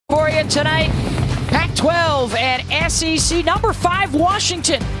you tonight. Pac-12 and SEC. Number 5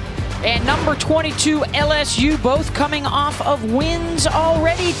 Washington and number 22 LSU, both coming off of wins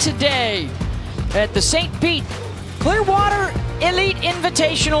already today at the St. Pete Clearwater Elite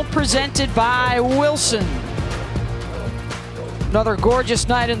Invitational presented by Wilson. Another gorgeous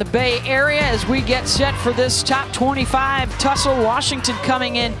night in the Bay Area as we get set for this top 25 tussle. Washington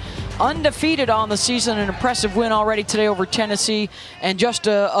coming in undefeated on the season, an impressive win already today over Tennessee. And just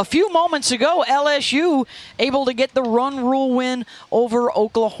a few moments ago, LSU able to get the run rule win over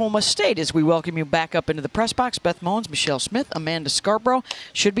Oklahoma State. As we welcome you back up into the press box, Beth Mowins, Michelle Smith, Amanda Scarborough.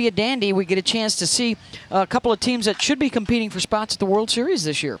 Should be a dandy. We get a chance to see a couple of teams that should be competing for spots at the World Series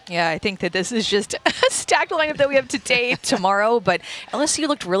this year. Yeah, I think that this is just a stacked lineup that we have today, tomorrow. But LSU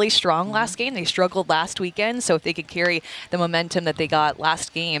looked really strong last game. They struggled last weekend. So if they could carry the momentum that they got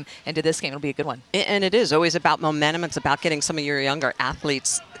last game into this game, it'll be a good one. And it is always about momentum. It's about getting some of your younger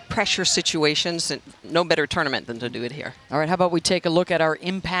athletes pressure situations, and no better tournament than to do it here. All right, how about we take a look at our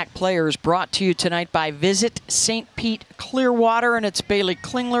impact players brought to you tonight by Visit St. Pete Clearwater, and it's Bailey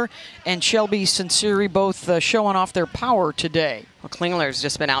Klingler and Shelby Sinceri both showing off their power today. Well, Klingler's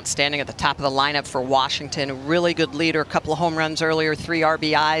just been outstanding at the top of the lineup for Washington. Really good leader, a couple of home runs earlier, 3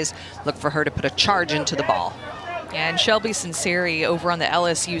 RBIs. Look for her to put a charge into the ball. And Shelby Sinceri over on the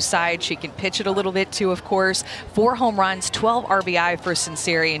LSU side, she can pitch it a little bit too, of course. 4 home runs, 12 RBI for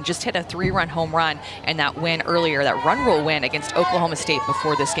Sinceri, and just hit a 3-run home run and that win earlier, that run rule win against Oklahoma State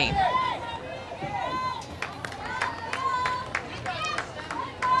before this game.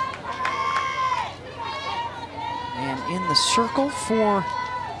 And in the circle for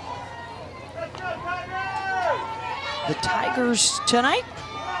the Tigers tonight,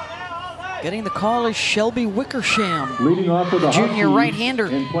 getting the call is Shelby Wickersham, leading off for the junior right-hander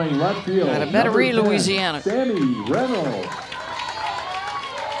and playing left field out of Metairie, Louisiana. Sammy Reynolds.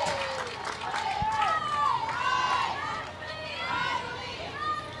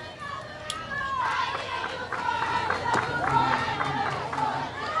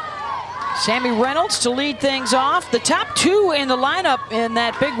 Sammy Reynolds to lead things off. The top 2 in the lineup in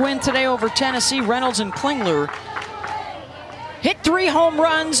that big win today over Tennessee, Reynolds and Klingler. Hit 3 home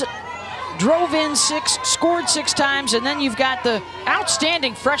runs, drove in 6, scored 6 times, and then you've got the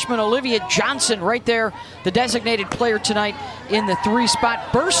outstanding freshman Olivia Johnson right there, the designated player tonight in the 3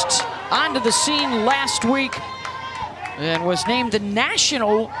 spot. Burst onto the scene last week and was named the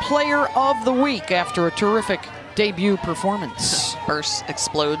National Player of the Week after a terrific debut performance. Burst,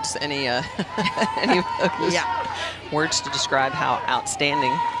 explodes, any of those words to describe how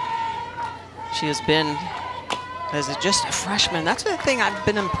outstanding she has been as just a freshman. That's the thing I've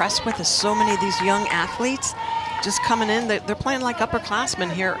been impressed with, is so many of these young athletes just coming in. They're playing like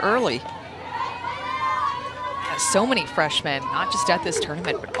upperclassmen here early. Yeah, so many freshmen, not just at this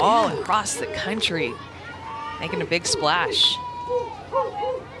tournament, but all across the country, making a big splash.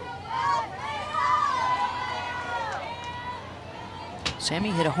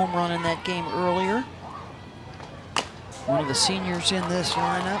 Sammy hit a home run in that game earlier. One of the seniors in this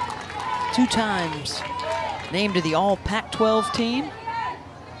lineup, 2 times named to the All Pac-12 team.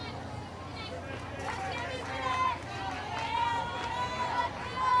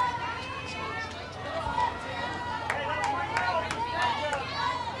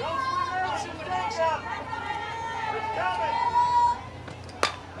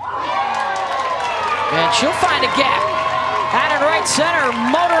 And she'll find a gap. Out in right center,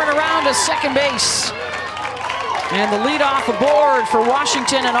 motoring around to second base. And the leadoff aboard for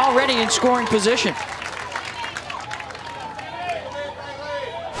Washington and already in scoring position.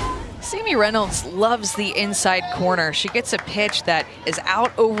 Sammy Reynolds loves the inside corner. She gets a pitch that is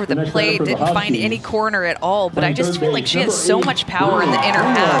out over the plate, didn't find any corner at all, but I just feel like she has so much power in the inner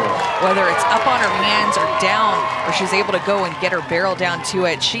half, whether it's up on her hands or down, where she's able to go and get her barrel down to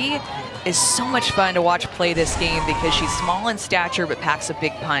it. She is so much fun to watch play this game because she's small in stature but packs a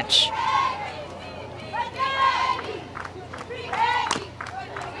big punch.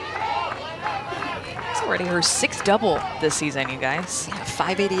 It's already her 6th double this season, you guys. Yeah,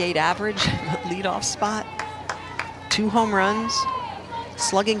 588 average, leadoff spot, 2 home runs,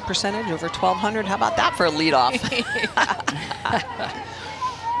 slugging percentage over 1,200. How about that for a leadoff?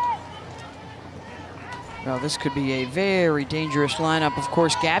 Well, this could be a very dangerous lineup. Of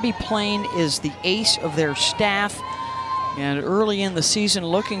course, Gabby Plain is the ace of their staff. And early in the season,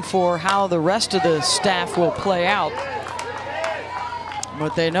 looking for how the rest of the staff will play out.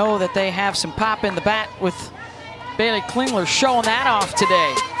 But they know that they have some pop in the bat with Bailey Klingler showing that off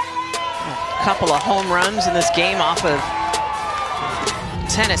today. A couple of home runs in this game off of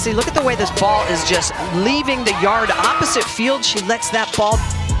Tennessee. Look at the way this ball is just leaving the yard. Opposite field, she lets that ball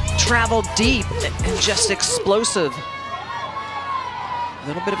travel deep and just explosive. A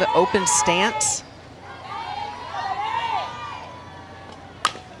little bit of an open stance.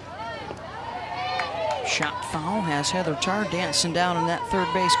 Shot foul has Heather Tarr dancing down in that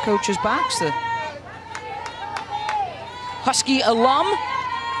third base coach's box. The Husky alum,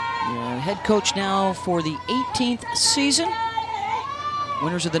 head coach now for the 18th season.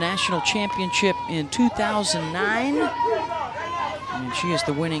 Winners of the national championship in 2009. And she is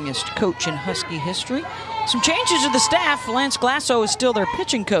the winningest coach in Husky history. Some changes to the staff. Lance Glasso is still their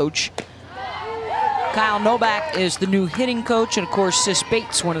pitching coach. Kyle Novak is the new hitting coach, and of course Sis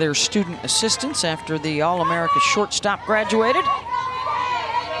Bates, one of their student assistants after the All-America shortstop graduated.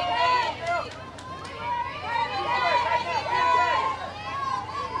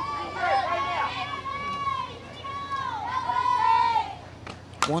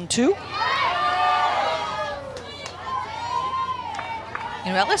 One, two.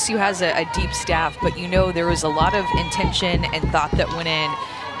 You know, LSU has a deep staff, but you know there was a lot of intention and thought that went in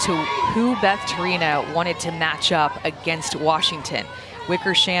to who Beth Torina wanted to match up against Washington.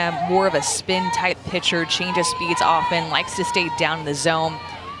 Wickersham, more of a spin-type pitcher, changes speeds often, likes to stay down in the zone.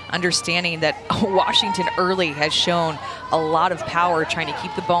 Understanding that Washington early has shown a lot of power trying to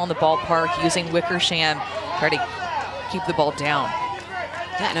keep the ball in the ballpark, using Wickersham, try to keep the ball down.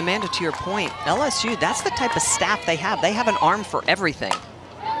 Yeah, and Amanda, to your point, LSU, that's the type of staff they have. They have an arm for everything.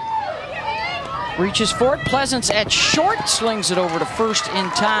 Reaches for it. Pleasance at short, slings it over to first in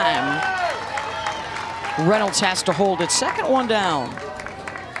time. Reynolds has to hold it. Second one down.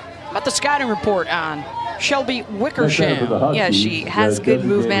 How about the scouting report on Shelby Wickersham? Yeah, she has good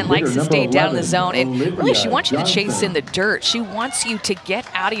movement, likes to stay down in the zone, and really she wants you to chase in the dirt. She wants you to get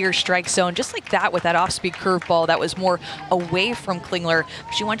out of your strike zone, just like that with that off-speed curveball that was more away from Klingler.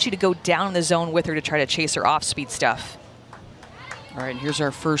 She wants you to go down in the zone with her to try to chase her off-speed stuff. All right, here's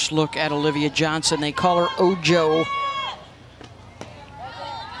our first look at Olivia Johnson. They call her Ojo.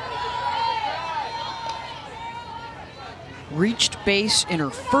 Reached base in her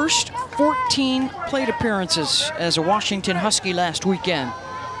first 14 plate appearances as a Washington Husky last weekend.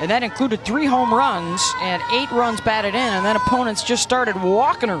 And that included 3 home runs and 8 runs batted in, and then opponents just started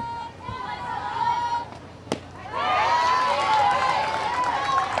walking her.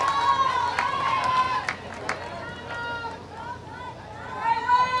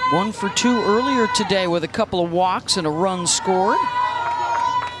 One for 2 earlier today with a couple of walks and a run scored.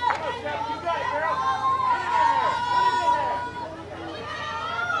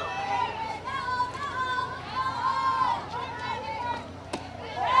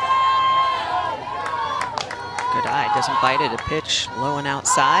 Good eye, doesn't bite it. A pitch low and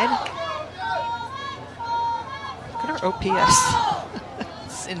outside. Look at her OPS.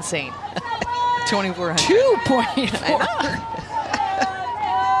 It's insane. 2,400. 2.4.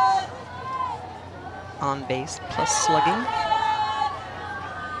 On base plus slugging.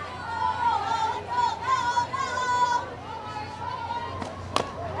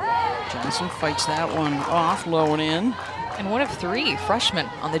 Johnson fights that one off, low and in. And one of 3 freshmen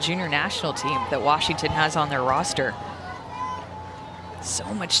on the junior national team that Washington has on their roster. So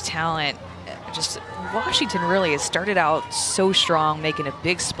much talent. Just Washington really has started out so strong, making a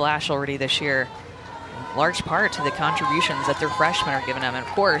big splash already this year. Large part to the contributions that their freshmen are giving them. And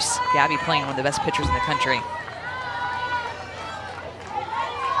of course, Gabby playing one of the best pitchers in the country.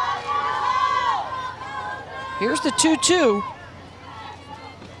 Here's the 2-2.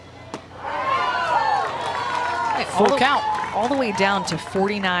 Full count. All the way down to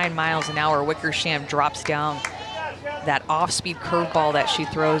 49 miles an hour. Wickersham drops down. That off-speed curveball that she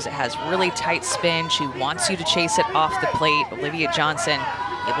throws, it has really tight spin. She wants you to chase it off the plate. Olivia Johnson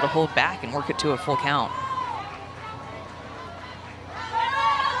able to hold back and work it to a full count.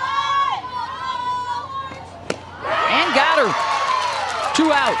 And got her.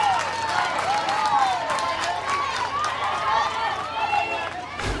 2 out.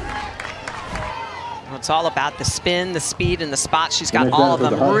 It's all about the spin, the speed, and the spot. She's got all of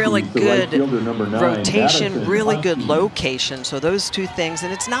them. Really good rotation, really good location. So those 2 things,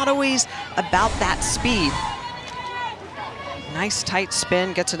 and it's not always about that speed. Nice tight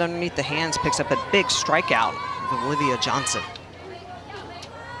spin, gets it underneath the hands, picks up a big strikeout of Olivia Johnson.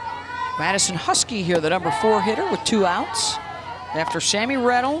 Madison Husky here, the number 4 hitter with 2 outs. After Sammy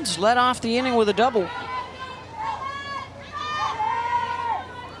Reynolds led off the inning with a double.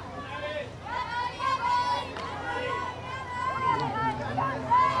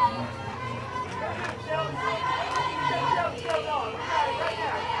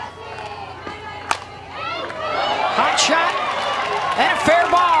 Shot and a fair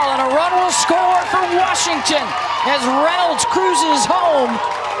ball, and a run will score for Washington as Reynolds cruises home.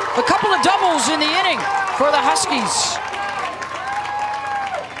 A couple of doubles in the inning for the Huskies.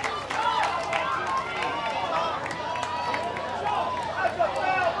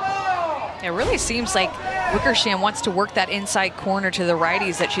 It really seems like Wickersham wants to work that inside corner to the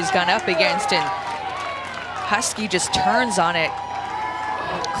righties that she's gone up against, and Husky just turns on it.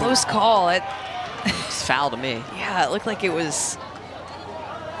 Close call. It's foul to me. Yeah, it looked like it was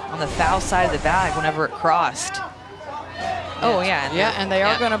on the foul side of the bag whenever it crossed. Oh, yeah. Yeah, and they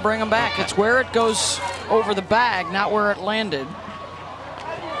are going to bring them back. It's where it goes over the bag, not where it landed.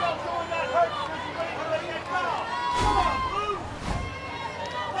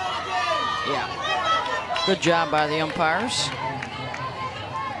 Yeah. Good job by the umpires.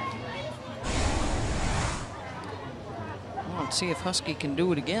 Well, let's see if Husky can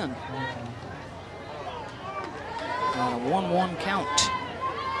do it again. On a 1-1 count.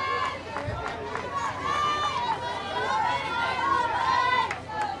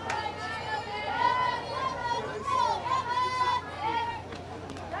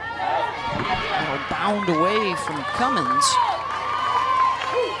 Bound away from Cummins.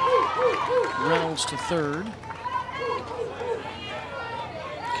 Reynolds to third.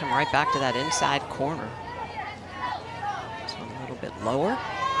 Come right back to that inside corner. This one a little bit lower.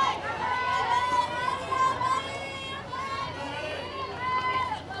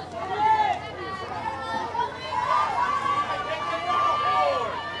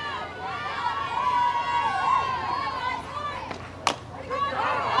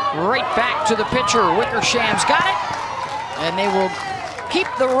 Right back to the pitcher. Wickersham's got it. And they will keep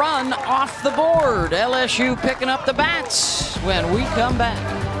the run off the board. LSU picking up the bats when we come back.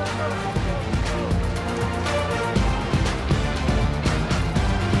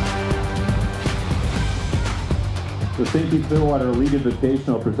 The St. Pete Clearwater Elite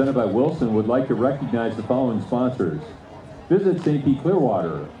Invitational presented by Wilson would like to recognize the following sponsors. Visit St. Pete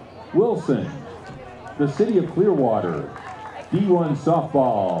Clearwater, Wilson, the City of Clearwater, D1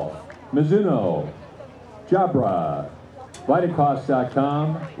 Softball, Mizuno, Jabra,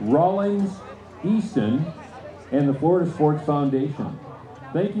 Vitacost.com, Rawlings, Easton, and the Florida Sports Foundation.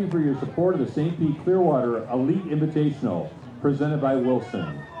 Thank you for your support of the St. Pete Clearwater Elite Invitational, presented by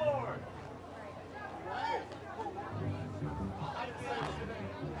Wilson.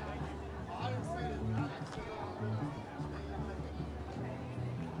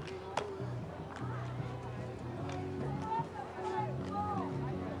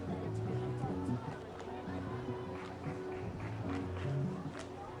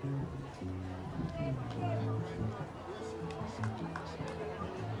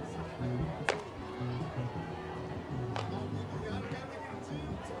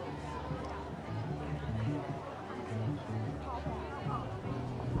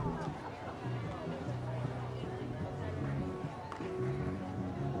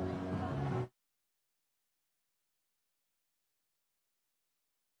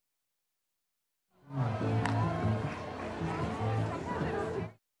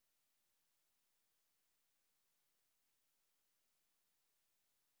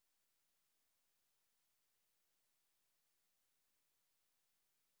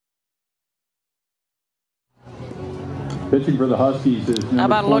 Pitching for the Huskies is How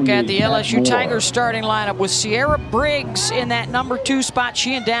about a look at the LSU Moore. Tigers starting lineup with Sierra Briggs in that #2 spot.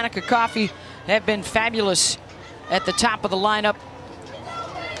 She and Danica Coffey have been fabulous at the top of the lineup.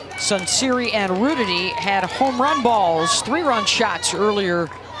 Sunseri and Rudity had home run balls, 3-run shots earlier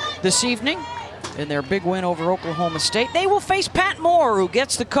this evening in their big win over Oklahoma State. They will face Pat Moore, who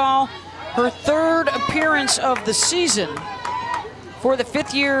gets the call, her 3rd appearance of the season for the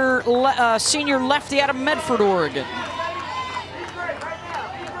 5th-year senior lefty out of Medford, Oregon.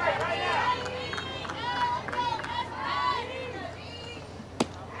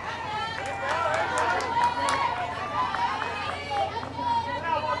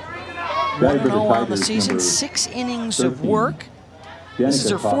 Danica 1-0 on the Tigers, season, number 6 innings 13. of work. This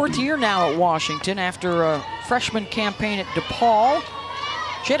is her Danica 4th Coffey. year now at Washington after a freshman campaign at DePaul.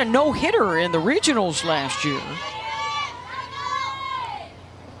 She had a no-hitter in the regionals last year.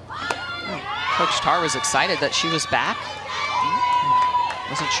 Coach Tarr was excited that she was back.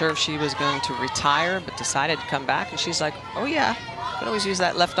 Wasn't sure if she was going to retire, but decided to come back. And she's like, oh yeah, could always use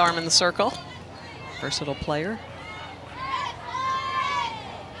that left arm in the circle. Versatile player.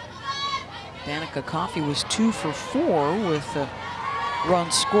 Danica Coffey was 2 for 4 with a run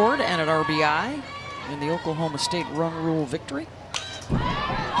scored and an RBI in the Oklahoma State run rule victory.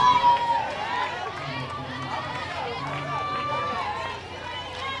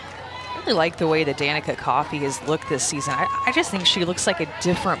 I really like the way that Danica Coffey has looked this season. I just think she looks like a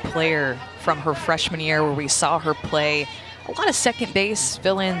different player from her freshman year, where we saw her play a lot of second base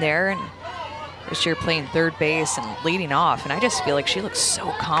fill in there, and this year playing third base and leading off, and I just feel like she looks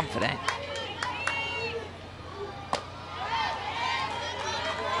so confident.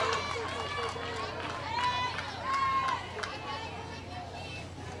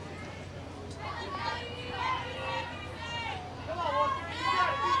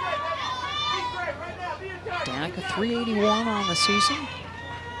 Danica 381 on the season.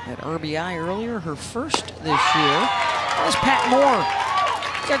 Had RBI earlier, her first this year. As Pat Moore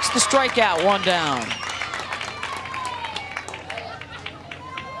gets the strikeout, 1 down.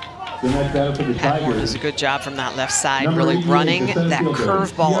 Pat Moore does a good job from that left side, really running that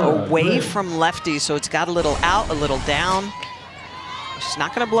curveball away from lefty, so it's got a little out, a little down. She's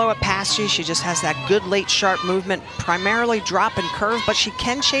not going to blow it past you. She just has that good late sharp movement, primarily drop and curve, but she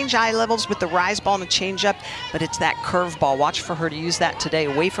can change eye levels with the rise ball and the changeup, but it's that curve ball. Watch for her to use that today,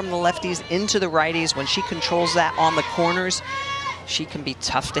 away from the lefties, into the righties. When she controls that on the corners, she can be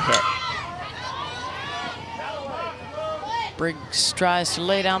tough to hit. Briggs tries to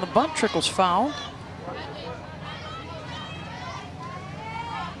lay down the bunt, trickles foul.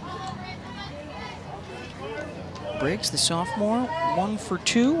 Briggs, the sophomore, 1 for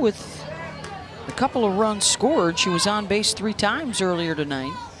 2 with a couple of runs scored. She was on base 3 times earlier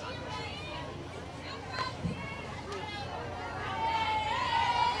tonight.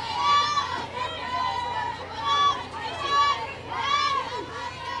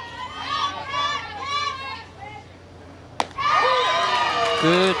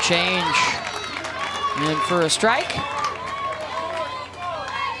 Good change. In for a strike.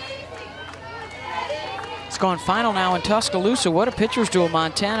 Going final now in Tuscaloosa. What a pitcher's duel.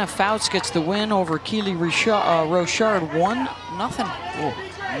 Montana Fouts gets the win over Keely Rochard, 1-0. Oh,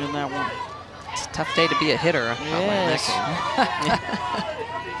 in that one. It's a tough day to be a hitter. Yes.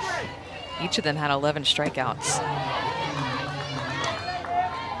 Each of them had 11 strikeouts.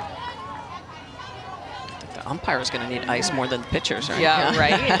 The umpire is going to need ice more than the pitchers, right? Yeah,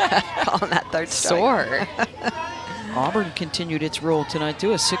 right. Calling that third strike. Sore. Auburn continued its roll tonight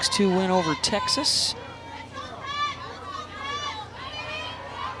too. A 6-2 win over Texas.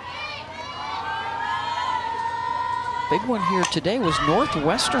 Big one here today was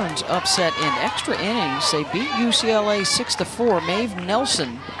Northwestern's upset in extra innings. They beat UCLA 6-4. Maeve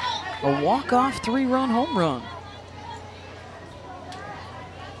Nelson, a walk-off 3-run home run.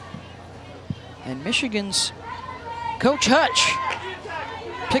 And Michigan's Coach Hutch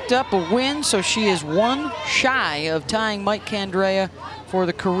picked up a win, so she is 1 shy of tying Mike Candrea for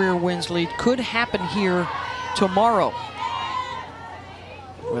the career wins lead. Could happen here tomorrow,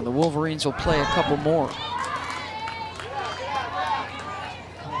 when the Wolverines will play a couple more.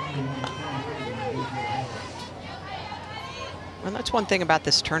 And that's one thing about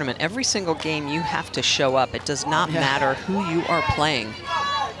this tournament. Every single game you have to show up. It does not matter who you are playing.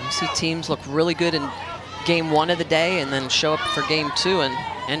 You see teams look really good in game 1 of the day and then show up for game 2 and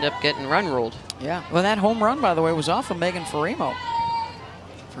end up getting run ruled. Yeah, well, that home run, by the way, was off of Megan Farimo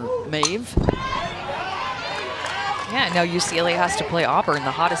for Maeve. Yeah, now UCLA has to play Auburn,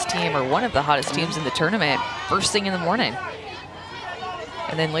 the hottest team, or one of the hottest teams in the tournament, first thing in the morning.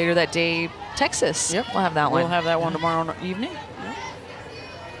 And then later that day, Texas. Yep, we'll have that one. We'll have that one tomorrow evening. Yep.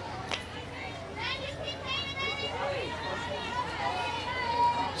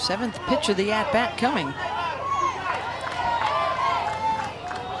 Seventh pitch of the at-bat coming.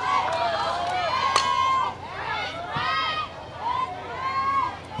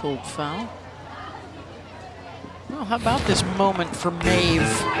 Pulled foul. Well, how about this moment for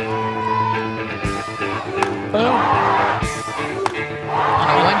Maeve? Boom. On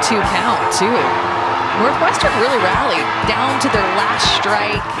a 1-2 count, too. Northwestern really rallied down to their last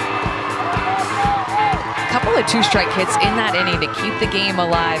strike. A couple of 2-strike hits in that inning to keep the game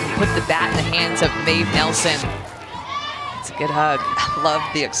alive and put the bat in the hands of Maeve Nelson. It's a good hug. I love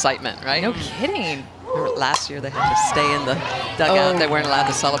the excitement, right? No kidding. Last year they had to stay in the dugout. They weren't allowed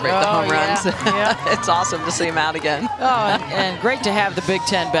to celebrate the home runs. Yeah. It's awesome to see them out again. And great to have the Big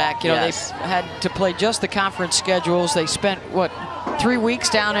Ten back. You know, yes. They had to play just the conference schedules. They spent, what, 3 weeks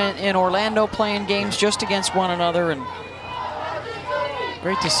down in Orlando playing games just against one another, and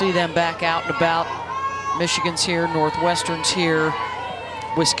great to see them back out and about. Michigan's here, Northwestern's here.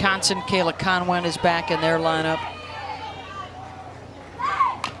 Wisconsin, Kayla Conwent is back in their lineup.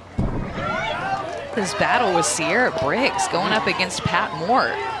 This battle with Sierra Briggs going up against Pat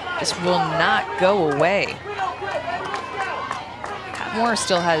Moore just will not go away. Pat Moore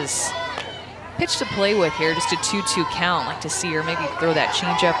still has pitch to play with here, just a 2-2 count. Like to see her maybe throw that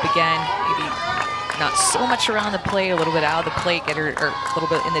changeup again. Maybe not so much around the plate, a little bit out of the plate, get her, or a little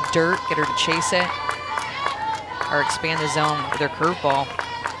bit in the dirt, get her to chase it. or expand the zone with their curveball.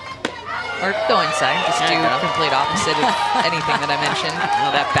 Or go inside, just do complete opposite of anything that I mentioned.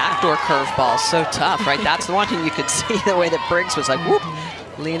 Well, that backdoor curveball is so tough, right? That's the one thing you could see, the way that Briggs was like, whoop,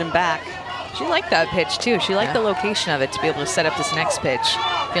 leaning back. She liked that pitch too. She liked the location of it to be able to set up this next pitch.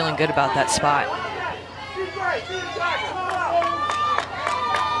 Feeling good about that spot.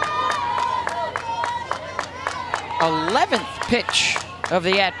 11th pitch of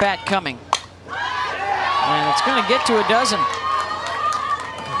the at-bat coming. And it's going to get to a dozen.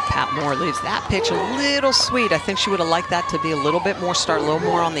 Pat Moore leaves that pitch a little sweet. I think she would have liked that to be a little bit more, start a little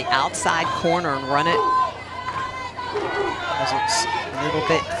more on the outside corner and run it. A little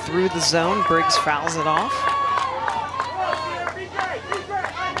bit through the zone. Briggs fouls it off.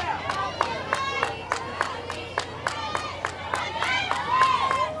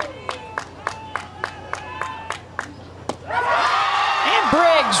 And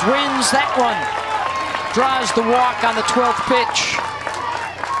Briggs wins that one. Draws the walk on the 12th pitch.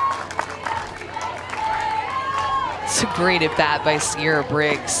 It's a great at bat by Sierra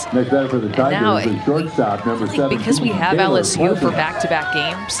Briggs. Next batter for the Tigers is shortstop number 17. Because we have LSU for back-to-back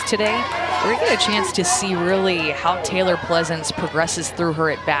games today, we're gonna get a chance to see really how Taylor Pleasance progresses through her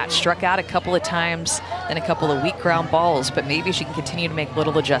at bat. Struck out a couple of times, then a couple of weak ground balls, but maybe she can continue to make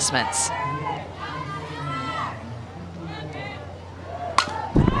little adjustments.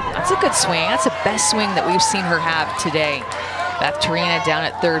 That's a good swing. That's the best swing that we've seen her have today. Beth Torina down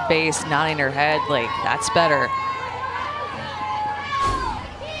at third base, nodding her head like, that's better.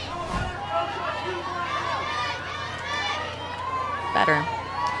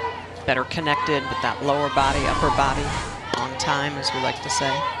 Better connected with that lower body, upper body on time, as we like to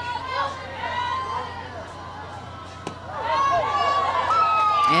say.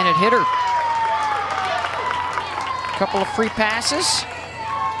 And it hit her. Couple of free passes.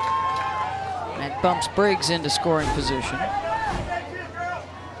 That bumps Briggs into scoring position.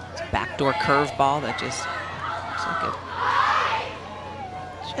 It's a backdoor curveball that just looks like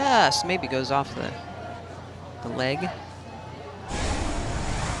it just maybe goes off the leg.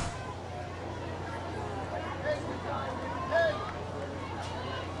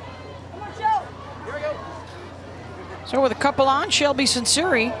 So with a couple on, Shelby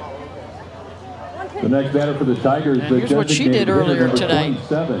Sinceri. The next batter for the Tigers. And here's what she did earlier today.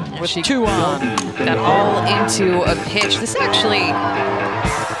 With 2 on. Got all into a pitch. This actually,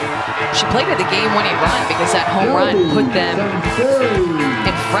 she played at the game-winning run because that home run put them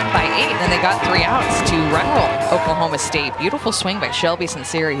in front by 8. Then they got 3 outs to rival Oklahoma State. Beautiful swing by Shelby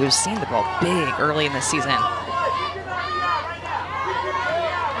Sinceri, who's seen the ball big early in the season.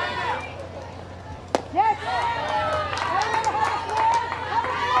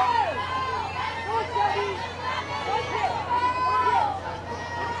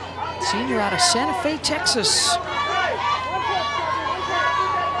 Senior out of Santa Fe, Texas.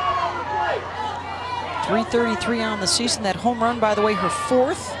 333 on the season. That home run, by the way, her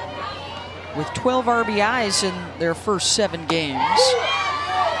 4th, with 12 RBIs in their first 7 games.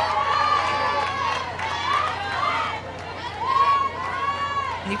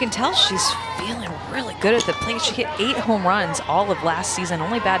 You can tell she's feeling really good at the plate. She hit 8 home runs all of last season,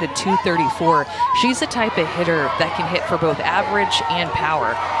 only batted .234. She's the type of hitter that can hit for both average and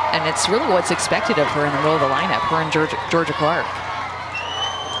power, and it's really what's expected of her in the middle of the lineup, her and Georgia Clark.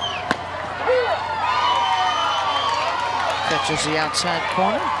 Catches the outside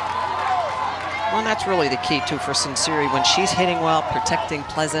corner. Well, and that's really the key, too, for Sinceri. When she's hitting well, protecting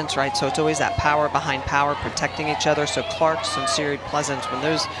Pleasance, right? So it's always that power behind power, protecting each other. So Clark, Sinceri, Pleasance, when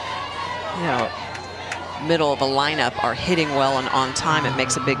those, you know, middle of a lineup are hitting well and on time, it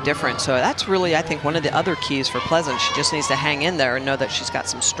makes a big difference. So that's really, I think, one of the other keys for Pleasance. She just needs to hang in there and know that she's got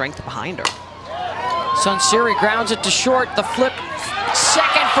some strength behind her. Sinceri grounds it to short. The flip,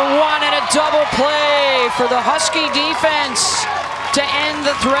 second for 1, and a double play for the Husky defense to end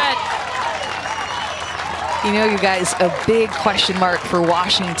the threat. You know, you guys, a big question mark for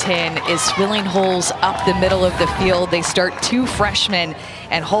Washington is filling holes up the middle of the field. They start 2 freshmen,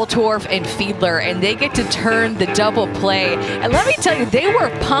 and Holtorf and Fiedler, and they get to turn the double play. And let me tell you, they were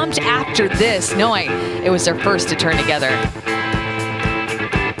pumped after this, knowing it was their first to turn together.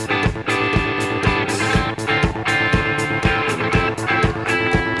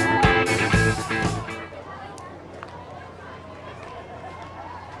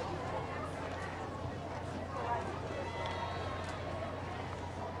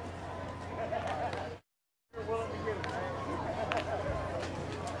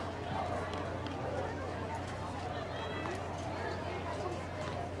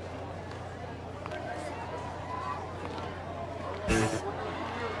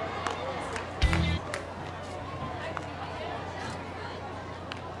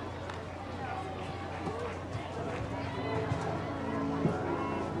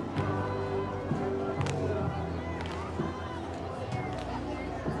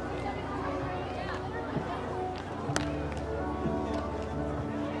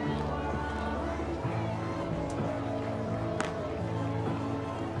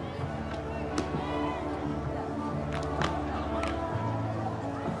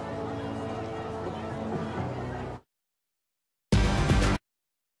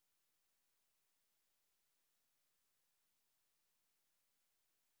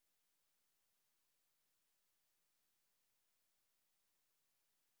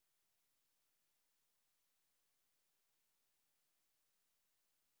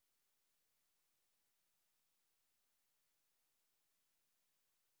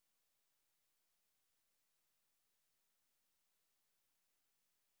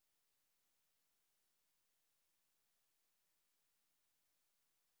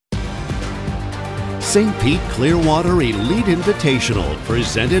 St. Pete Clearwater Elite Invitational,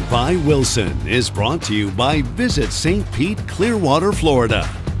 presented by Wilson, is brought to you by Visit St. Pete Clearwater, Florida,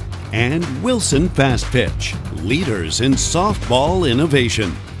 and Wilson Fast Pitch, leaders in softball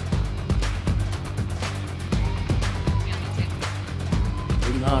innovation.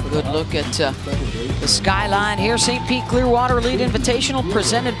 A good look at the skyline here. St. Pete Clearwater Elite Invitational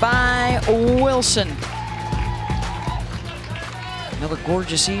presented by Wilson. Another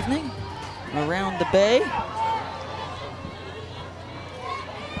gorgeous evening around the bay.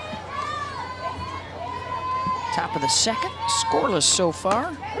 Top of the second, scoreless so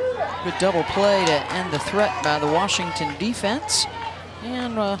far. Good double play to end the threat by the Washington defense.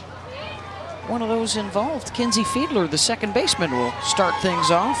 And one of those involved, Kinsey Fiedler, the second baseman, will start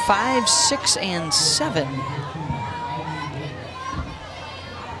things off. 5, 6, and 7.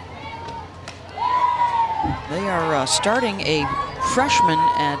 They are starting a freshman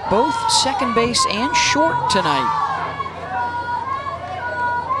at both second base and short tonight.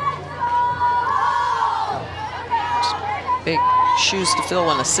 Big shoes to fill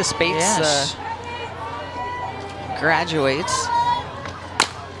when Assist Bates graduates.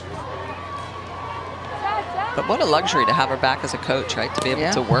 But what a luxury to have her back as a coach, right? To be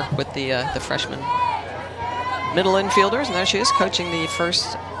able to work with the freshmen middle infielders. And there she is, coaching the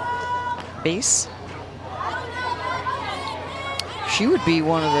first base. She would be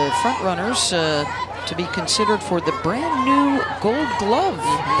one of the front runners to be considered for the brand new Gold Glove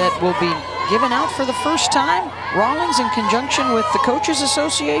that will be given out for the first time. Rawlings, in conjunction with the Coaches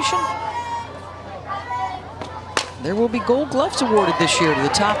Association. There will be Gold Gloves awarded this year to the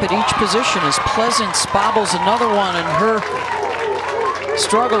top at each position as Pleasance bobbles another one, and her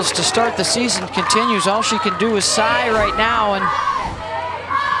struggles to start the season continues. All she can do is sigh right now and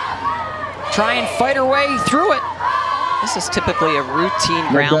try and fight her way through it. This is typically a routine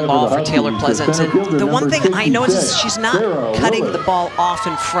ground ball for Taylor Pleasance. And the one thing I notice is she's not cutting the ball off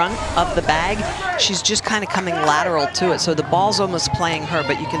in front of the bag. She's just kind of coming lateral to it. So the ball's almost playing her.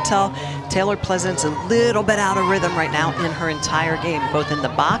 But you can tell Taylor Pleasance a little bit out of rhythm right now in her entire game, both in the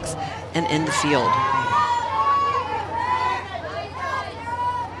box and in the field.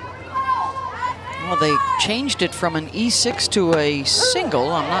 Well, they changed it from an E6 to a single.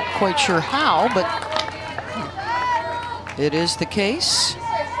 I'm not quite sure how, but it is the case.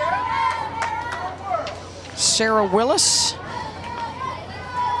 Sarah Willis,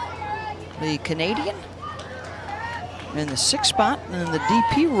 the Canadian, in the 6th spot and in the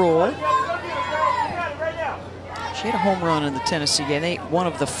DP role. She had a home run in the Tennessee game. One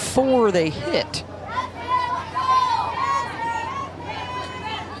of the 4 they hit.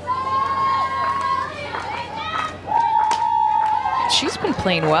 She's been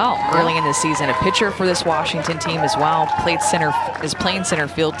playing well early in the season. A pitcher for this Washington team as well. Is playing center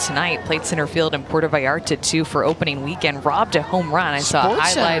field tonight. Played center field in Puerto Vallarta too for opening weekend. Robbed a home run. I saw a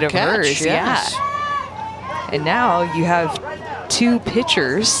highlight of hers. Yes. Yeah. And now you have 2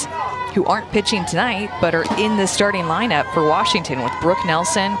 pitchers who aren't pitching tonight but are in the starting lineup for Washington, with Brooke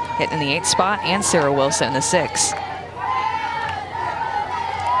Nelson hitting the 8th spot and Sarah Wilson in the 6th.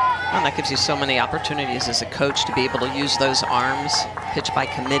 And that gives you so many opportunities as a coach to be able to use those arms, pitch by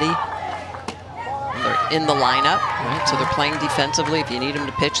committee. And they're in the lineup, right? So they're playing defensively. If you need them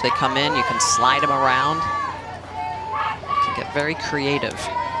to pitch, they come in. You can slide them around. You can get very creative.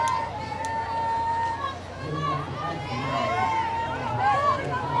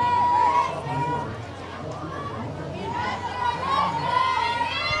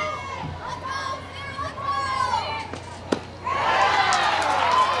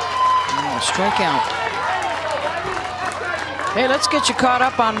 Strikeout. Hey, let's get you caught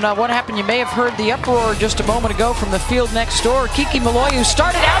up on what happened. You may have heard the uproar just a moment ago from the field next door. Kiki Malloy, who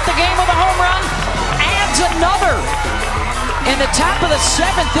started out the game with a home run, adds another in the top of the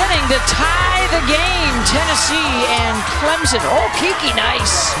 7th inning to tie the game. Tennessee and Clemson. Oh, Kiki,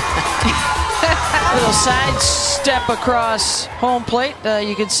 nice. Little side step across home plate.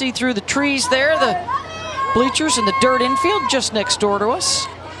 You can see through the trees there, the bleachers and the dirt infield just next door to us.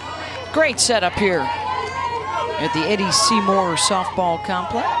 Great setup here at the Eddie Seymour Softball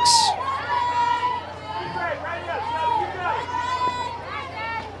Complex.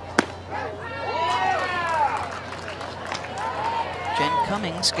 Jen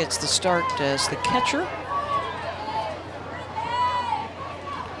Cummings gets the start as the catcher.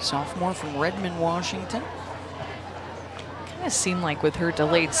 Sophomore from Redmond, Washington. Kind of seemed like with her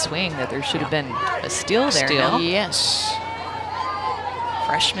delayed swing that there should have been a steal there. No? Yes.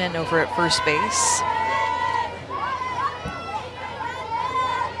 Freshman over at first base.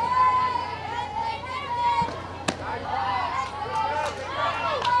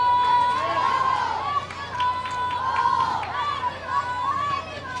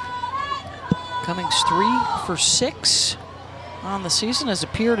 Cummings 3 for 6 on the season, has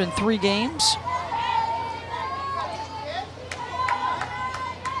appeared in 3 games.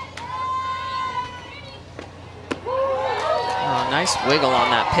 Oh, nice wiggle on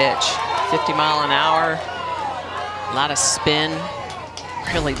that pitch. 50 mile an hour, a lot of spin,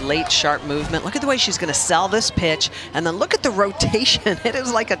 really late sharp movement. Look at the way she's going to sell this pitch, and then look at the rotation. It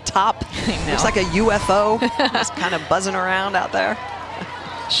is like a top, it's like a UFO. It's kind of buzzing around out there.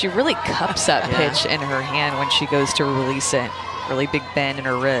 She really cups that pitch in her hand when she goes to release it. Really big bend in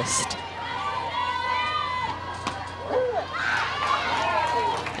her wrist.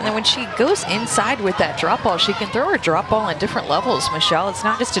 And then when she goes inside with that drop ball, she can throw her drop ball on different levels, Michelle. It's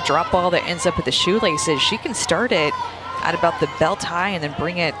not just a drop ball that ends up at the shoelaces. She can start it at about the belt high and then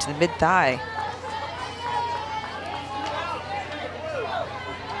bring it to the mid-thigh.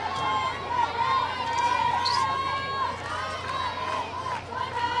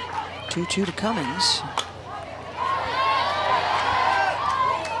 Two to Cummings.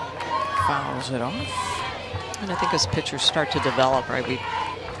 Fouls it off. And I think as pitchers start to develop, right, we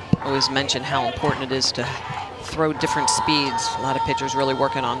always mention how important it is to throw different speeds. A lot of pitchers really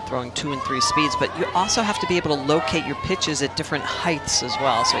working on throwing 2 and 3 speeds, but you also have to be able to locate your pitches at different heights as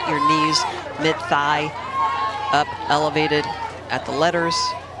well. So at your knees, mid-thigh, up, elevated at the letters,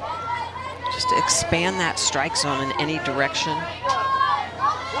 just to expand that strike zone in any direction.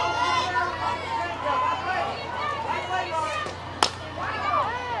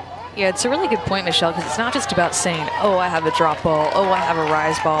 Yeah, it's a really good point, Michelle, because it's not just about saying, oh, I have a drop ball, oh, I have a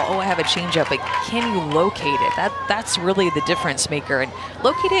rise ball, oh, I have a changeup, but can you locate it? That's really the difference maker. And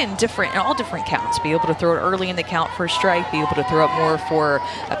locate it in all different counts. Be able to throw it early in the count for a strike, be able to throw it more for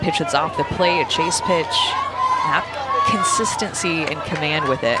a pitch that's off the plate, a chase pitch. Have consistency and command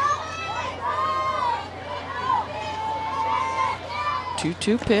with it.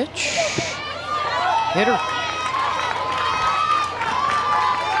 2-2 pitch. Hitter.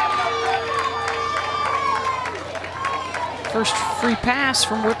 First free pass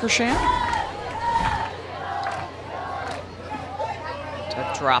from Wickersham.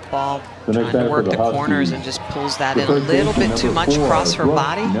 A drop ball, trying to work the corners and just pulls that in a little bit too much across her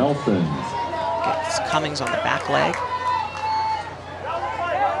body. Gets Cummings on the back leg.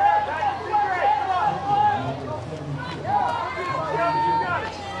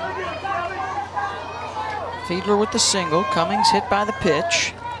 Fiedler with the single. Cummings hit by the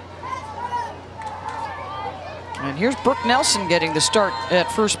pitch. And here's Brooke Nelson getting the start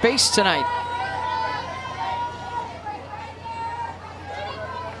at first base tonight.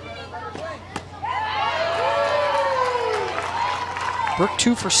 Brooke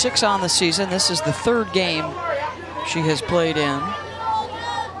 2 for 6 on the season. This is the 3rd game she has played in.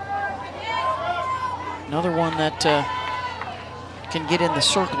 Another one that can get in the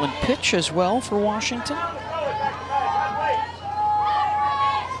circle and pitch as well for Washington.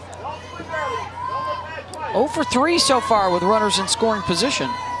 Oh for 3 so far with runners in scoring position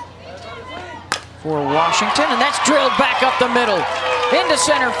for Washington, and that's drilled back up the middle into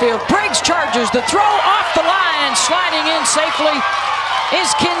center field. Briggs charges the throw off the line, and sliding in safely is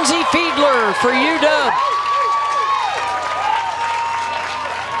Kinsey Fiedler for UW.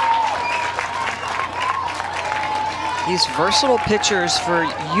 These versatile pitchers for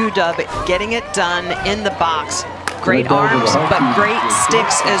UW getting it done in the box. Great arms, but great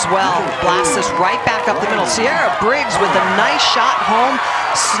sticks as well. Blast this right back up the middle. Sierra Briggs with a nice shot home,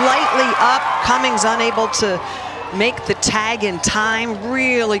 slightly up. Cummings unable to make the tag in time.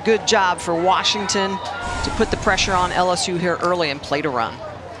 Really good job for Washington to put the pressure on LSU here early and play to run.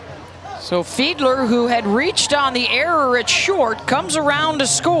 So Fiedler, who had reached on the error at short, comes around to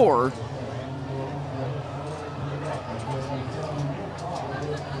score.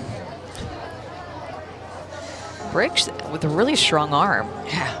 Briggs with a really strong arm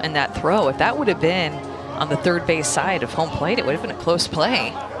and that throw. If that would have been on the third base side of home plate, it would have been a close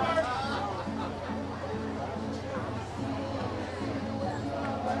play.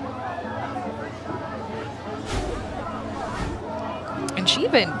 And she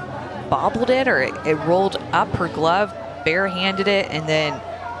even bobbled it, or it rolled up her glove, barehanded it, and then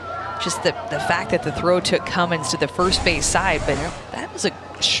just the fact that the throw took Cummings to the first base side, but that was a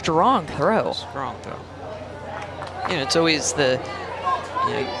strong throw. Strong throw. You know, it's always the,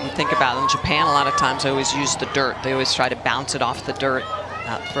 you think about it, in Japan, a lot of times they always use the dirt. They always try to bounce it off the dirt.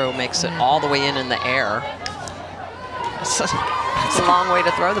 That throw makes it all the way in the air. It's a long way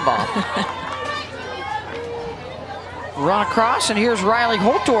to throw the ball. Run across, and here's Riley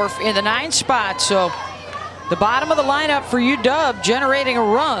Holtorf in the 9th spot. So the bottom of the lineup for UW generating a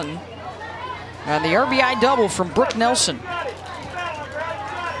run. And the RBI double from Brooke Nelson.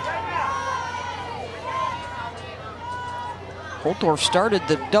 Holtorf started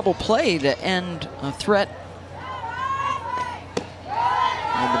the double play to end a threat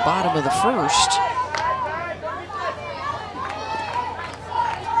on the bottom of the first.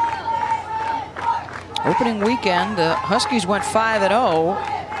 Opening weekend, the Huskies went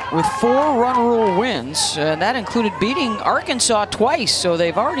 5-0 with 4 run rule wins. That included beating Arkansas twice, so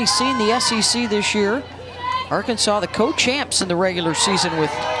they've already seen the SEC this year. Arkansas, the co-champs in the regular season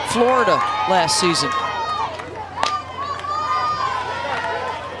with Florida last season.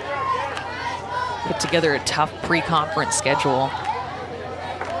 Put together a tough pre-conference schedule.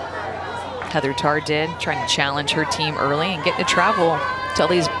 Heather Tarr did, trying to challenge her team early and getting to travel to all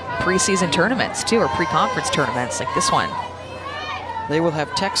these preseason tournaments too, or pre-conference tournaments like this one. They will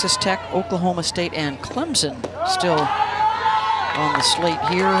have Texas Tech, Oklahoma State, and Clemson still on the slate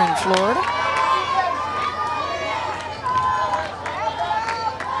here in Florida.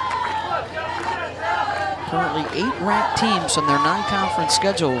 Currently 8 ranked teams on their non-conference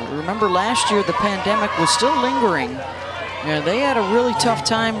schedule. Remember last year the pandemic was still lingering. They had a really tough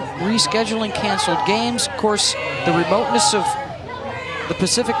time rescheduling canceled games. Of course, the remoteness of the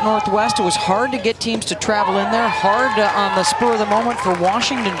Pacific Northwest, it was hard to get teams to travel in there, hard on the spur of the moment for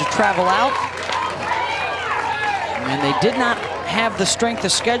Washington to travel out. And they did not have the strength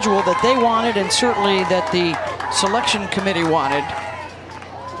of schedule that they wanted, and certainly that the selection committee wanted.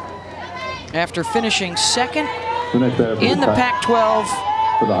 After finishing second in the Pac-12,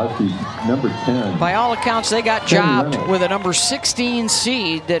 for the Huskies, number 10. By all accounts, they got jobbed with a number 16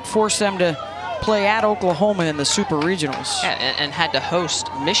 seed that forced them to play at Oklahoma in the Super Regionals. Yeah, and had to host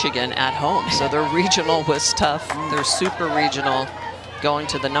Michigan at home. So their regional was tough. Their Super Regional going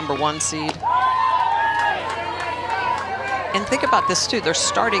to the number 1 seed. And think about this too, they're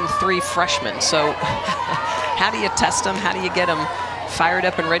starting 3 freshmen. So how do you test them? How do you get them fired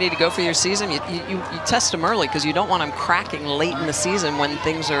up and ready to go for your season? You test them early because you don't want them cracking late in the season when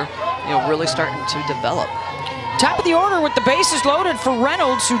things are really starting to develop. Top of the order with the bases loaded for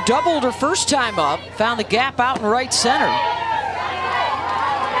Reynolds, who doubled her first time up, found the gap out in right center.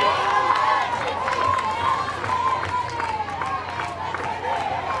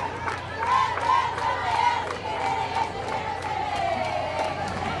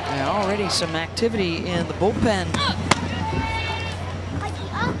 Yeah, already some activity in the bullpen.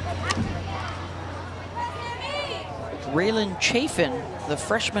 Raylan Chafin, the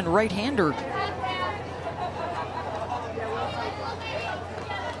freshman right-hander.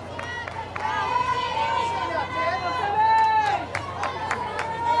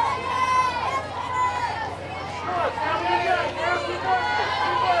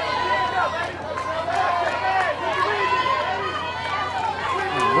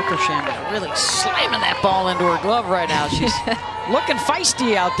 Wickersham is really slamming that ball into her glove right now. She's looking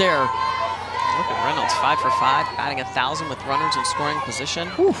feisty out there. Look at Reynolds, 5 for 5, batting 1,000 with runners in scoring position.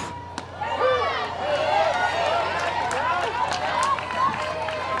 Whew.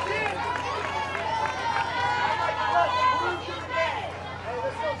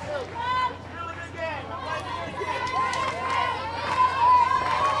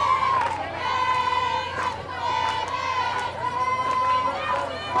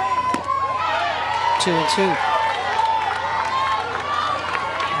 Two and two.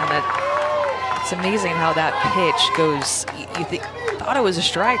 It's amazing how that pitch goes. You thought it was a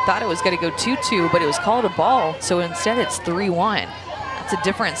strike, thought it was going to go 2-2, but it was called a ball. So instead it's 3-1. That's a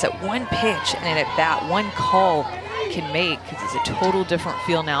difference that one pitch and at that one call can make. It's a total different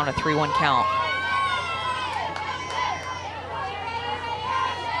feel now in a 3-1 count.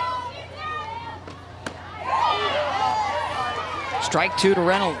 Strike 2 to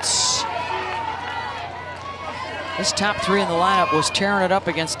Reynolds. This top 3 in the lineup was tearing it up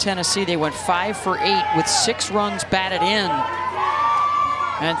against Tennessee. They went 5 for 8 with 6 runs batted in.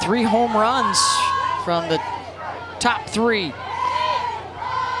 And 3 home runs from the top 3.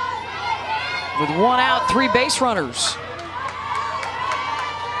 With 1 out, 3 base runners.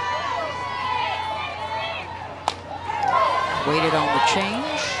 Waited on the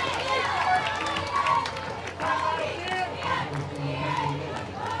change.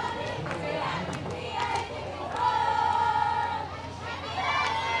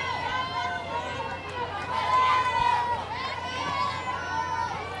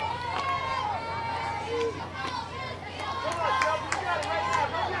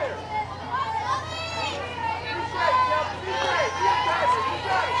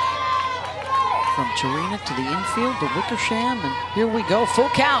 From Tarina to the infield to Wickersham, and here we go, full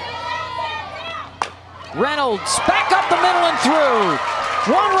count. Reynolds back up the middle and through.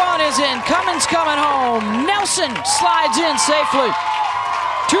 1 run is in, Cummins coming home. Nelson slides in safely.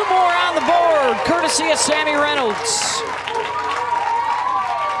 2 more on the board, courtesy of Sammy Reynolds.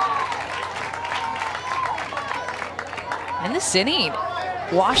 And this inning,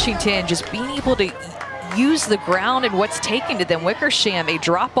 Washington just being able to use the ground and what's taken to them. Wickersham, a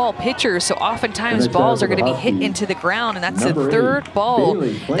drop ball pitcher, so oftentimes balls are going to be hit into the ground, and that's the third ball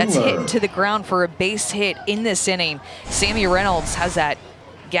that's hit into the ground for a base hit in this inning. Sammy Reynolds has that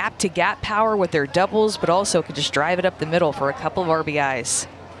gap-to-gap power with their doubles, but also can just drive it up the middle for a couple of RBIs.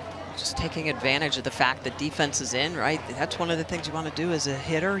 Just taking advantage of the fact that defense is in, right? That's one of the things you want to do as a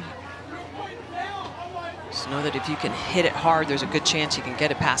hitter. Just know that if you can hit it hard, there's a good chance you can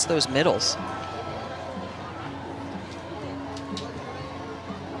get it past those middles.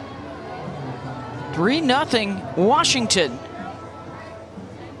 3-0 Washington.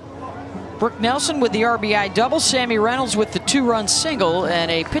 Brooke Nelson with the RBI double, Sammy Reynolds with the 2-run single,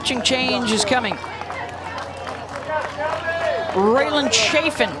 and a pitching change is coming. Raylan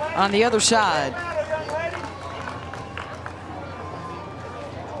Chafin on the other side.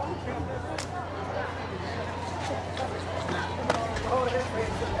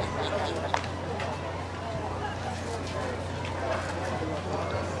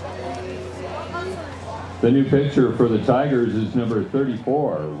 The new pitcher for the Tigers is number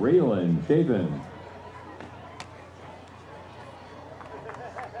 34, Raylan Chafin.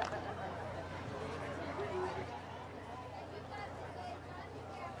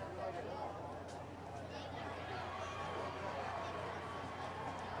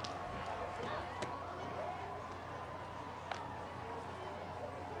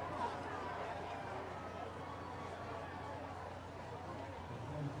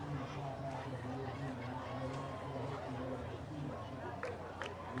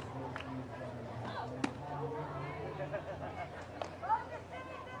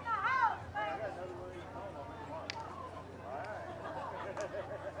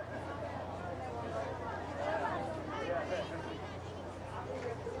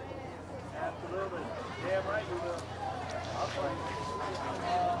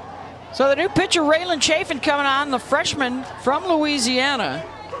 So the new pitcher, Raylan Chafin, coming on, the freshman from Louisiana.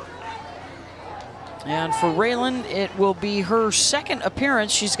 And for Raylan, it will be her second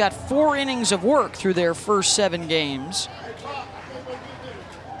appearance. She's got 4 innings of work through their first 7 games.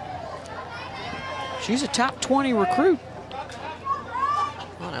 She's a top 20 recruit.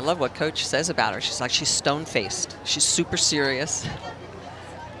 Well, and I love what Coach says about her. She's like, she's stone-faced. She's super serious.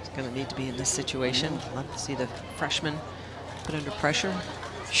 She's going to need to be in this situation. Love to see the freshman put under pressure.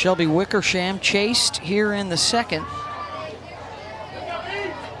 Shelby Wickersham chased here in the second.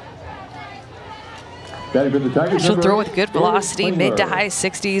 She'll throw with good velocity, mid to high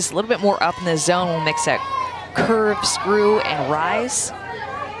 60s, a little bit more up in the zone. We'll mix that curve, screw, and rise.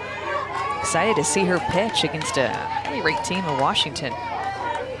 Excited to see her pitch against a really ranked team in Washington.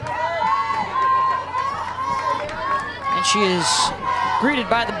 And she is greeted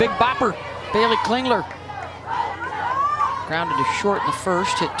by the big bopper, Bailey Klingler. Grounded to short in the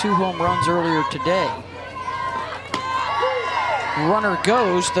first, hit 2 home runs earlier today. Runner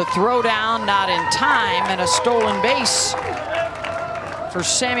goes, the throw down not in time, and a stolen base for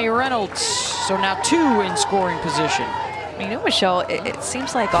Sammy Reynolds. So now 2 in scoring position. You know, Michelle, it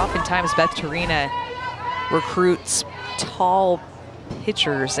seems like oftentimes Beth Torina recruits tall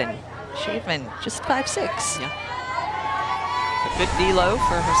pitchers, and Chafin just 5'6". Yeah. A good velo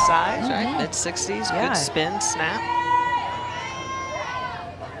for her size, right? Mid-60s, good spin, snap.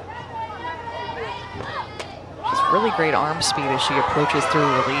 Really great arm speed as she approaches through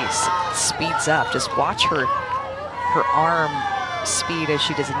release. Speeds up. Just watch her arm speed as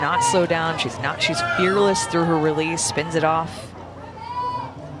she does not slow down. She's fearless through her release, spins it off.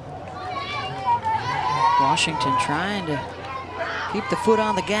 Washington trying to keep the foot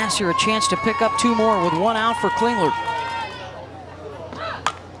on the gas here. A chance to pick up 2 more with 1 out for Klingler.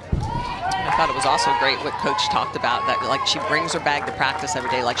 I thought it was also great what Coach talked about, that like she brings her bag to practice every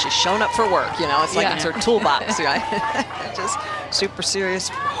day, like she's shown up for work, you know, it's like it's her toolbox, right? Just super serious,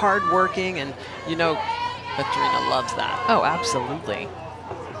 hardworking, and you know, Katrina loves that. Oh, absolutely.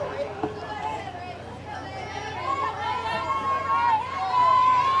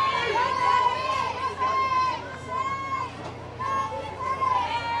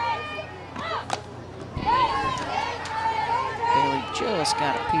 Bailey just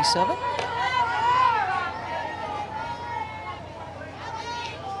got a piece of it.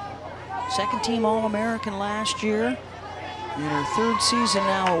 Second team All-American last year. In her 3rd season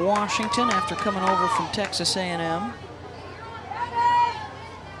now at Washington after coming over from Texas A&M.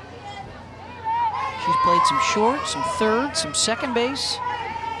 She's played some short, some third, some second base.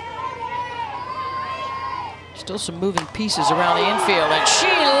 Still some moving pieces around the infield, and she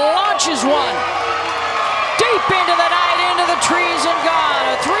launches one. Deep into the night, into the trees and gone.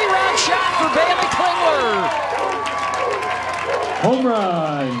 A 3-run shot for Bailey Klingler. Home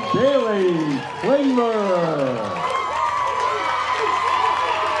run, Bailey Klingler.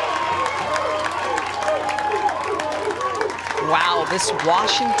 Wow, this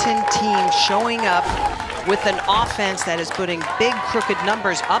Washington team showing up with an offense that is putting big crooked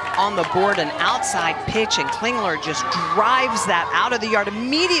numbers up on the board, an outside pitch, and Klingler just drives that out of the yard,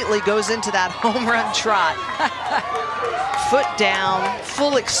 immediately goes into that home run trot. Foot down,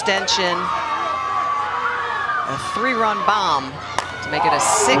 full extension, a 3-run bomb to make it a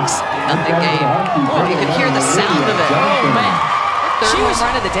 6-0 game. Oh, you can hear the sound of it. Oh, man. Third home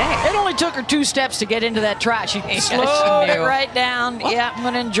run of the day. It only took her 2 steps to get into that trot. She slowed it right down. What? Yeah, I'm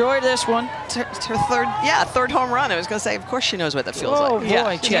going to enjoy this one. It's her third home run. I was going to say, of course she knows what that feels Oh, like.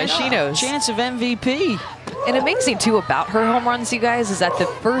 boy. Yeah, she knows. Chance of MVP. And amazing, too, about her home runs, you guys, is that the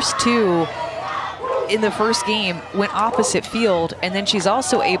first 2 in the first game went opposite field, and then she's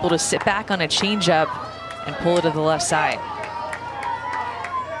also able to sit back on a changeup and pull it to the left side.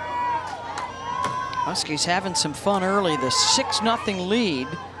 Huskies having some fun early. The 6-0 lead.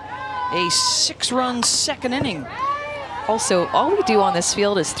 A 6-run second inning. Also, all we do on this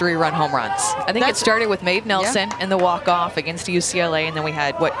field is 3-run home runs. I think it started with Maeve Nelson in the walk-off against UCLA, and then we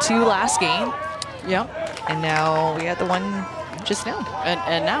had, what, 2 last game? Yeah. And now we had the one just now.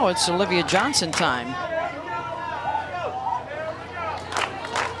 And now it's Olivia Johnson time.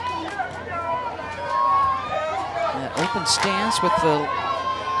 That open stance with the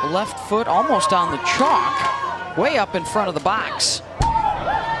left foot almost on the chalk, way up in front of the box.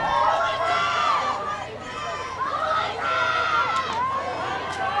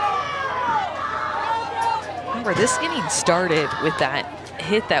 Remember, this inning started with that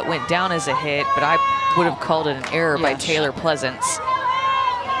hit that went down as a hit, but I would have called it an error by Taylor Pleasance.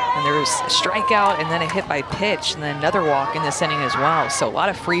 And there was a strikeout and then a hit by pitch and then another walk in this inning as well. So a lot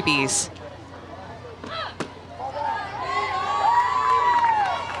of freebies.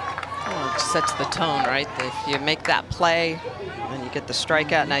 Well, it sets the tone, right? If you make that play and you get the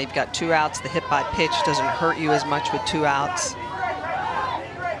strikeout, now you've got 2 outs. The hit by pitch doesn't hurt you as much with 2 outs.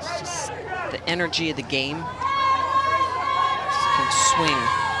 It's just the energy of the game. Can swing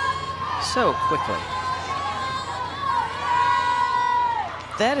so quickly.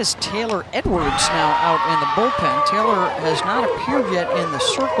 That is Taylor Edwards now out in the bullpen. Taylor has not appeared yet in the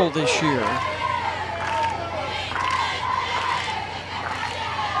circle this year.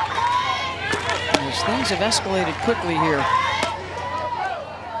 As things have escalated quickly here.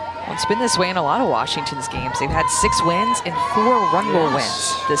 Well, it's been this way in a lot of Washington's games. They've had 6 wins and 4 run rule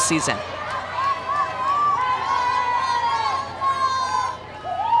wins this season.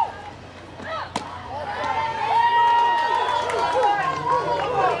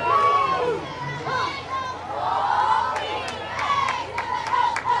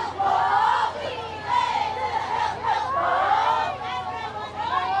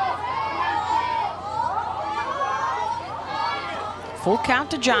 Full count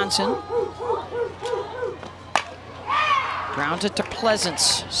to Johnson. Grounds it to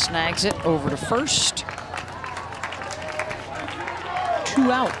Pleasance. Snags it over to first.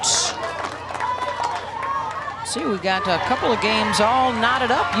 2 outs. See, we got a couple of games all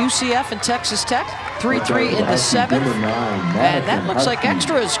knotted up. UCF and Texas Tech. 3-3 in the 7th. And that looks like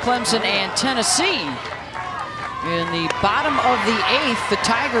extras. Clemson and Tennessee. In the bottom of the 8th, the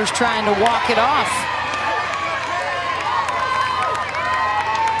Tigers trying to walk it off.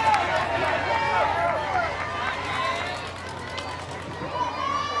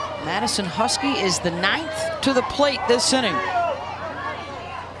 Madison Husky is the 9th to the plate this inning.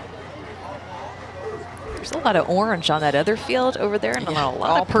 There's a lot of orange on that other field over there, and a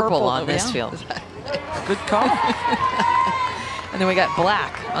lot of purple on this field. Good call. And then we got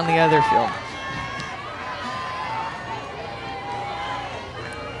black on the other field.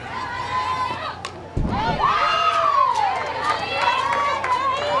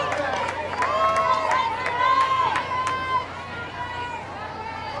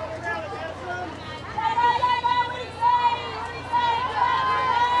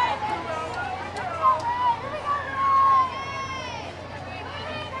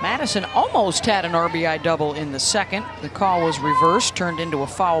 Madison almost had an RBI double in the 2nd. The call was reversed, turned into a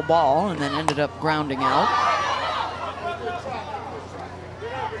foul ball, and then ended up grounding out.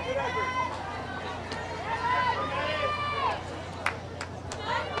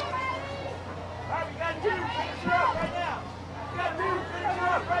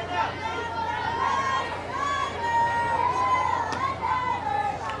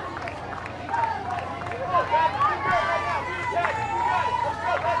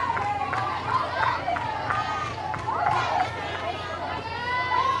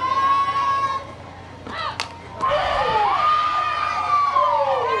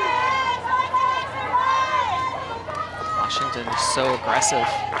 Washington is so aggressive.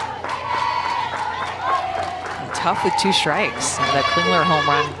 And tough with 2 strikes. And that Klingler home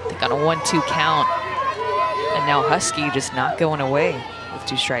run, they got a 1-2 count. And now Husky just not going away with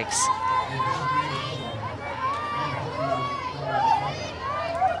 2 strikes.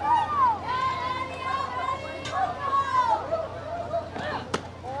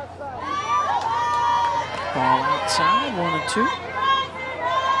 Ball outside, 1-2.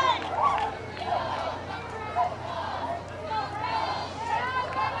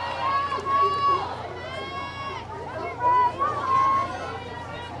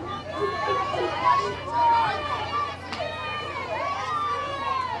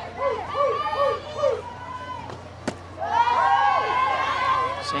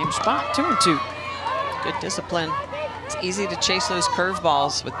 Same spot, 2-2. Good discipline. It's easy to chase those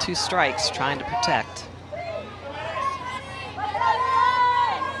curveballs with 2 strikes, trying to protect.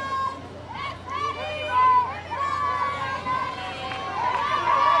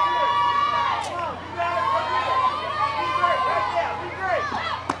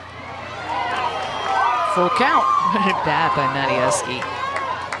 Full count. What a bat by Maddie Husky.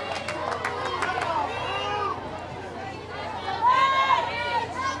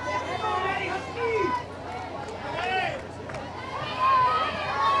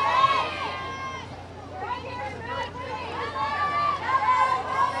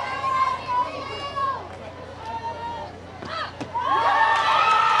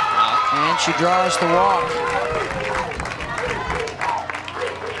 And she draws the walk.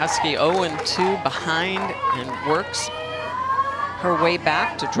 Husky 0-2 behind and works her way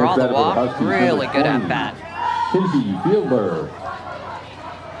back to draw the walk. Really good at bat. Kinsey Fielder.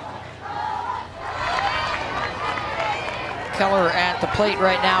 Keller at the plate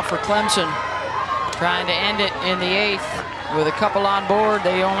right now for Clemson. Trying to end it in the 8th. With a couple on board,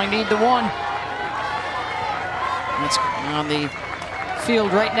 they only need the 1. It's on the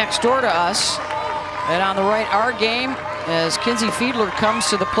field right next door to us. And on the right, our game, as Kinsey Fiedler comes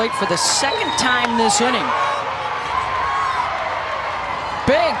to the plate for the 2nd time this inning.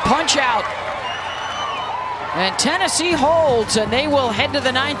 Big punch out. And Tennessee holds, and they will head to the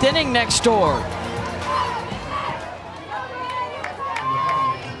 9th inning next door.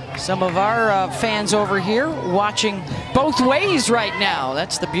 Some of our fans over here watching both ways right now.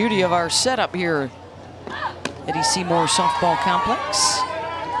 That's the beauty of our setup here at E. Seymour Softball Complex.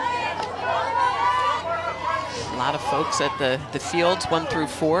 A lot of folks at the fields 1 through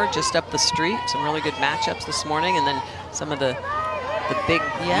 4 just up the street. Some really good matchups this morning, and then some of the big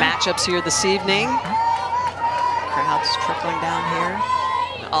matchups here this evening. Crowds trickling down here.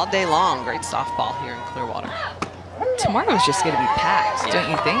 All day long, great softball here in Clearwater. Tomorrow's just going to be packed, don't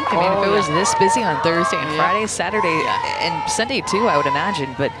you think? I mean, if it was this busy on Thursday and Friday, Saturday, and Sunday too, I would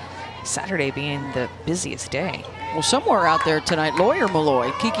imagine, but Saturday being the busiest day. Well, somewhere out there tonight, Lawyer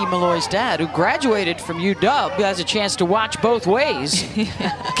Malloy, Kiki Malloy's dad, who graduated from UW, has a chance to watch both ways.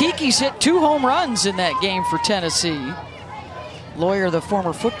 Kiki's hit 2 home runs in that game for Tennessee. Lawyer, the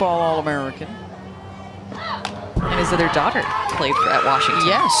former football All-American. And his other daughter played at Washington.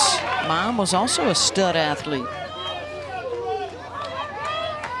 Yes, mom was also a stud athlete.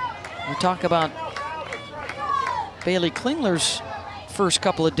 We talk about Bailey Klingler's first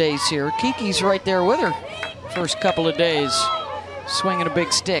couple of days here. Kiki's right there with her first couple of days, swinging a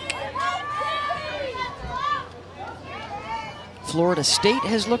big stick. Florida State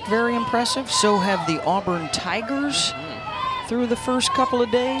has looked very impressive. So have the Auburn Tigers through the first couple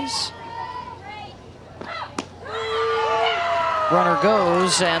of days. Runner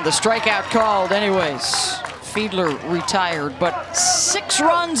goes, and the strikeout called anyways. Fiedler retired, but 6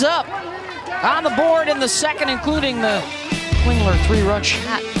 runs up on the board in the 2nd, including the Klingler 3-run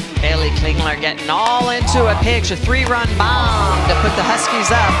shot. Bailey Klingler getting all into a pitch, a 3-run bomb to put the Huskies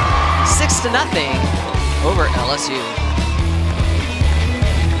up 6-0 over LSU.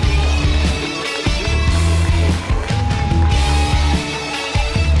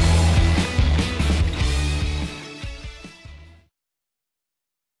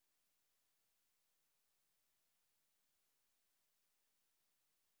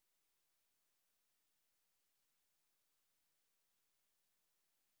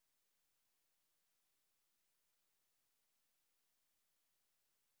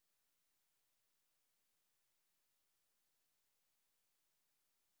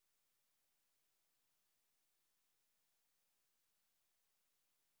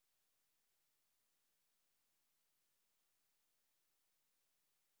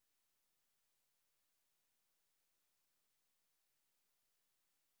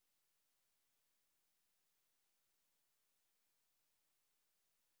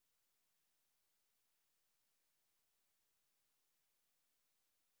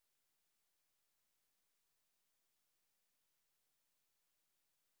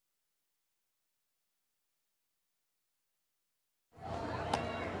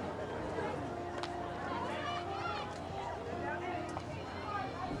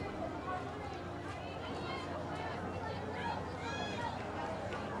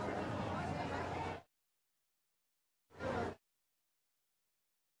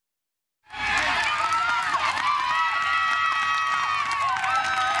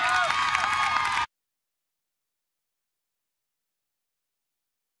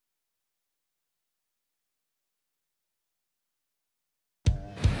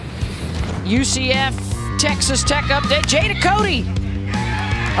 UCF Texas Tech update. Jada Cody,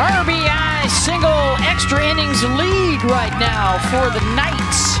 RBI single, extra innings lead right now for the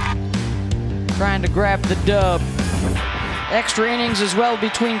Knights. Trying to grab the dub. Extra innings as well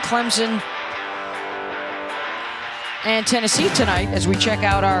between Clemson and Tennessee tonight as we check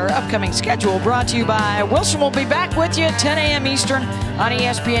out our upcoming schedule, brought to you by Wilson. We'll be back with you at 10 a.m. Eastern on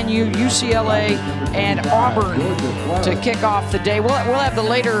ESPNU, UCLA, and Auburn to kick off the day. We'll have the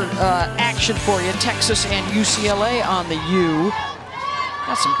later action for you, Texas and UCLA on the U.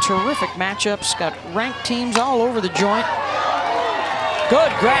 Got some terrific matchups, got ranked teams all over the joint.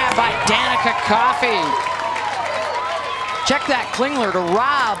 Good grab by Danica Coffey. Check that Klingler to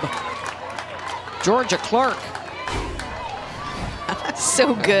Rob. Georgia Clark.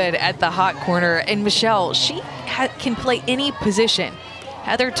 So good at the hot corner. And Michelle, she can play any position.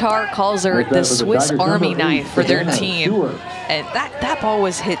 Heather Tarr calls her the Swiss Army knife for their team. And that ball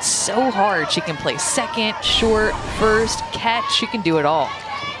was hit so hard. She can play second, short, first, catch. She can do it all.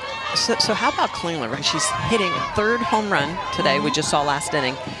 So how about Klingler, right? She's hitting a third home run today. We just saw last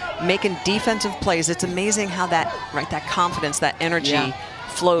inning, making defensive plays. It's amazing how that confidence, that energy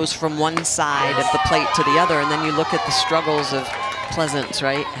flows from one side of the plate to the other. And then you look at the struggles of Pleasance,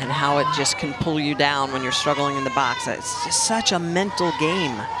 right? And how it just can pull you down when you're struggling in the box. It's just such a mental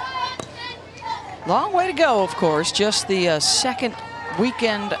game. Long way to go, of course. Just the second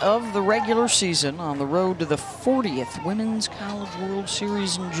weekend of the regular season on the road to the 40th Women's College World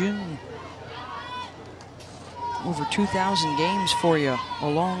Series in June. Over 2,000 games for you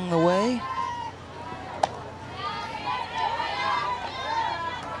along the way.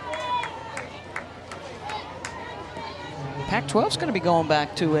 Pac-12 is going to be going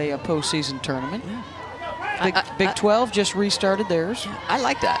back to a postseason tournament. Yeah. Big 12 just restarted theirs. I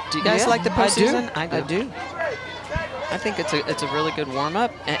like that. Do you guys like the postseason? I do. I think it's a really good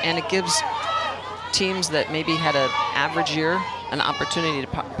warm-up, and it gives teams that maybe had an average year an opportunity to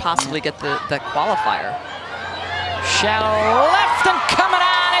possibly get the qualifier. Shallow left, and coming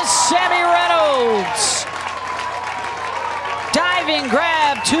on is Sammy Reynolds. Diving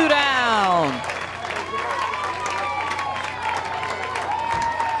grab, 2 down.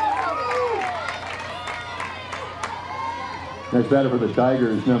 Next batter for the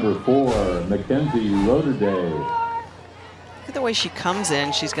Tigers, number 4, Mackenzie Roderday. Look at the way she comes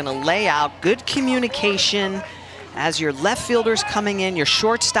in. She's going to lay out good communication as your left fielder's coming in, your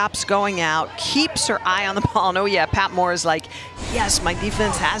shortstop's going out, keeps her eye on the ball. And oh yeah, Pat Moore is like, yes, my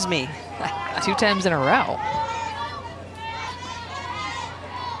defense has me. 2 times in a row.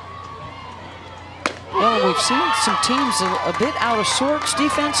 Well, we've seen some teams a bit out of sorts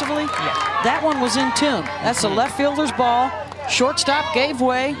defensively. Yeah. That one was in tune. That's the left fielder's ball. Shortstop gave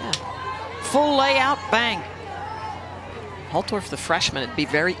way. Yeah. Full layout, bang. Holtorf, the freshman, it'd be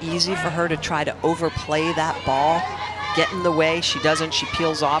very easy for her to try to overplay that ball, get in the way. She doesn't. She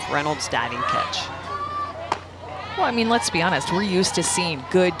peels off. Reynolds diving catch. Well, I mean, let's be honest. We're used to seeing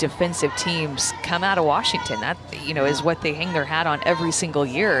good defensive teams come out of Washington. That, is what they hang their hat on every single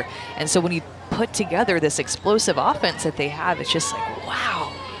year. And so when you put together this explosive offense that they have, it's just like,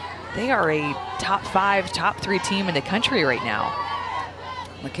 wow, they are a top 5, top 3 team in the country right now.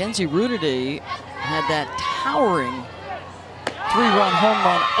 Mackenzie Roderday had that towering 3-run home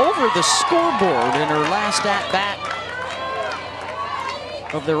run over the scoreboard in her last at-bat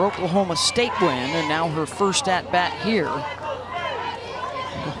of their Oklahoma State win, and now her first at-bat here.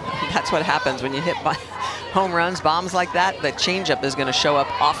 That's what happens when you hit by home runs, bombs like that. The changeup is going to show up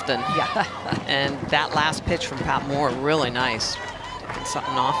often. Yeah. And that last pitch from Pat Moore, really nice. Taking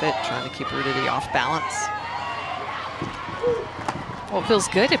something off it, trying to keep Roderday off balance. Well, it feels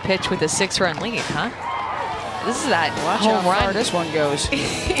good to pitch with a 6-run lead, huh? This is that home run. Far this one goes.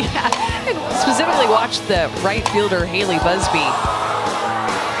 Yeah, and specifically watch the right fielder, Haley Busby.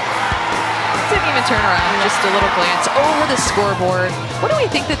 Didn't even turn around, just a little glance over the scoreboard. What do we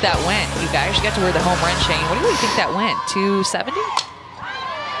think that went, you guys? You got to wear the home run chain. What do we think that went? 270?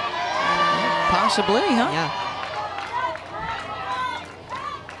 Possibly, huh? Yeah.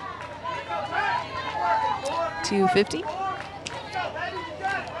 $250?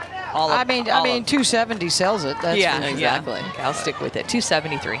 I mean, 270 sells it. That's exactly. Yeah. Okay, I'll stick with it.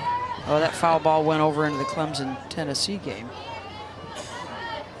 273. Oh, that foul ball went over into the Clemson-Tennessee game.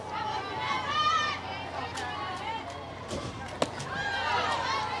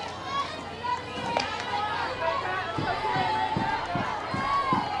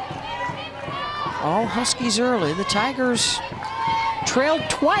 All Huskies early. The Tigers trailed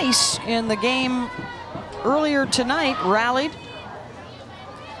twice in the game earlier tonight, rallied,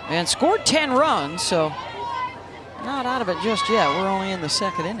 and scored 10 runs, so not out of it just yet. We're only in the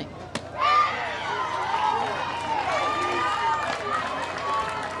second inning.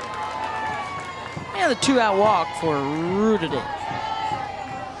 And the 2-out walk for Rudity.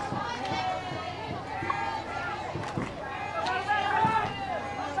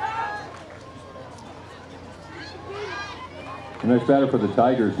 The next batter for the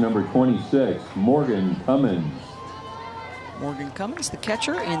Tigers, number 26, Morgan Cummins. Morgan Cummins, the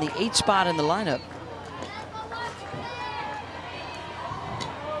catcher, in the 8th spot in the lineup.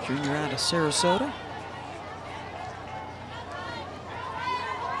 Junior out of Sarasota.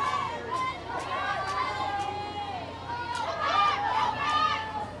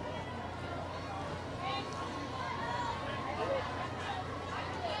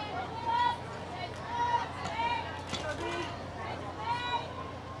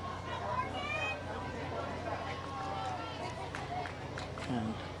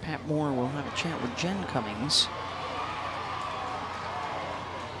 And Pat Moore will have a chat with Jen Cummings.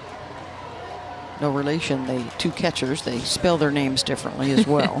 No relation, they two catchers. They spell their names differently as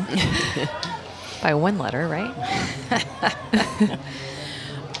well. By one letter, right?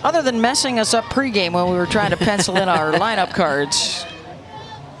 Other than messing us up pregame when we were trying to pencil in our lineup cards.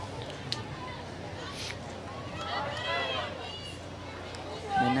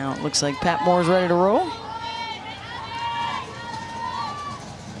 And now it looks like Pat Moore's ready to roll.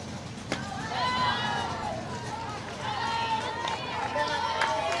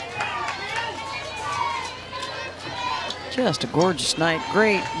 Just a gorgeous night,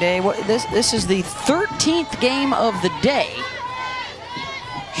 great day. This is the 13th game of the day.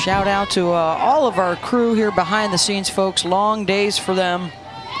 Shout out to all of our crew here behind the scenes, folks. Long days for them,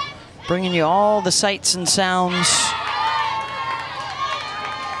 bringing you all the sights and sounds.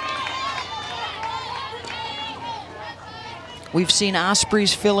 We've seen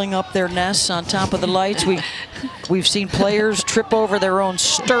ospreys filling up their nests on top of the lights. We've seen players trip over their own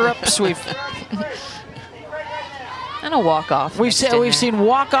stirrups. And a walk-off. We've seen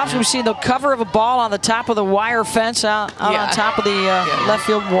walk-offs. We've seen the cover of a ball on the top of the wire fence out on top of the left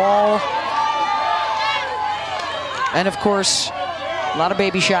field wall. And, of course, a lot of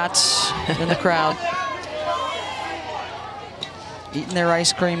baby shots in the crowd. Eating their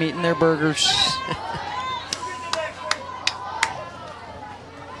ice cream, eating their burgers.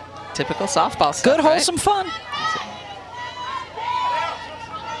 Typical softball stuff, Good, wholesome fun.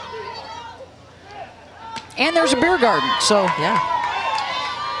 And there's a beer garden, so yeah,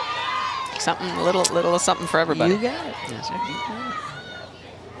 something little of something for everybody. You got it. Yes, sir. A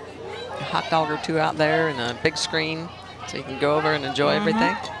hot dog or two out there and a big screen, so you can go over and enjoy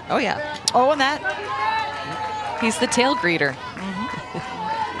everything. Oh yeah. Oh, and that. He's the tail greeter.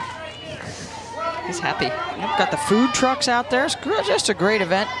 He's happy. Yep, got the food trucks out there. It's just a great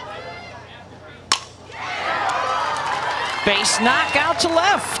event. Base knockout to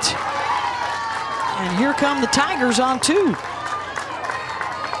left. And here come the Tigers on 2.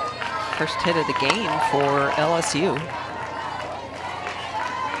 First hit of the game for LSU.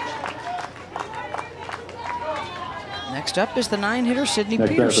 Next up is the 9-hitter, Sydney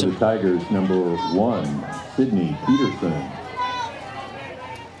Next Peterson. batter for the Tigers, number 1, Sydney Peterson.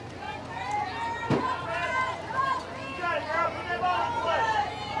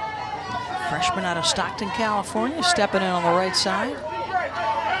 Freshman out of Stockton, California, stepping in on the right side.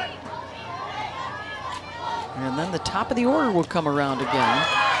 And then the top of the order will come around again.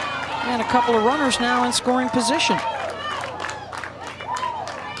 And a couple of runners now in scoring position.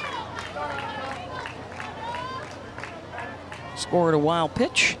 Scored a wild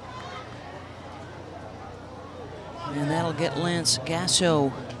pitch. And that'll get Lance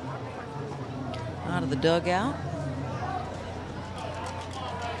Gasso out of the dugout.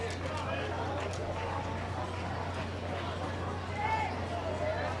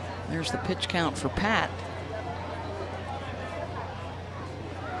 There's the pitch count for Pat.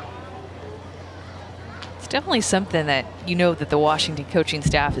 Definitely something that you know that the Washington coaching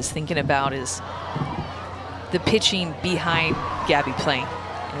staff is thinking about is the pitching behind Gabby playing.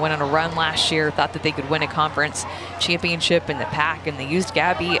 They went on a run last year, thought that they could win a conference championship in the pack, and they used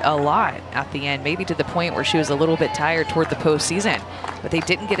Gabby a lot at the end, maybe to the point where she was a little bit tired toward the postseason. But they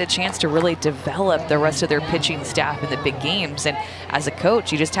didn't get a chance to really develop the rest of their pitching staff in the big games. And as a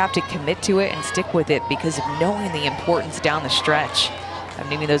coach, you just have to commit to it and stick with it because of knowing the importance down the stretch of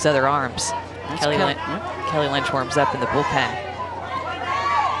needing those other arms. Kelly Lynch warms up in the bullpen.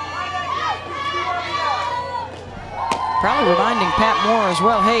 Probably reminding Pat Moore as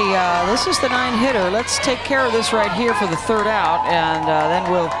well, hey, this is the 9-hitter. Let's take care of this right here for the 3rd out, and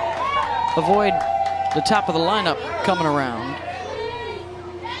then we'll avoid the top of the lineup coming around.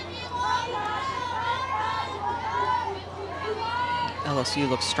 LSU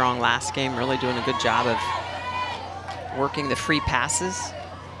looked strong last game, really doing a good job of working the free passes.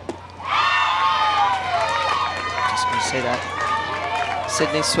 say that.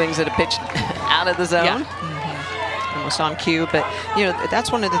 Sydney swings at a pitch out of the zone. Yeah. Almost on cue, but you know,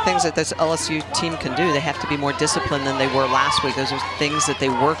 that's one of the things that this LSU team can do. They have to be more disciplined than they were last week. Those are things that they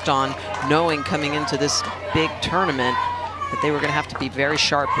worked on, knowing coming into this big tournament that they were going to have to be very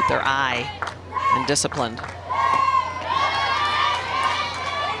sharp with their eye and disciplined.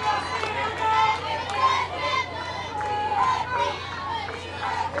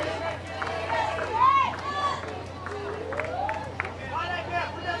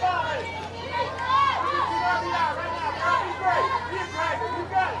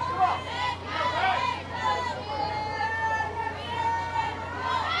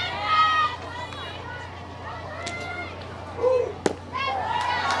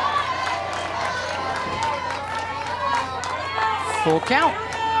 Full count.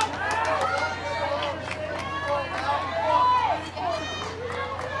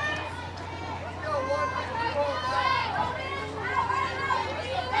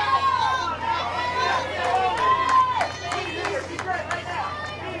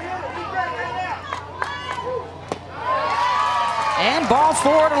 And ball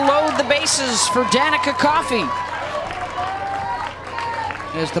four to load the bases for Danica Coffey.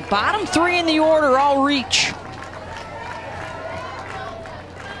 As the bottom three in the order all reach.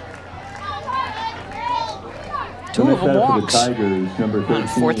 Two of them walks. On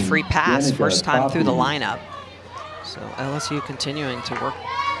fourth free pass, first time through the lineup. So LSU continuing to work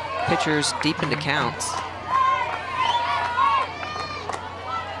pitchers deep into counts.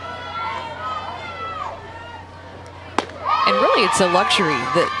 And really, it's a luxury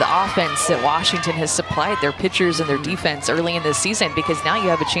that the offense that Washington has supplied their pitchers and their defense early in this season, because now you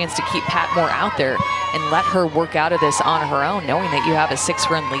have a chance to keep Pat Moore out there and let her work out of this on her own, knowing that you have a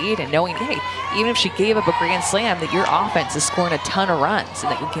 6-run lead and knowing, hey, even if she gave up a grand slam, that your offense is scoring a ton of runs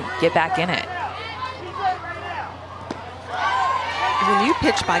and that you can get back in it. When you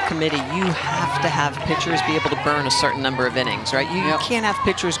pitch by committee, you have to have pitchers be able to burn a certain number of innings, right? You can't have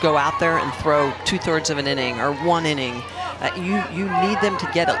pitchers go out there and throw 2/3 of an inning or 1 inning. You need them to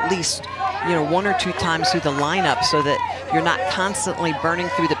get at least, you know, 1 or 2 times through the lineup so that you're not constantly burning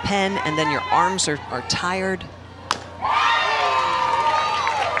through the pen and then your arms are tired.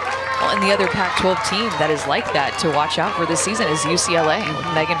 Well, and the other Pac-12 team that is like that to watch out for this season is UCLA with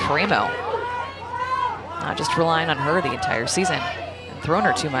Megan Faremo. Not just relying on her the entire season and throwing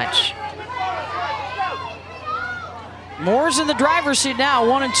her too much. Moore's in the driver's seat now,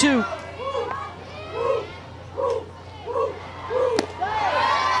 1-2.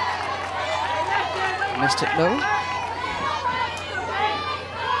 Missed it low.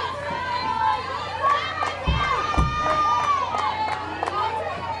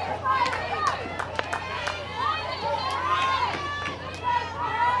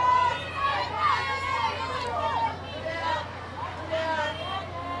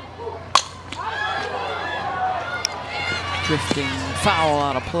 Drifting foul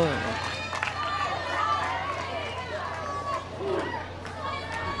out of play.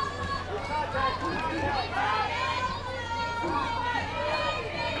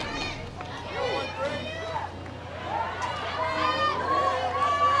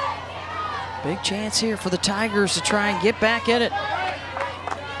 Big chance here for the Tigers to try and get back at it.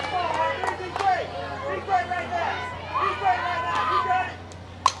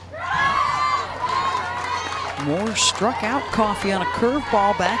 Moore struck out Coffey on a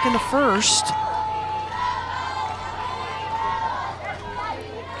curveball back in the first.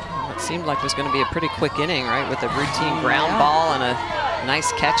 It seemed like it was going to be a pretty quick inning, right? With a routine ground ball and a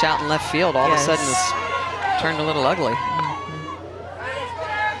nice catch out in left field. All of a sudden, it's turned a little ugly.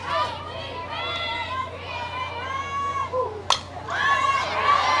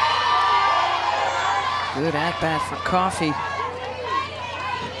 Good at-bat for Coffey.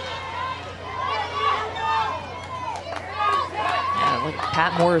 Yeah, look,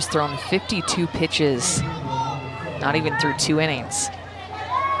 Pat Moore has thrown 52 pitches, not even through 2 innings.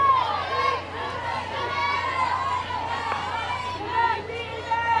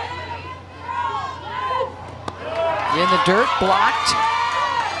 In the dirt, blocked.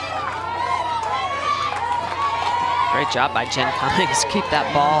 Great job by Jen Cummings. Keep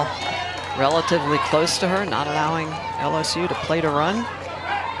that ball relatively close to her, not allowing LSU to play to run.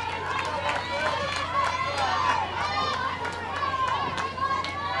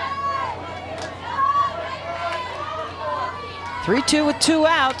 (3-2) with 2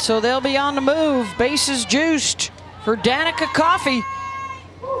 out, so they'll be on the move. Bases juiced for Danica Coffey.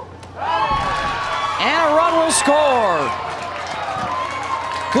 And a run will score.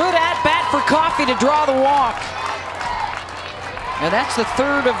 Good at-bat for Coffey to draw the walk. Now that's the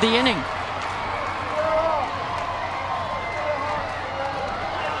 3rd of the inning.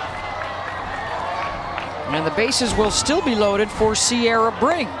 And the bases will still be loaded for Sierra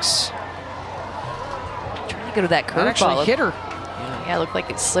Briggs. Trying to go to that curveball. Actually hit her. Yeah, it looked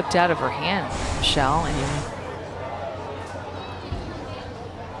like it slipped out of her hand, Michelle.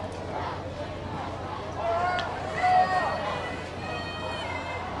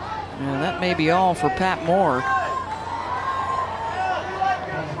 Yeah, that may be all for Pat Moore.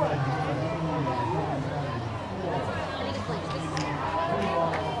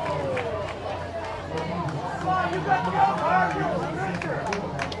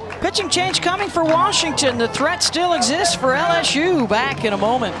 Pitching change coming for Washington. The threat still exists for LSU. Back in a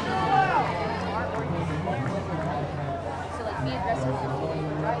moment.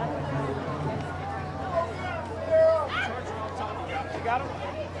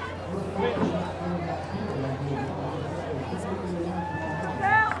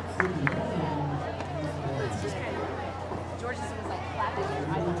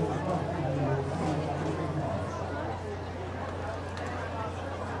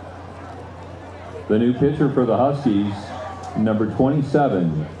 The new pitcher for the Huskies, number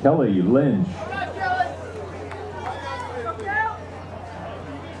 27, Kelly Lynch.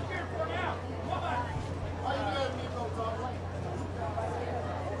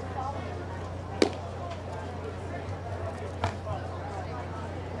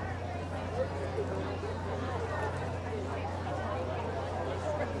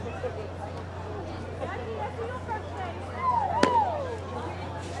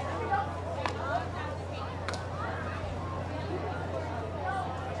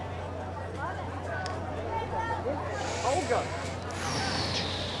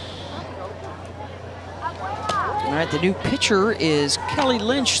 All right, the new pitcher is Kelly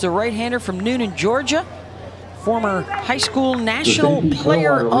Lynch, the right-hander from Noonan, Georgia. Former high school national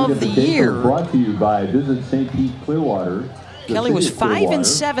player of the year. Brought to you by Visit St. Pete Clearwater. Kelly was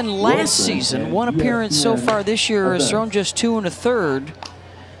 5-7 last season. One appearance so far this year, has thrown just 2 1/3.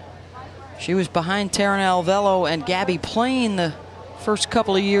 She was behind Taryn Alvello and Gabby Plain the first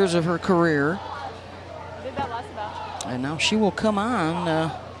couple of years of her career. And now she will come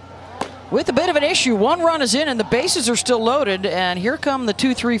on with a bit of an issue. 1 run is in and the bases are still loaded, and here come the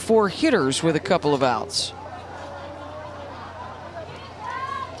 2, 3, 4 hitters with a couple of outs.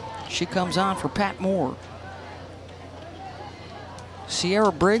 She comes on for Pat Moore.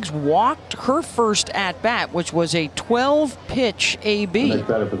 Sierra Briggs walked her first at-bat, which was a 12-pitch AB. The next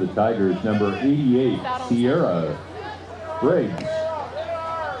batter for the Tigers, number 88, Sierra Briggs.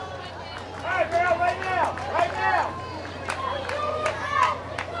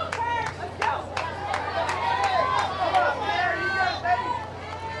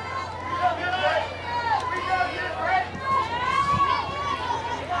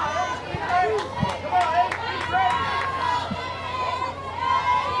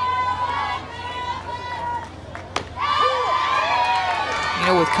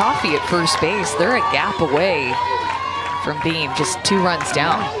 With Coffee at first base, they're a gap away from being just 2 runs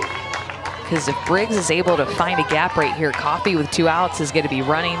down. Because if Briggs is able to find a gap right here, Coffee with 2 outs is going to be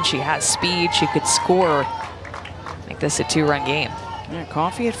running. She has speed. She could score. Make this a 2-run game. Yeah,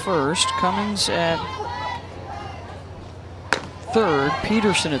 Coffee at first, Cummins at third,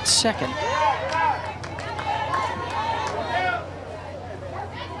 Peterson at second.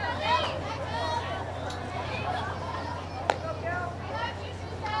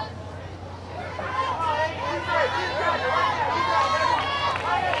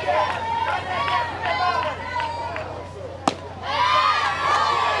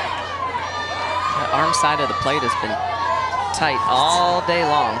 Side of the plate has been tight all day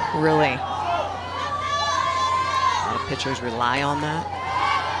long. Really. A lot of pitchers rely on that.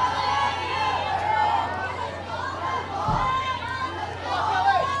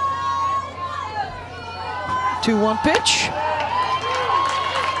 2-1 pitch.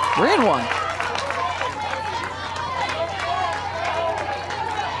 We're in 1.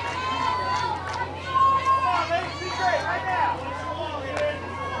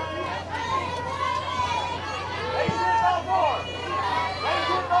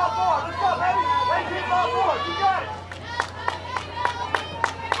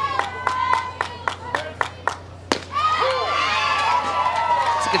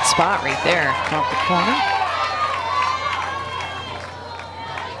 Good spot right there. Top the corner.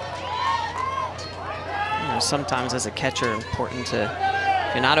 You know, sometimes as a catcher, important to,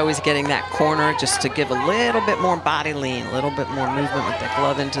 if you're not always getting that corner, just to give a little bit more body lean, a little bit more movement with that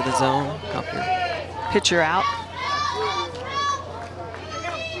glove into the zone, help your pitcher out. –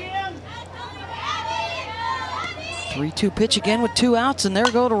 3-2 pitch again with 2 outs, and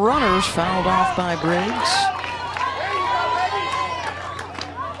there go the runners, fouled off by Briggs.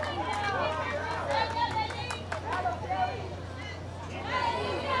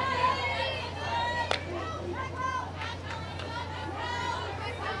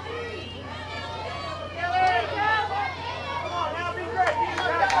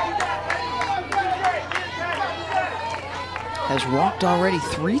 has walked already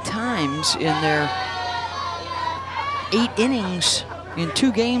 3 times in their 8 innings in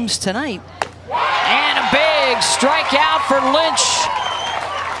 2 games tonight. And a big strikeout for Lynch.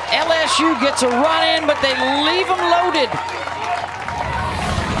 LSU gets a run in, but they leave them loaded.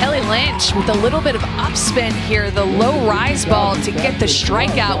 Ellie Lynch with a little bit of upspin here, the low rise ball to get the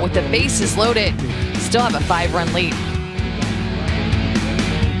strikeout with the bases loaded. Still have a 5-run lead.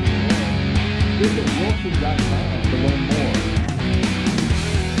 Visit Wilson.com to learn more.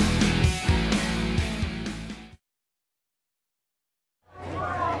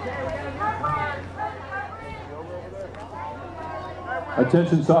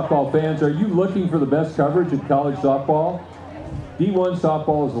 Attention softball fans, are you looking for the best coverage of college softball? D1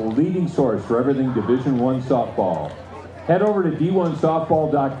 Softball is the leading source for everything Division I softball. Head over to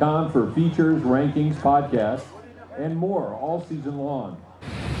d1softball.com for features, rankings, podcasts, and more all season long.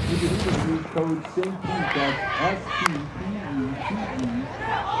 You can even use code SAINT-PETE, that's STPETE,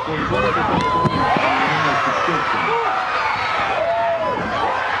 for the benefit of subscription.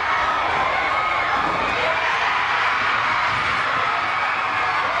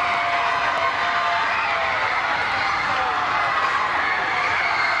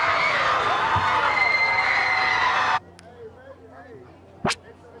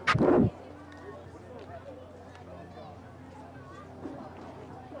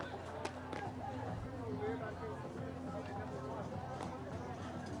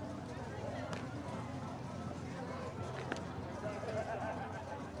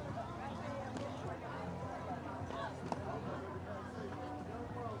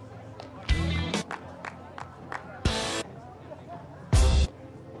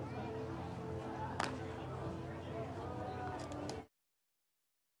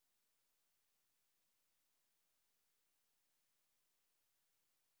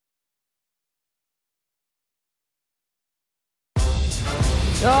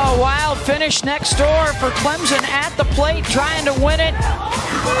 Oh, wild finish next door for Clemson at the plate, trying to win it.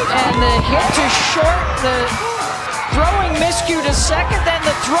 And the hit to short, the throwing miscue to second, then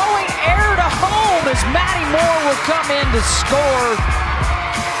the throwing error to home as Maddie Moore will come in to score.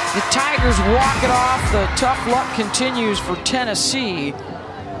 The Tigers walk it off. The tough luck continues for Tennessee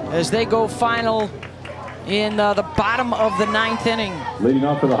as they go final in the bottom of the 9th inning. Leading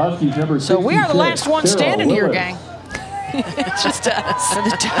off for the Huskies, number 66. So we are the last one standing here, Willis. gang. It's just us. At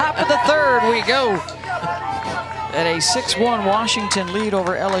the top of the 3rd we go. At a 6-1 Washington lead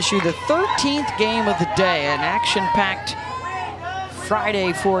over LSU. The 13th game of the day. An action-packed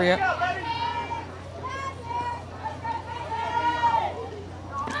Friday for you.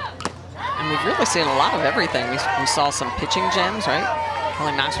 And we've really seen a lot of everything. We saw some pitching gems, right?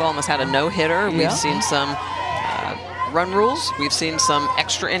 Kelly Maxwell almost had a no-hitter. Yeah. We've seen some run rules. We've seen some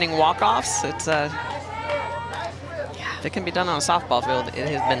extra inning walk-offs. It's if it can be done on a softball field, it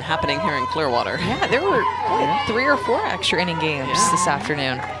has been happening here in Clearwater. Yeah, there were 3 or 4 extra inning games this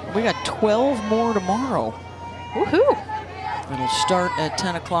afternoon. We got 12 more tomorrow. Woohoo! It'll start at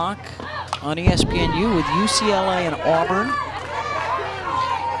 10 o'clock on ESPNU with UCLA and Auburn.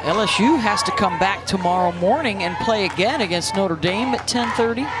 LSU has to come back tomorrow morning and play again against Notre Dame at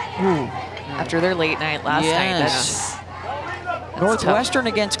 10:30. After their late night last night, that's Northwestern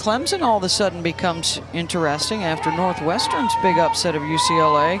against Clemson all of a sudden becomes interesting after Northwestern's big upset of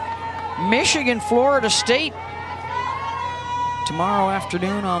UCLA. Michigan, Florida State tomorrow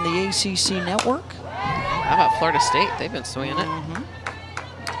afternoon on the ACC network. How about Florida State? They've been swinging it.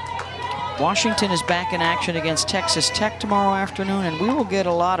 Washington is back in action against Texas Tech tomorrow afternoon, and we will get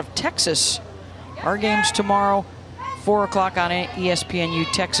a lot of Texas. Our games tomorrow, 4 o'clock on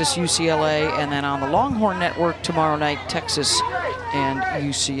ESPNU, Texas, UCLA, and then on the Longhorn Network tomorrow night, Texas and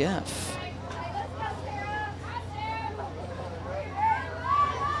UCF.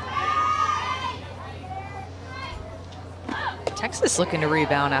 Texas looking to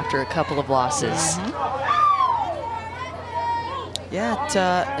rebound after a couple of losses. Yeah,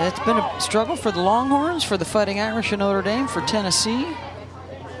 it's been a struggle for the Longhorns, for the Fighting Irish of Notre Dame, for Tennessee.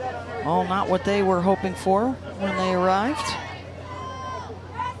 All not what they were hoping for when they arrived.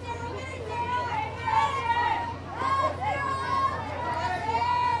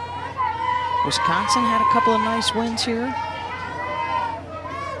 Wisconsin had a couple of nice wins here.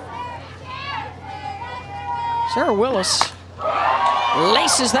 Sarah Willis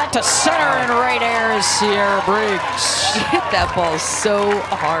laces that to center and right air is Sierra Briggs. She hit that ball so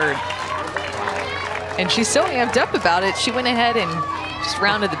hard. And she's so amped up about it, she went ahead and just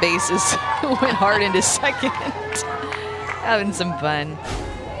rounded the bases. Went hard into second. Having some fun.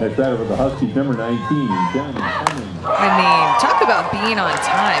 Next batter for the Huskies, number 19, Jen Cummings. I mean, talk about being on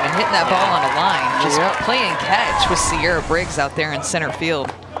time and hitting that ball on a line. Just playing catch with Sierra Briggs out there in center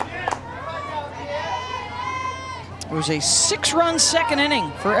field. It was a 6-run second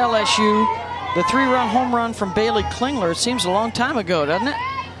inning for LSU. The 3-run home run from Bailey Klingler. It seems a long time ago, doesn't it?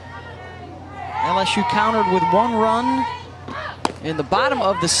 LSU countered with 1 run in the bottom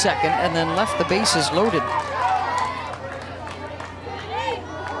of the second and then left the bases loaded.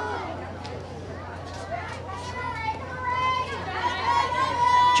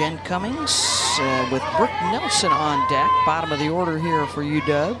 Jen Cummings with Brooke Nelson on deck. Bottom of the order here for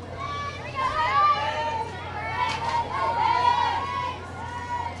UW.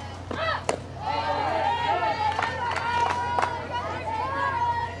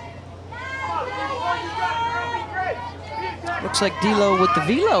 Looks like D-Lo with the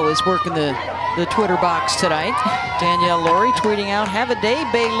velo is working the Twitter box tonight. Danielle Laurie tweeting out, "Have a day,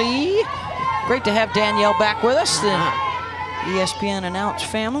 Bailey." Great to have Danielle back with us. The ESPN announced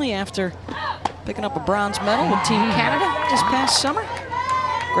family after picking up a bronze medal with Team Canada this past summer.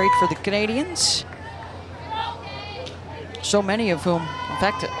 Great for the Canadians. So many of whom, in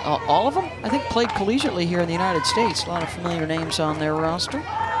fact, all of them, I think, played collegiately here in the United States. A lot of familiar names on their roster.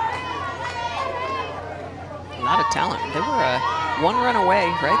 A lot of talent. They were 1 run away,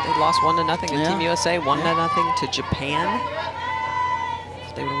 right? They lost 1-0 to Team USA, 1-0 to Japan.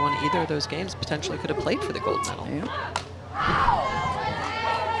 If they would have won either of those games, potentially could have played for the gold medal. Yeah.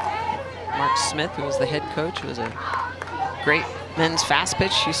 Mark Smith, who was the head coach, who was a great men's fast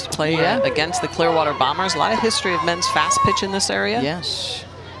pitch. He used to play against the Clearwater Bombers. A lot of history of men's fast pitch in this area. Yes.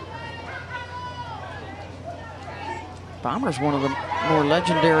 Bombers, one of the more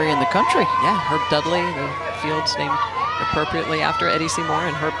legendary in the country. Yeah, Herb Dudley, the field's named appropriately after Eddie Seymour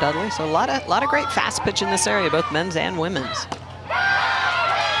and Herb Dudley. So a lot of great fast pitch in this area, both men's and women's.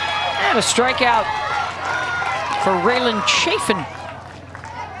 And a strikeout for Raylan Chafin.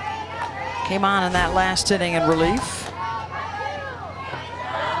 Came on in that last inning in relief.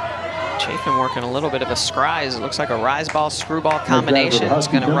 Chafin working a little bit of a scries. It looks like a rise ball, screwball combination. It's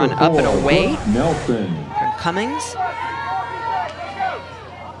going to run up and away Nelson. from Cummings.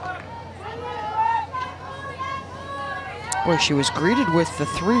 Boy, she was greeted with the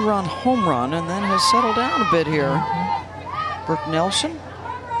 3-run home run and then has settled down a bit here. Brooke Nelson,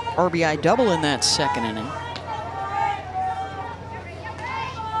 RBI double in that second inning.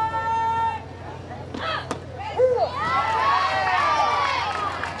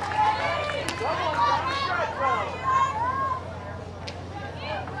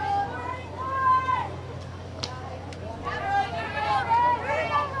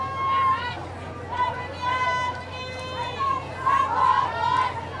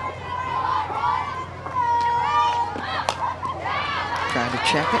 Trying to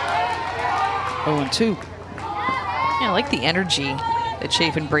check it. 0-2. Yeah, I like the energy that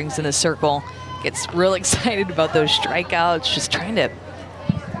Chafin brings in the circle. Gets real excited about those strikeouts, just trying to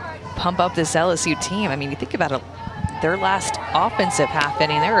pump up this LSU team. I mean, you think about it, their last offensive half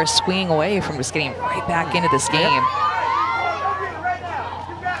inning, they were a swing away from just getting right back into this game.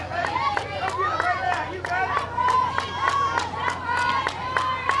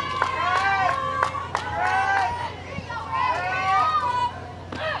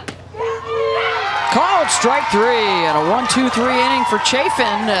 Strike 3 and a 1-2-3 inning for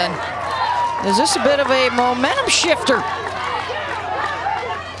Chafin. And is this a bit of a momentum shifter?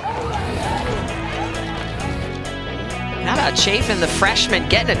 How about Chafin, the freshman,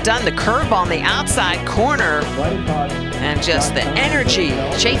 getting it done? The curveball on the outside corner. And just the energy.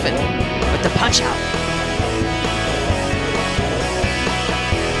 Chafin with the punch out.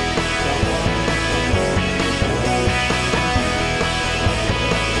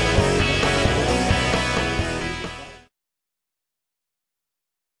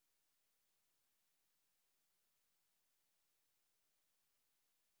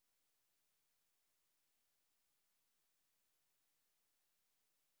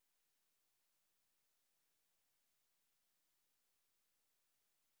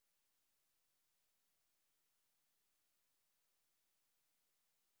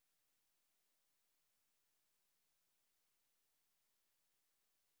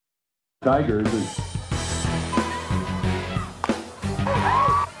 Tigers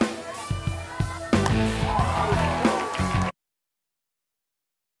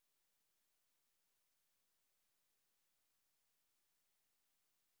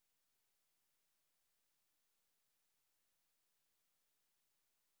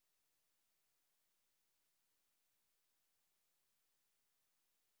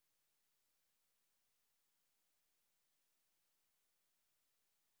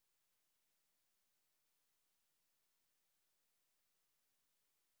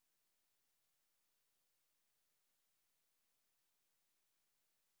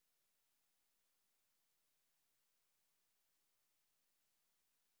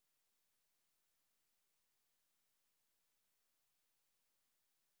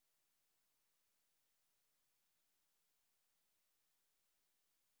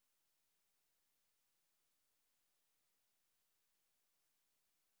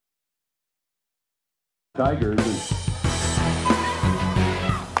Tigers.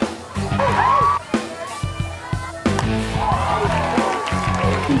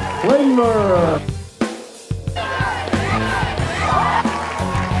 Klingler.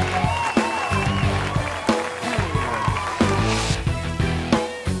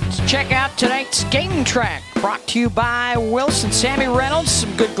 Check out tonight's game track, brought to you by Wilson. Sammy Reynolds,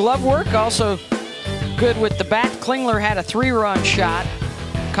 some good glove work, also good with the bat. Klingler had a 3-run shot.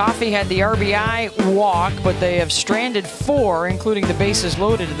 Coffey had the RBI walk, but they have stranded 4, including the bases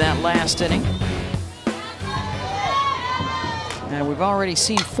loaded in that last inning. And we've already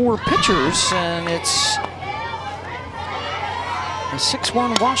seen 4 pitchers, and it's a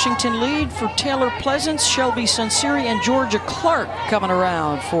 6-1 Washington lead for Taylor Pleasance, Shelby Sunseri, and Georgia Clark coming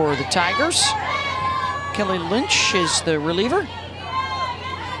around for the Tigers. Kelly Lynch is the reliever.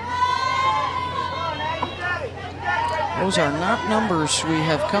 Those are not numbers we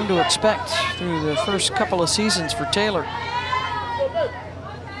have come to expect through the first couple of seasons for Taylor.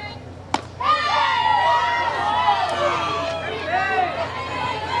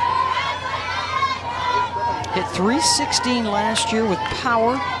 Hit .316 last year with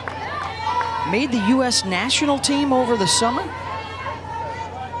power. Made the U.S. national team over the summer.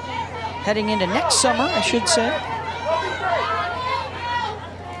 Heading into next summer, I should say.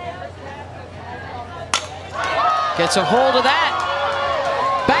 Gets a hold of that.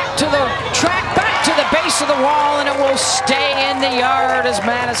 Back to the track, back to the base of the wall, and it will stay in the yard as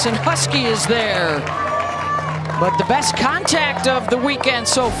Madison Husky is there. But the best contact of the weekend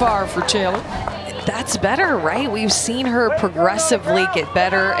so far for Taylor. That's better, right? We've seen her progressively get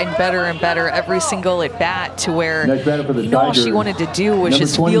better and better and better every single at bat, to where all she wanted to do was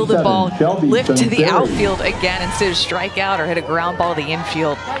just field the ball, lift to the outfield again instead of strike out or hit a ground ball to the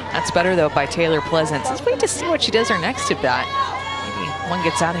infield. That's better though by Taylor Pleasance. Let's wait to see what she does her next at bat. Maybe one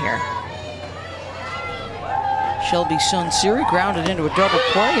gets out of here. Shelby Sunseri grounded into a double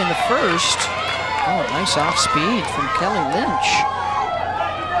play in the first. Oh, nice off speed from Kelly Lynch.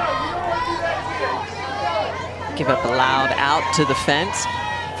 Give up a loud out to the fence.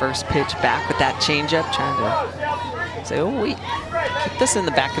 First pitch back with that changeup, trying to say, oh, wait, keep this in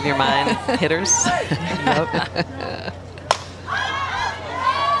the back of your mind, hitters.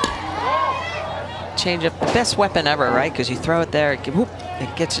 Changeup, the best weapon ever, right? Because you throw it there, it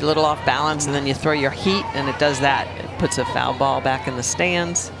gets you a little off balance, and then you throw your heat, and it does that. It puts a foul ball back in the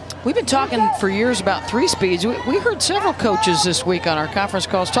stands. We've been talking for years about 3 speeds. We heard several coaches this week on our conference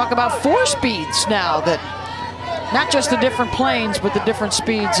calls talk about 4 speeds now, that not just the different planes, but the different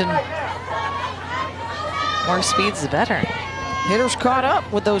speeds, and more speeds the better. Hitters caught up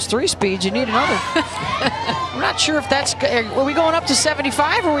with those 3 speeds. You need another. I'm not sure if that's, are we going up to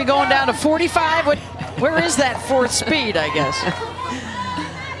 75? Or are we going down to 45? Where is that 4th speed, I guess?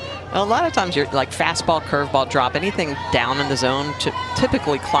 Well, a lot of times you're like fastball, curveball, drop, anything down in the zone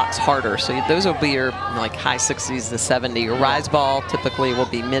typically clocks harder. So those will be your like high 60s to 70. Your rise ball typically will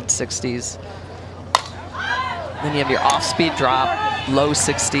be mid 60s. Then you have your off-speed drop, low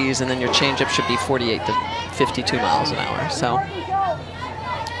 60s, and then your changeup should be 48 to 52 miles an hour. So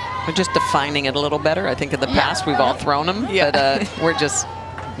we're just defining it a little better. I think in the past we've all thrown them, but we're just.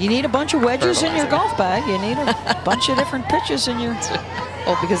 You need a bunch of wedges in your golf bag. You need a bunch of different pitches in your.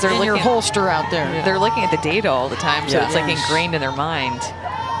 Well, because they're looking your holster out there. Yeah. They're looking at the data all the time, so it's like ingrained in their mind.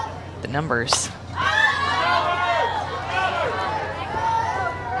 The numbers.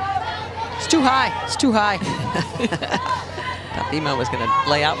 It's too high. It's too high. Thought Bimo was going to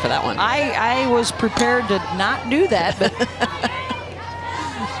lay out for that one. I was prepared to not do that, but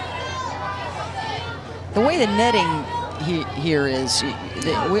the way the netting here is,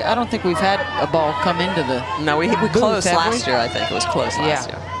 I don't think we've had a ball come into the. No, we closed last year. I think it was close last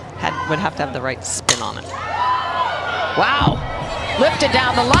year. Would have to have the right spin on it. Wow, lifted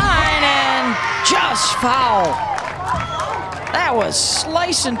down the line and just foul. That was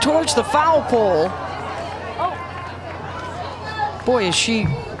slicing towards the foul pole. Boy, is she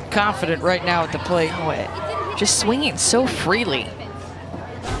confident right now at the plate. Just swinging so freely.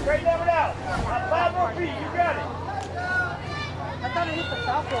 Straighten it out. 5 more feet. You got it. I thought it hit the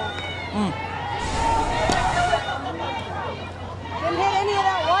foul pole. Didn't hit any of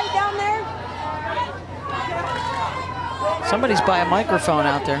that white down there? Somebody's by a microphone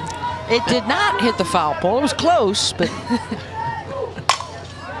out there. It did not hit the foul pole. It was close, but.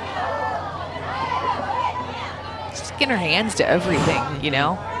 Just getting her hands to everything, you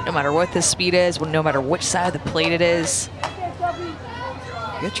know? No matter what the speed is, no matter which side of the plate it is.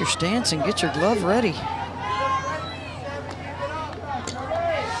 Get your stance and get your glove ready.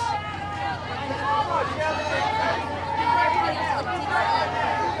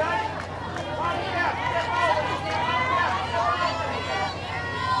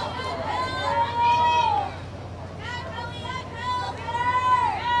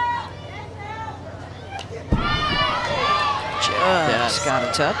 Yes, got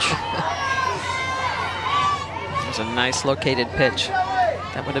a touch. It was a nice located pitch.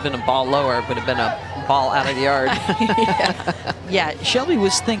 That would have been a ball lower. It would have been a ball out of the yard. Yeah, Shelby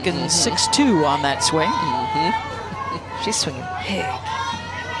was thinking 6-2 on that swing. She's swinging big.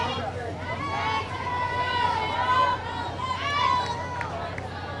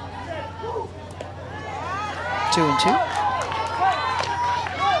 Two and two.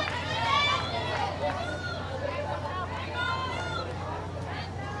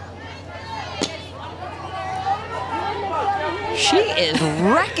 She is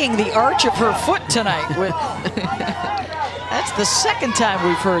wrecking the arch of her foot tonight. That's the second time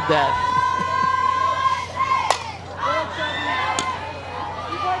we've heard that.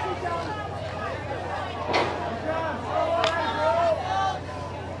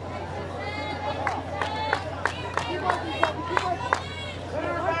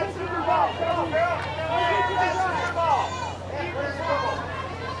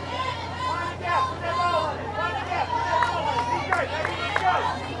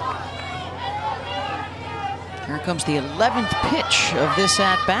 Here comes the 11th pitch of this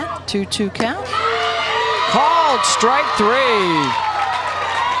at-bat. 2-2 count. Called strike three.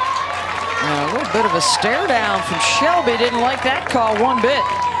 And a little bit of a stare down from Shelby. Didn't like that call one bit.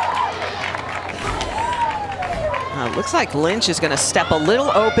 Looks like Lynch is going to step a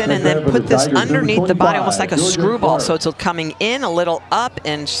little open and then put this underneath the body, almost like a screwball. So it's coming in a little up,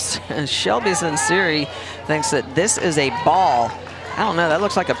 and Shelby Sinceri thinks that this is a ball. I don't know, that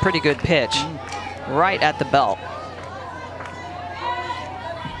looks like a pretty good pitch. Right at the belt.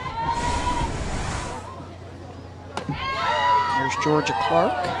 There's Georgia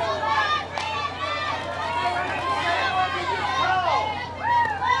Clark.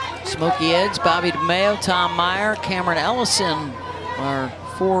 Smokey Eds, Bobby DeMayo, Tom Meyer, Cameron Ellison, our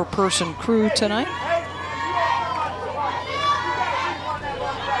four-person crew tonight.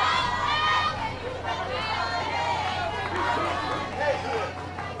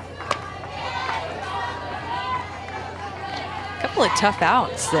 Couple of tough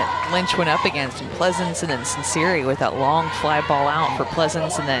outs that Lynch went up against, and Pleasance and then Sinceri with that long fly ball out for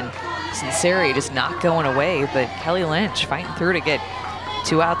Pleasance, and then Sinceri just not going away, but Kelly Lynch fighting through to get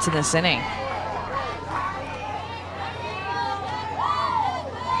 2 outs in this inning.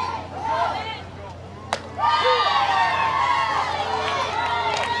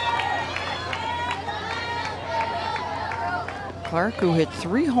 Clark, who hit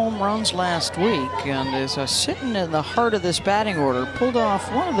 3 home runs last week and is sitting in the heart of this batting order, pulled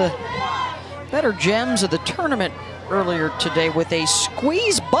off one of the better gems of the tournament earlier today with a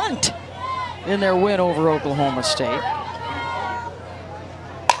squeeze bunt in their win over Oklahoma State.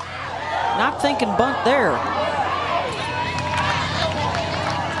 Not thinking bunt there.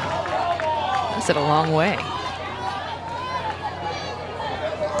 That's it a long way.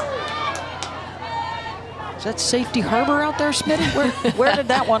 Is that Safety Harbor out there, Smitty? Where did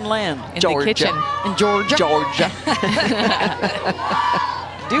that one land? In the kitchen. In Georgia? Georgia.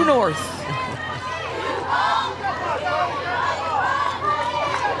 Due north.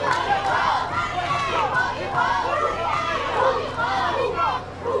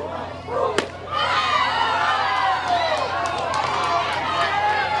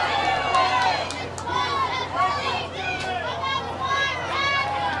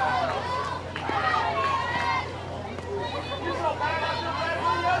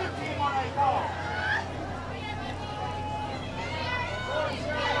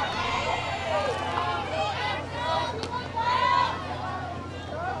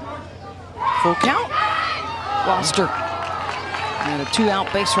 Full count. Roster. And a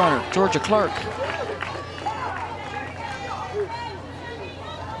 2-out base runner, Georgia Clark.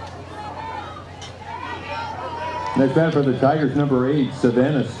 Next bat for the Tigers, number 8,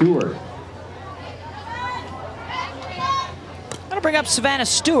 Savannah Stewart. Gonna bring up Savannah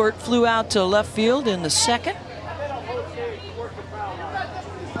Stewart, flew out to left field in the second.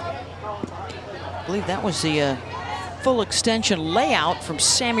 I believe that was the full extension layout from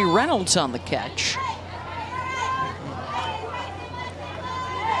Sammy Reynolds on the catch.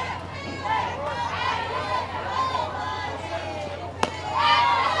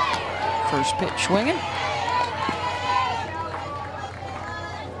 First pitch swinging.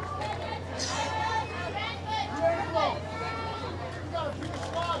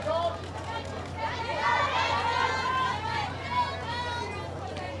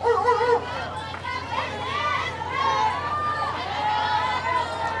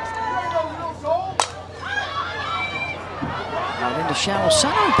 Shallow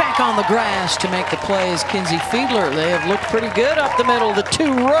center, back on the grass to make the play is Kinsey Fiedler. They have looked pretty good up the middle. The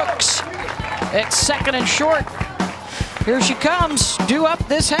 2 rooks at second and short. Here she comes, due up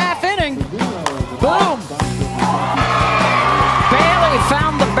this half inning. Boom! Bailey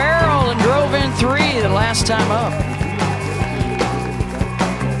found the barrel and drove in 3 the last time up.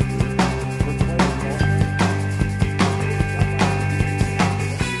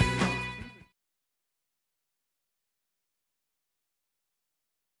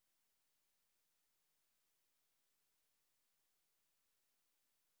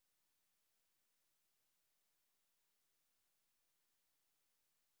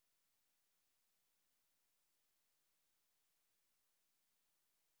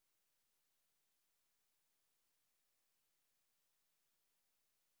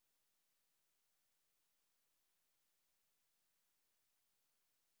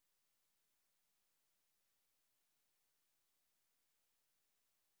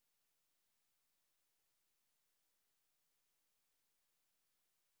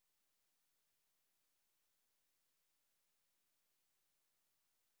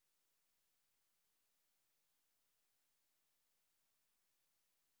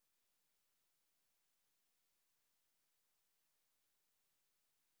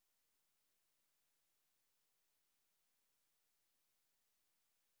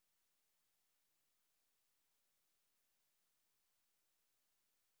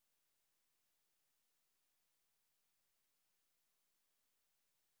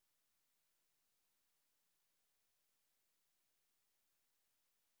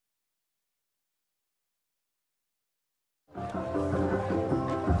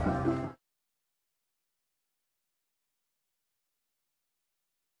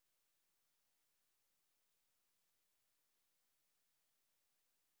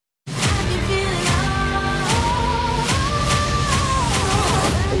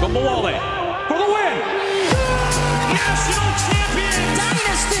 Mawale for the win. National champion.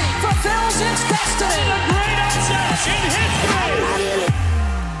 Dynasty fulfills its destiny. The great upset in history.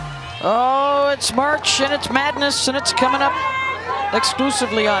 Oh, it's March and it's madness and it's coming up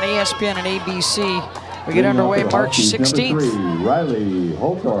exclusively on ESPN and ABC. We get underway March 16th. Riley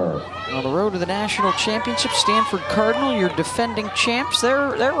Holtar. On the road to the national championship, Stanford Cardinal, your defending champs.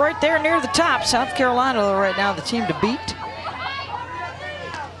 They're right there near the top. South Carolina, though, right now the team to beat.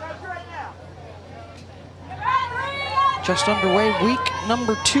 Just underway week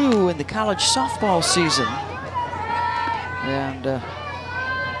number 2 in the college softball season. And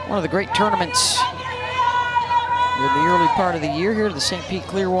one of the great tournaments in the early part of the year here, the St. Pete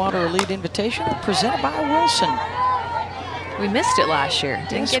Clearwater Elite Invitational, presented by Wilson. We missed it last year.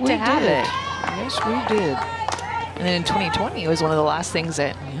 Didn't get to have it. Yes, we did. And then in 2020, it was one of the last things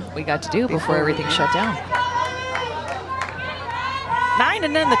that we got to do before everything shut down. 9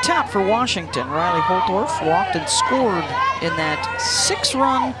 and then the top for Washington. Riley Holtorf walked and scored in that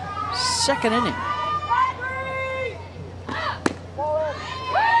 6-run second inning.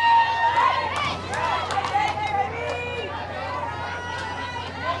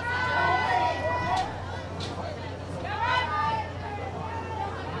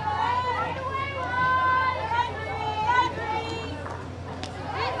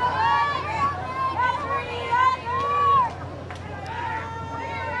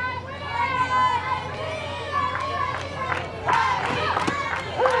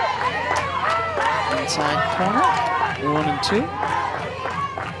 Inside corner, 1 and 2.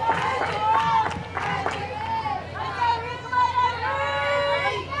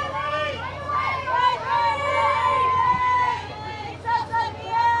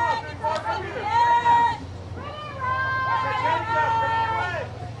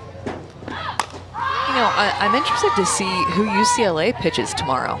 I'm interested to see who UCLA pitches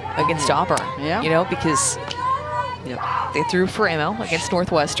tomorrow against Auburn. Yeah. You know, because they threw for ammo against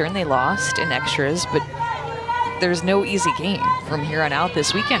Northwestern. They lost in extras, but there's no easy game from here on out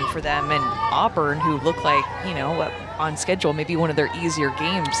this weekend for them. And Auburn, who look like, on schedule, maybe one of their easier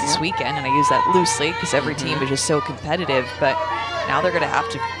games this weekend. And I use that loosely because every team is just so competitive. But now they're going to have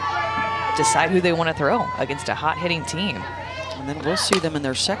to decide who they want to throw against a hot-hitting team. And then we'll see them in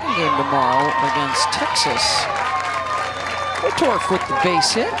their second game tomorrow against Texas. Holtorf with the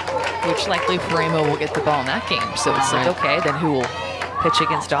base hit. Which likely Faremo will get the ball in that game. So it's like, okay, then who will pitch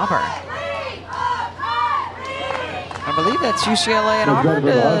against Auburn? I believe that's UCLA and Auburn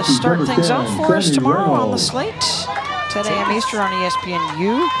to start things off for us tomorrow on the slate. 10 a.m. Eastern on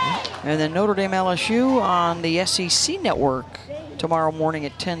ESPNU. And then Notre Dame LSU on the SEC network tomorrow morning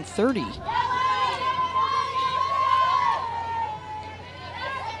at 10:30.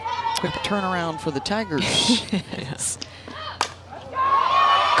 Quick turnaround for the Tigers. Yes.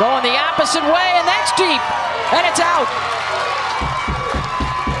 Going the opposite way, and that's deep, and it's out.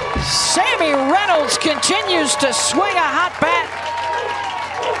 Sammy Reynolds continues to swing a hot bat.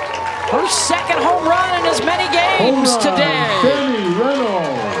 Her second home run in as many games today. Sammy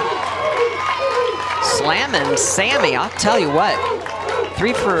Reynolds. Slamming Sammy, I'll tell you what.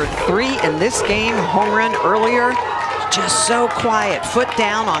 3 for 3 in this game. Home run earlier. Just so quiet, foot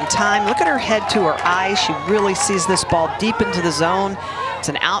down on time. Look at her head to her eyes. She really sees this ball deep into the zone. It's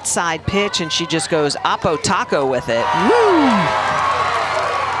an outside pitch, and she just goes Oppo Taco with it. Woo!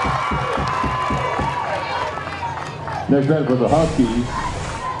 Next batter for the Huskies,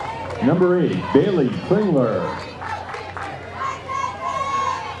 number 8, Bailey Klingler.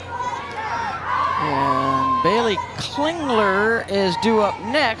 And Bailey Klingler is due up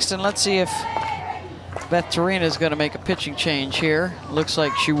next, and let's see if Beth Torina is going to make a pitching change here. Looks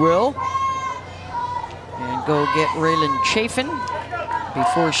like she will. And go get Raylan Chafin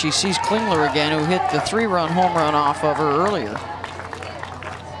before she sees Klingler again, who hit the 3-run home run off of her earlier.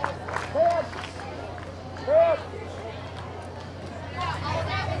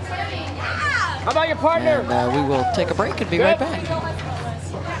 How about your partner? And we will take a break and be right back.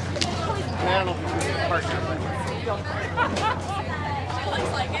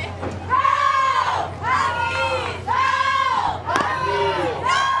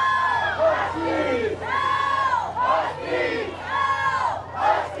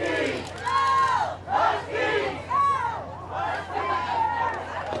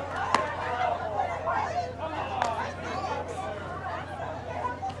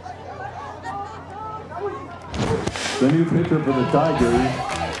 The new pitcher for the Tigers,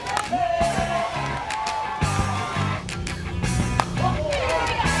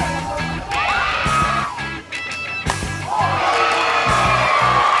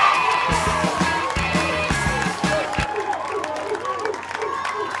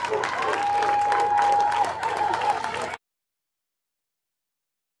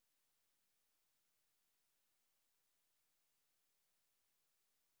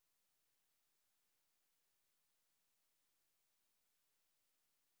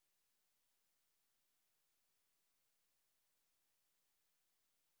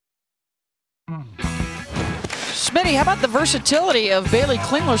 Smitty, how about the versatility of Bailey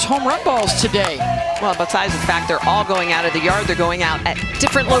Klingler's home run balls today? Well, besides the fact they're all going out of the yard, they're going out at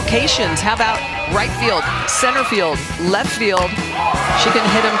different locations. How about right field, center field, left field? She can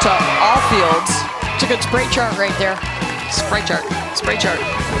hit them to all fields. It's a good spray chart right there. Spray chart, spray chart.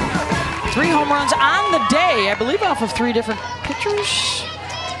 3 home runs on the day, I believe off of 3 different pitchers.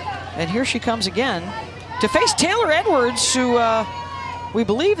 And here she comes again to face Taylor Edwards, who we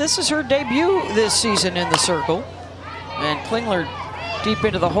believe this is her debut this season in the circle. And Klingler deep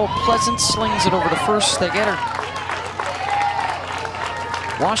into the hole. Pleasant slings it over to first. They get her.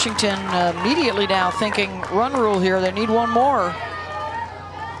 Washington immediately now thinking run rule here. They need one more.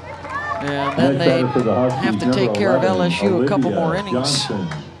 And then they have to take care of LSU a couple more innings. Johnson.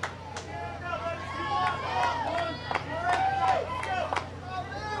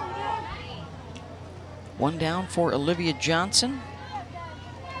 One down for Olivia Johnson.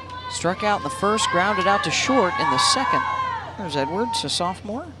 Struck out in the first, grounded out to short in the second. There's Edwards, a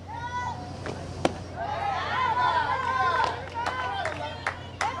sophomore.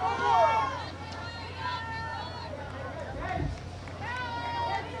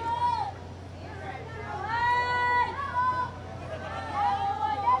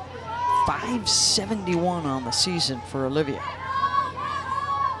 .571 on the season for Olivia.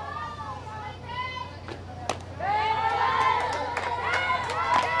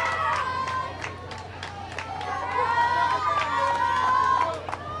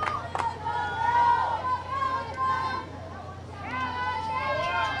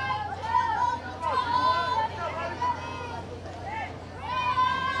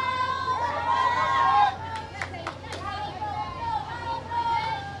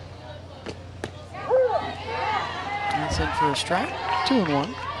 In for a strike,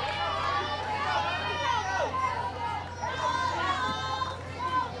 2-1.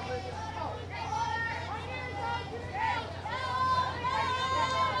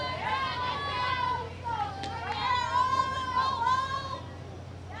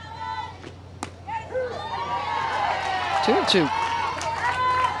 Two and two.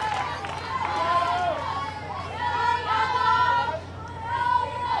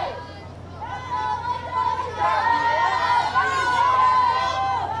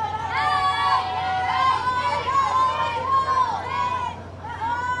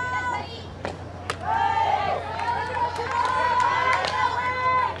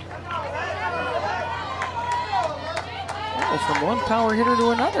 From one power hitter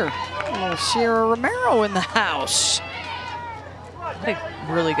to another. A little Sierra Romero in the house. What a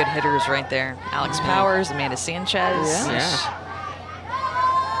really good hitters right there. Alex Powers, Amanda Sanchez. Yes.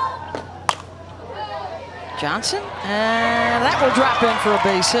 Johnson, and that will drop in for a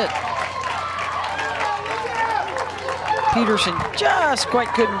base hit. Peterson just quite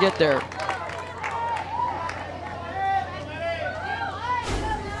couldn't get there.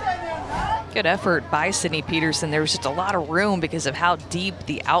 Good effort by Sydney Peterson. There was just a lot of room because of how deep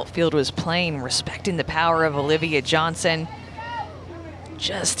the outfield was playing, respecting the power of Olivia Johnson.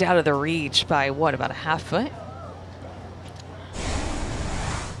 Just out of the reach by, what, about a half foot?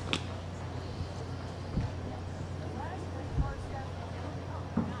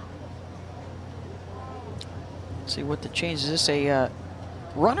 Let's see what the change is. This a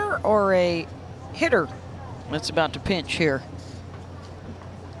runner or a hitter that's about to pinch here?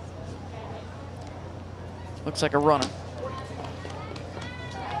 Looks like a runner.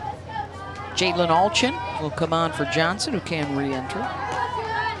 Jalen Alchin will come on for Johnson, who can re-enter.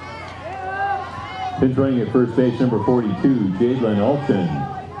 Pinch running at first base, number 42, Jalen Alchin.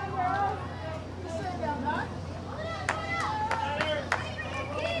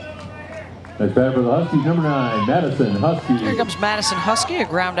 Next batter for the Huskies, number 9, Madison Husky. Here comes Madison Husky, a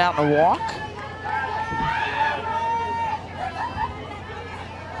ground out and a walk.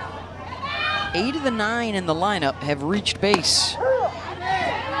 Eight of the 9 in the lineup have reached base.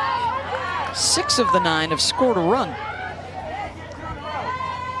 6 of the 9 have scored a run.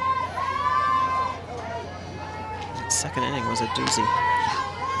 That second inning was a doozy.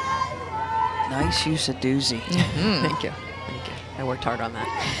 Nice use of doozy. Thank you. Thank you. I worked hard on that.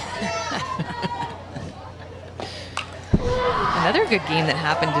 Another good game that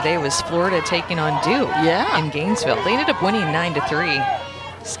happened today was Florida taking on Duke in Gainesville. They ended up winning 9-3.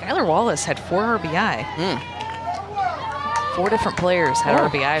 Skylar Wallace had 4 RBI. 4 different players had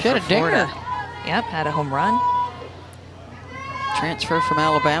RBI for Florida. Yep, had a home run. Transfer from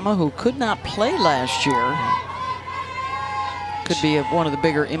Alabama, who could not play last year. Could be one of the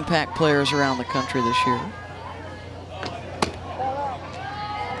bigger impact players around the country this year.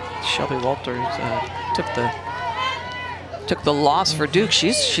 Shelby Walters took the loss for Duke.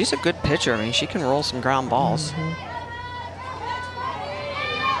 She's a good pitcher. I mean, she can roll some ground balls.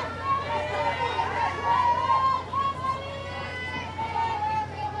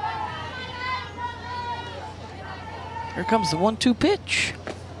 Here comes the 1-2 pitch.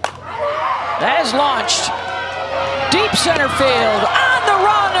 That is launched. Deep center field, on the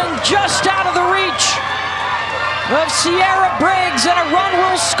run and just out of the reach of Sierra Briggs, and a run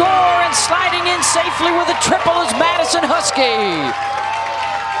will score, and sliding in safely with a triple is Madison Husky.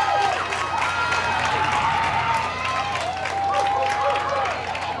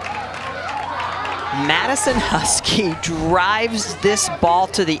 Madison Husky drives this ball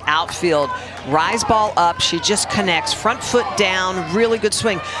to the outfield. Rise ball up, she just connects, front foot down, really good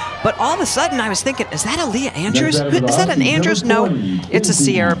swing. But all of a sudden I was thinking, is that Aaliyah Andrews? Is that an Andrews? No, it's a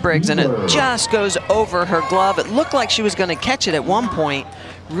Sierra Briggs, and it just goes over her glove. It looked like she was going to catch it at one point.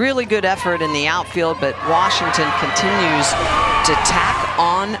 Really good effort in the outfield, but Washington continues to tack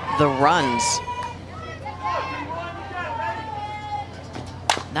on the runs.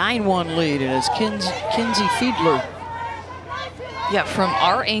 9-1 lead, and it's Kinsey Fiedler. Yeah, from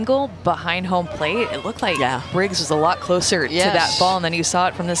our angle behind home plate, it looked like Briggs was a lot closer to that ball, and then you saw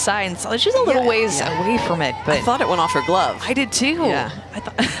it from the side, and so she's a little ways away from it. But I thought it went off her glove. I did too. Yeah. I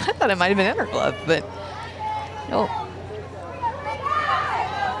thought it might have been in her glove, but no.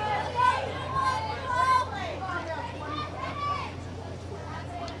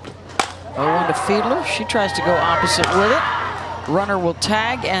 Oh, to Fiedler. She tries to go opposite with it. Runner will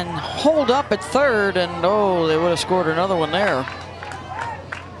tag and hold up at third, and oh, they would have scored another one there.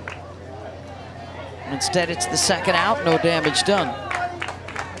 Instead, it's the second out, no damage done.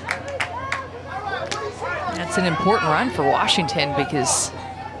 That's an important run for Washington because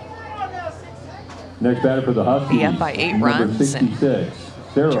next batter for the Huskies, be up by 8 runs and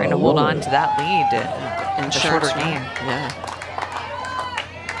trying to hold on to that lead in a shorter game. Yeah.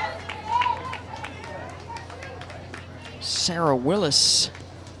 Sarah Willis.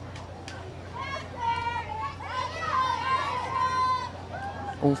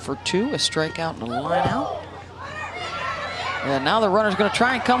 Oh for 2, a strikeout and a line out. And now the runner's going to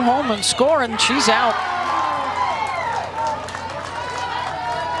try and come home and score, and she's out.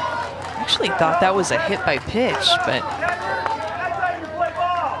 I actually thought that was a hit by pitch, but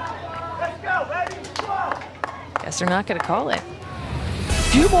guess they're not going to call it.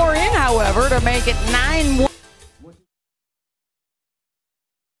 Few more in, however, to make it 9-1.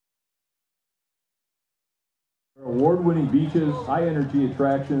 Award-winning beaches, high-energy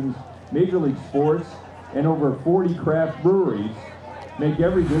attractions, major league sports, and over 40 craft breweries. Make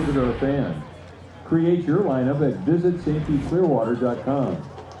every visitor a fan. Create your lineup at visitstpclearwater.com.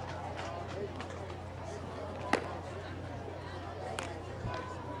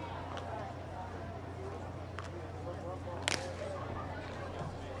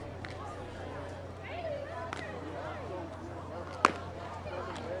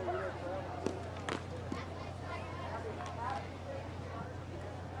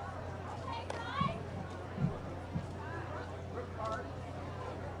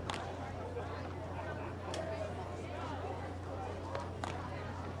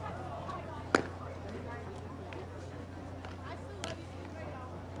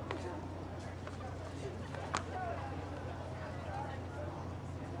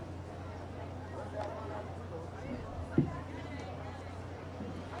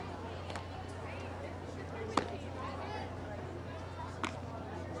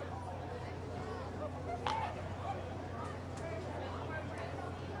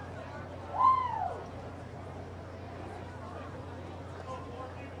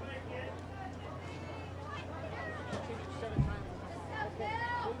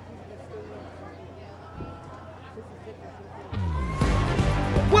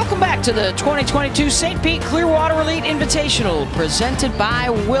 Welcome back to the 2022 St. Pete Clearwater Elite Invitational, presented by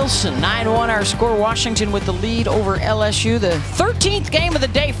Wilson. 9-1 our score. Washington with the lead over LSU. The 13th game of the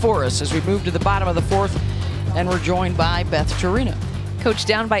day for us as we move to the bottom of the fourth, and we're joined by Beth Torino. Coach,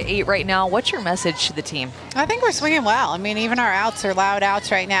 down by 8 right now. What's your message to the team? I think we're swinging well. I mean, even our outs are loud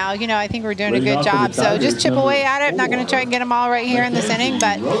outs right now. You know, I think we're doing a good job. So just chip away at it. I'm not going to try and get them all right here in this inning,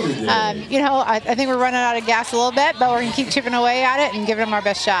 but, you know, I think we're running out of gas a little bit, but we're going to keep chipping away at it and giving them our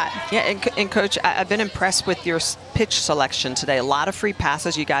best shot. Yeah, and Coach, I've been impressed with your pitch selection today. A lot of free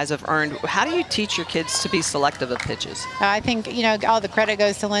passes you guys have earned. How do you teach your kids to be selective of pitches? I think, you know, all the credit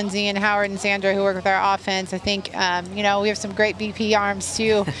goes to Lindsay and Howard and Sandra who work with our offense. I think, you know, we have some great BP arms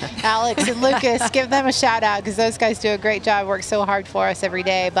too. Alex and Lucas, give them a shout out because those guys do a great job, work so hard for us every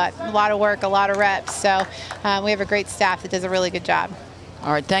day, but a lot of work, a lot of reps. So we have a great staff that does a really good job.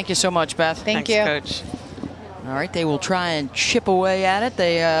 All right, thank you so much, Beth. Thanks, you. Coach. All right, they will try and chip away at it.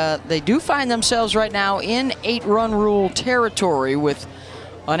 They do find themselves right now in 8-run rule territory with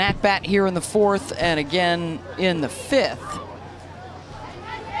an at-bat here in the fourth and again in the fifth.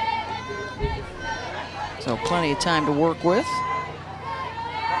 So plenty of time to work with.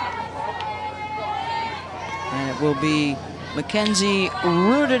 And it will be Mackenzie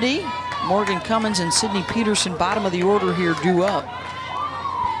Rudity, Morgan Cummins, and Sydney Peterson, bottom of the order here, due up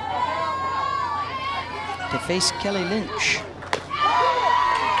to face Kelly Lynch.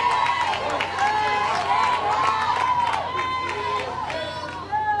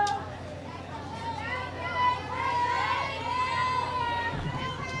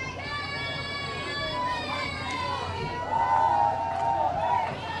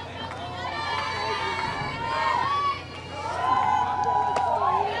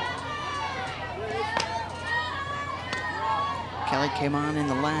 Kelly came on in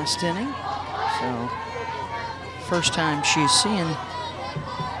the last inning, so first time she's seeing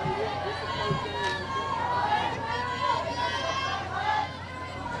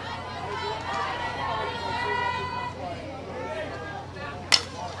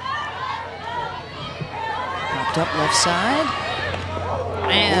popped up left side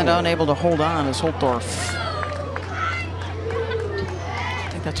and unable to hold on as Holtorf.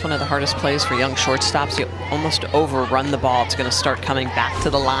 That's one of the hardest plays for young shortstops. You almost overrun the ball. It's going to start coming back to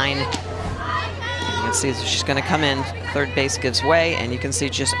the line. You can see she's going to come in. Third base gives way, and you can see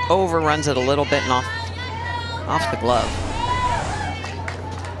just overruns it a little bit and off the glove.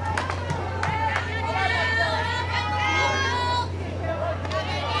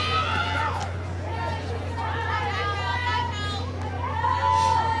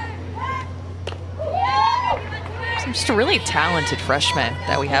 Just a really talented freshman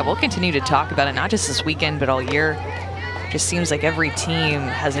that we have. We'll continue to talk about it, not just this weekend, but all year. Just seems like every team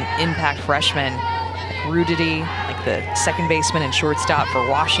has an impact freshman. Like Rudity, like the second baseman and shortstop for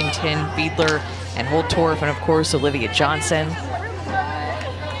Washington, Fiedler and Holtorf, and of course Olivia Johnson.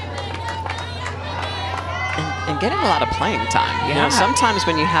 And getting a lot of playing time. Yeah. You know, sometimes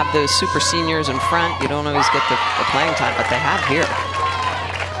when you have those super seniors in front, you don't always get the playing time, but they have here.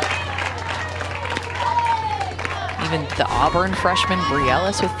 Even the Auburn freshman, Brie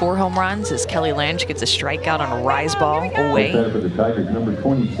Ellis, with 4 home runs as Kelly Lynch gets a strikeout on a rise ball away. Number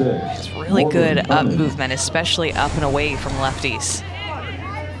 26. It's really good up movement, especially up and away from lefties.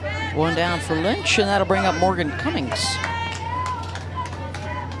 One down for Lynch, and that'll bring up Morgan Cummings.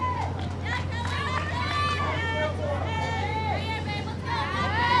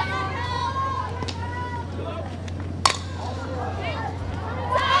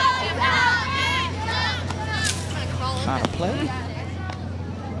 Out of play.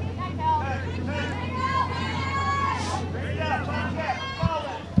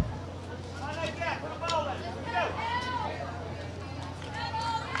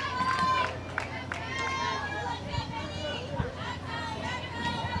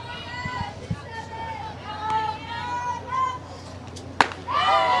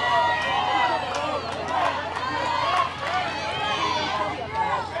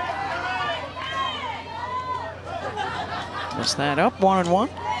 Puts that up, 1-1.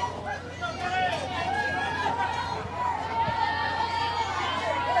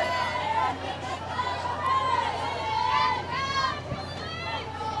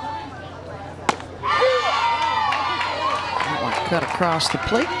 That one cut across the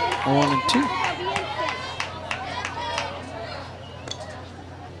plate, 1-2.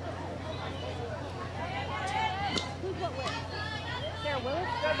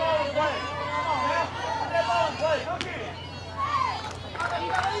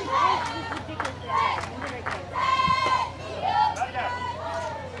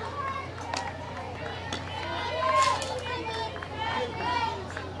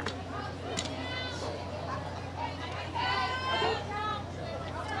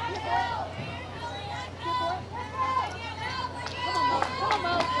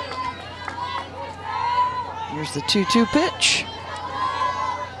 Here's the 2-2 pitch.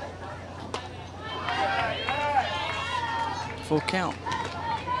 Full count.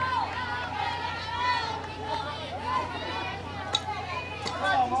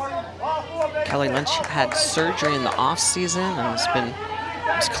 Kelly Lynch had surgery in the off season and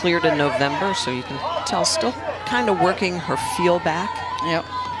was cleared in November, so you can tell still kind of working her feel back. Yep.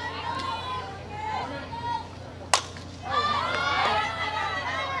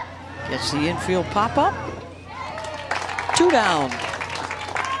 Gets the infield pop up. 2 down.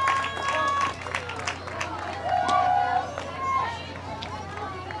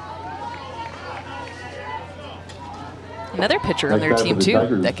 Another pitcher on their team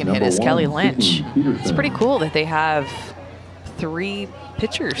too that can hit is Kelly Lynch. It's pretty cool that they have 3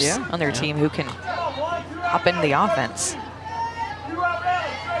 pitchers on their team who can hop into the offense.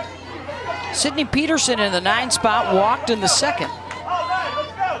 Sydney Peterson in the 9 spot, walked in the 2nd.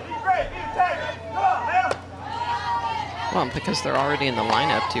 Well, because they're already in the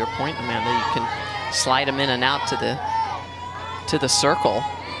lineup, to your point, Amanda, you can slide them in and out to the circle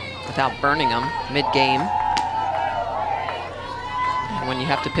without burning them mid-game. And when you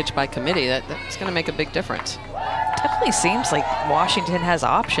have to pitch by committee, that's going to make a big difference. Definitely seems like Washington has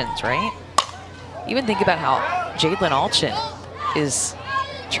options, right? Even think about how Jalen Alchin is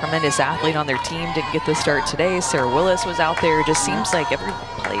a tremendous athlete on their team. Didn't get the start today. Sarah Willis was out there. It just seems like every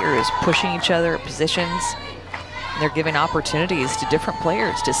player is pushing each other at positions. They're giving opportunities to different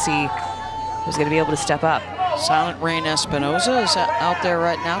players to see who's going to be able to step up. Silent Rain Espinoza is out there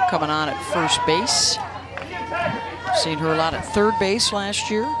right now, coming on at first base. Seen her a lot at third base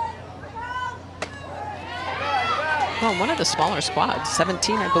last year. Well, one of the smaller squads,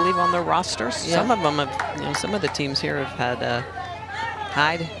 17, I believe, on their rosters. Yeah. Some of them have, some of the teams here have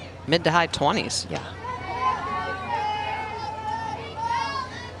had mid to high 20s. Yeah.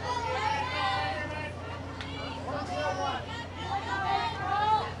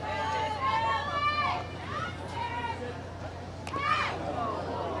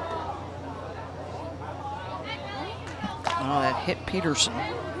 Oh, that hit Peterson.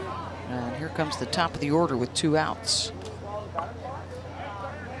 And here comes the top of the order with 2 outs.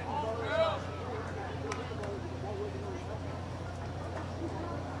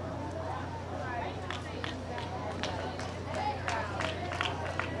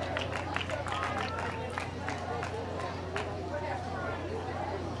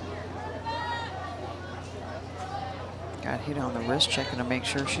 Got hit on the wrist, checking to make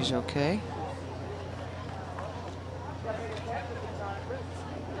sure she's okay.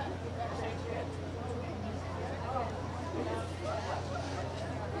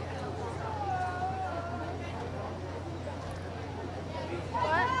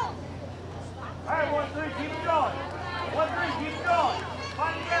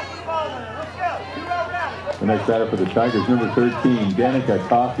 The next batter for the Tigers, number 13, Danica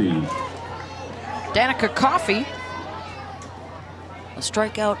Coffey. Danica Coffey, a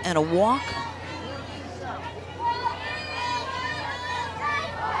strikeout and a walk.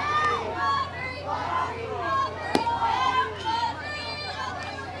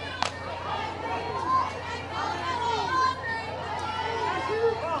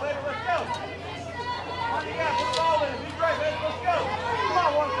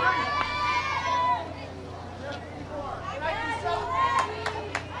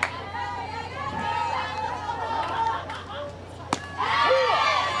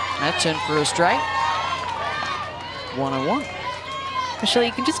 That's in for a strike. 1-1. Michelle,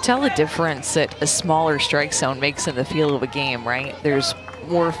 you can just tell the difference that a smaller strike zone makes in the feel of a game, right? There's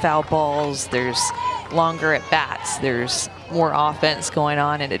more foul balls, there's longer at bats, there's more offense going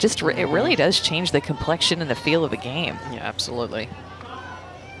on, and it really does change the complexion and the feel of a game. Yeah, absolutely.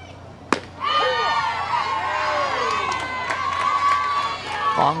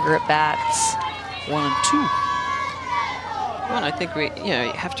 Longer at bats. 1-2. Well, and I think you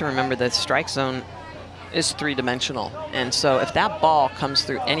have to remember the strike zone is three-dimensional, and so if that ball comes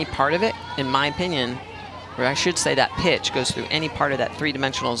through any part of it, in my opinion, or I should say that pitch goes through any part of that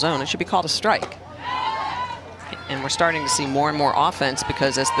three-dimensional zone, it should be called a strike. And we're starting to see more and more offense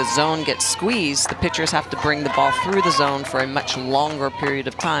because as the zone gets squeezed, the pitchers have to bring the ball through the zone for a much longer period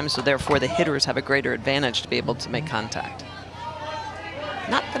of time, so therefore the hitters have a greater advantage to be able to make contact.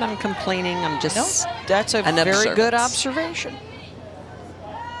 Not that I'm complaining, I'm just That's a very good observation.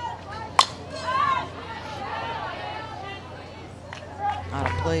 Out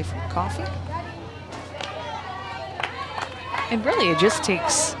of play from Coffey. And really, it just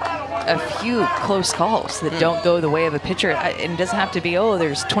takes a few close calls that don't go the way of a pitcher. And it doesn't have to be, oh,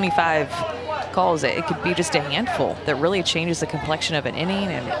 there's 25 calls. It could be just a handful that really changes the complexion of an inning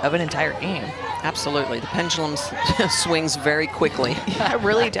and of an entire game. Absolutely. The pendulum swings very quickly. Yeah, it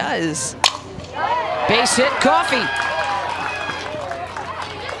really does. Base hit, Coffey.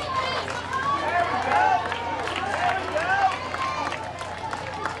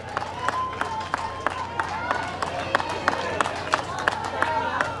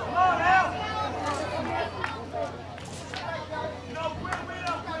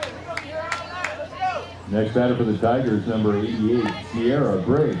 Next batter for the Tigers, number 88, Sierra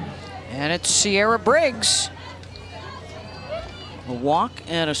Briggs. And it's Sierra Briggs. A walk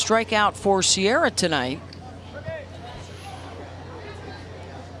and a strikeout for Sierra tonight.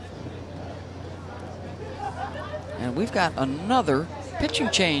 And we've got another pitching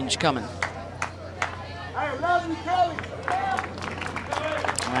change coming.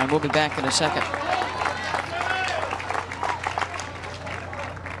 And we'll be back in a second.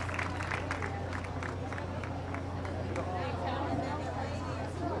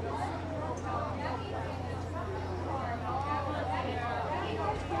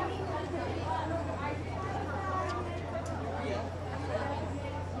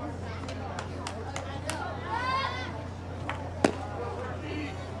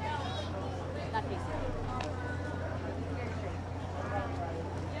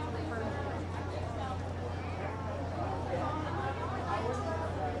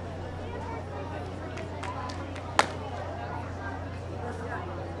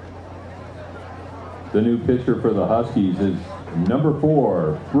 The new pitcher for the Huskies is number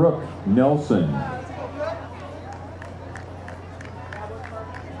 4, Brooke Nelson.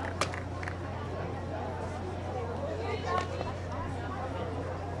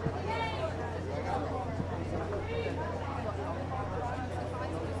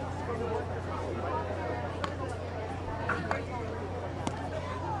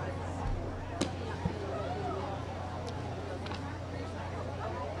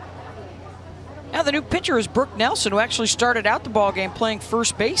 Now the new pitcher is Brooke Nelson, who actually started out the ball game playing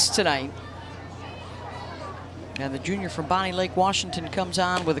first base tonight. And the junior from Bonnie Lake, Washington, comes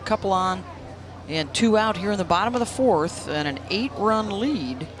on with a couple on and 2 out here in the bottom of the 4th and an 8-run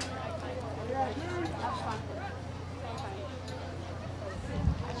lead.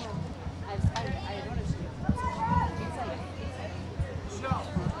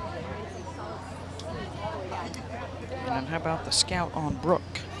 And how about the scout on Brooke?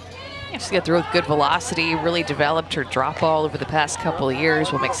 Yeah, she's got through with good velocity, really developed her drop ball over the past couple of years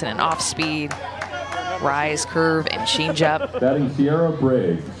while mixing an off speed, rise, curve, and changeup. Batting Sierra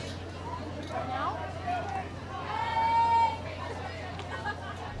Briggs.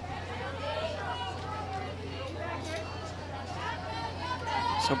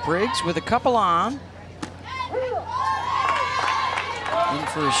 So Briggs with a couple on. In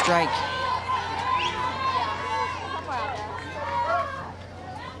for a strike.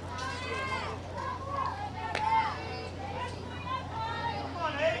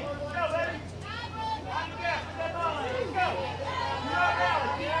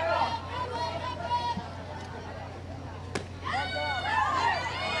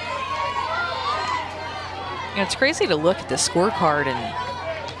 You know, it's crazy to look at the scorecard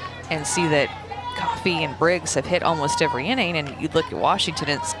and see that Coffey and Briggs have hit almost every inning, and you look at Washington,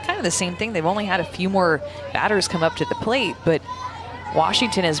 it's kind of the same thing. They've only had a few more batters come up to the plate, but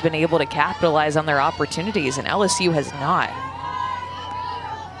Washington has been able to capitalize on their opportunities, and LSU has not.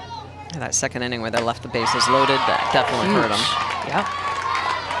 And that second inning where they left the bases loaded, that definitely hurt them. Yeah.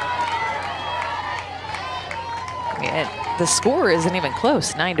 the score isn't even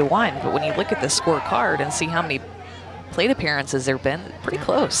close, 9-1. But when you look at the scorecard and see how many plate appearances there have been, pretty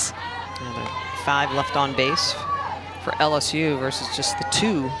close. Yeah, 5 left on base for LSU versus just the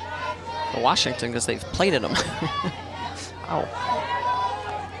 2 for Washington because they've plated them. Oh.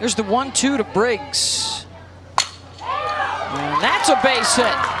 There's the 1-2 to Briggs. And that's a base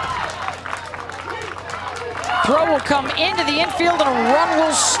hit. Throw will come into the infield and a run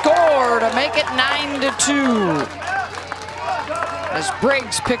will score to make it 9-2. As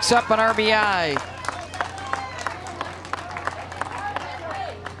Briggs picks up an RBI.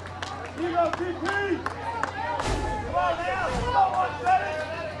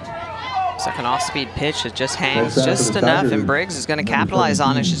 Second off-speed pitch, it just hangs just enough, and Briggs is going to capitalize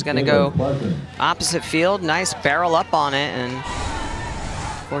on it. She's going to go opposite field, nice barrel up on it, and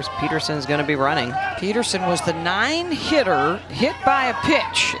of course Peterson's going to be running. Peterson was the 9-hitter hit by a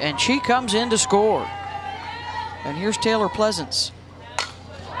pitch, and she comes in to score. And here's Taylor Pleasance.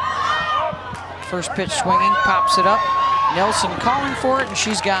 First pitch swinging, pops it up. Nelson calling for it, and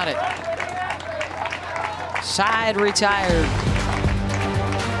she's got it. Side retired.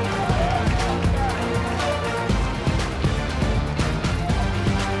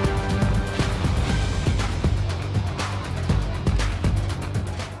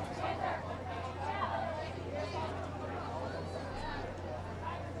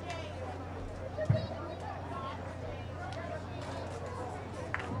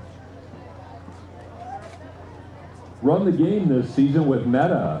 Run the game this season with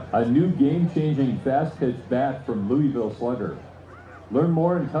Meta, a new game-changing fast-pitch bat from Louisville Slugger. Learn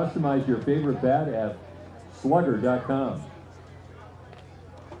more and customize your favorite bat at slugger.com.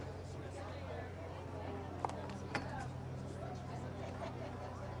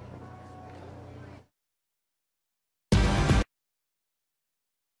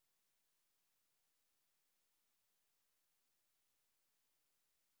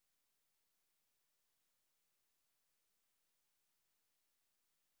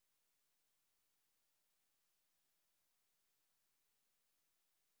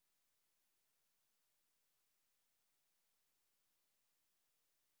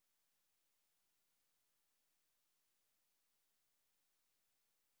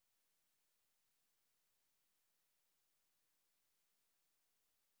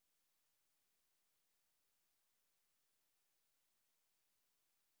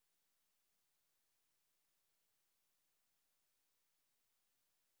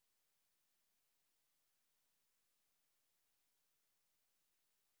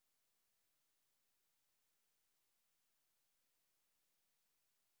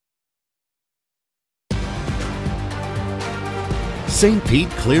 St. Pete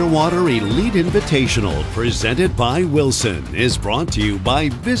Clearwater Elite Invitational, presented by Wilson, is brought to you by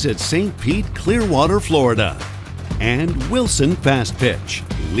Visit St. Pete, Clearwater, Florida, and Wilson Fast Pitch,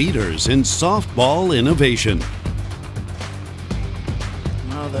 leaders in softball innovation.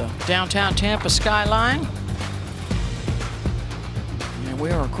 Now the downtown Tampa skyline. And we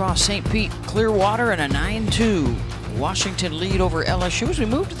are across St. Pete, Clearwater, in a 9-2 Washington lead over LSU as we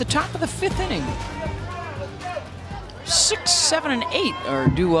move to the top of the 5th inning. 6, 7, and 8 are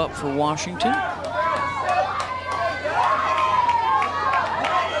due up for Washington.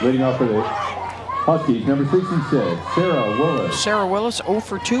 Leading off for the Huskies, number 66, Sarah Willis. Sarah Willis, 0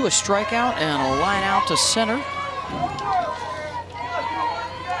 for 2, a strikeout and a line out to center.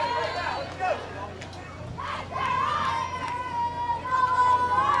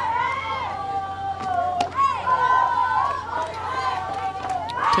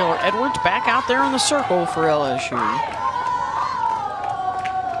 Taylor Edwards back out there in the circle for LSU.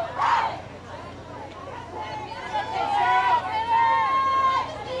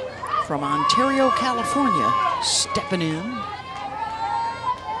 From Ontario, California, stepping in.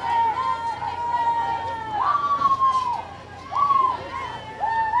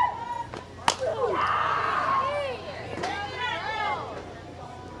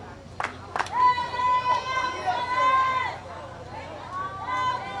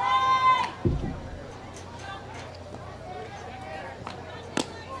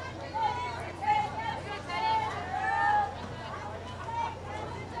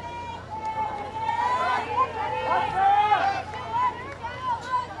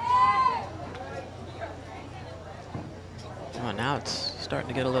 Now it's starting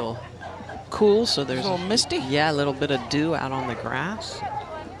to get a little cool, so there's a little misty. Yeah, a little bit of dew out on the grass.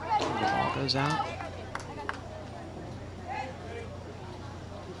 The ball goes out.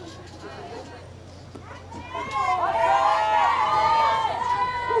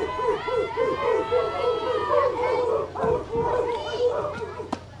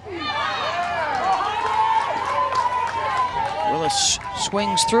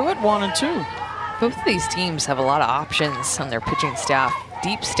 Swings through it, 1-2. Both of these teams have a lot of options on their pitching staff,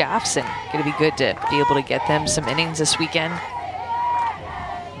 deep staffs, and going to be good to be able to get them some innings this weekend.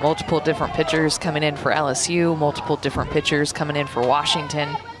 Multiple different pitchers coming in for LSU, multiple different pitchers coming in for Washington.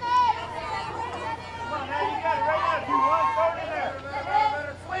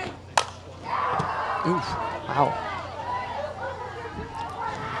 Oof. Wow.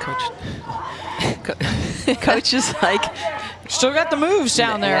 Coach is like, still got the moves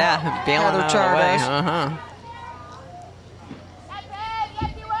down there. Yeah, bailing Heather out Char away. does.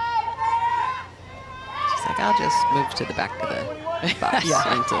 She's like, I'll just move to the back of the box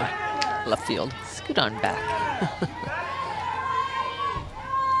into left field. Scoot on back.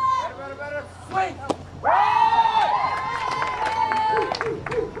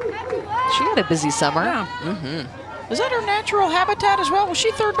 She had a busy summer. Yeah. Is that her natural habitat as well? Was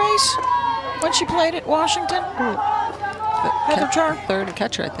she third base when she played at Washington? Heather Char? Third and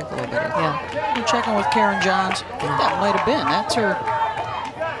catcher, I think, a little bit. Yeah. I'm checking with Karen Johns. I think that might have been. That's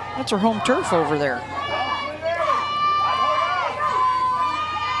her home turf over there.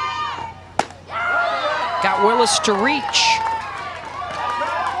 Got Willis to reach.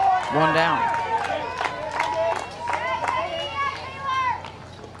 1 down.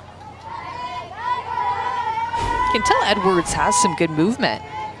 You can tell Edwards has some good movement.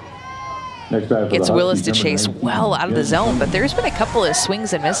 Gets Willis to chase well out of the zone, but there's been a couple of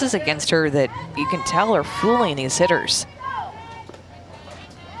swings and misses against her that you can tell are fooling these hitters.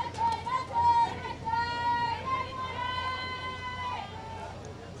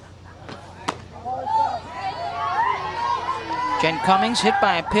 Jen Cummings hit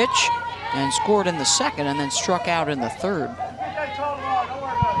by a pitch and scored in the second and then struck out in the third.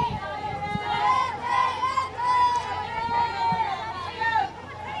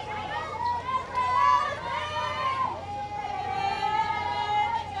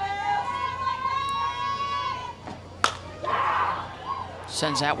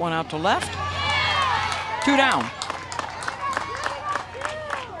 Sends that one out to left. 2 down.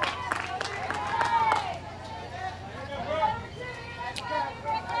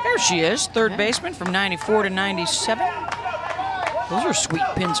 There she is, third baseman from 94 to 97. Those are sweet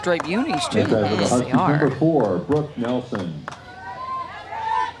pinstripe unis, too. Yes, they are. Number 4, Brooke Nelson.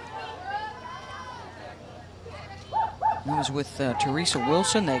 He was with Teresa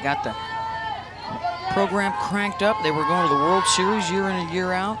Wilson. They got the program cranked up. They were going to the World Series year in and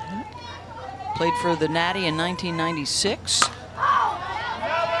year out. Played for the Natty in 1996.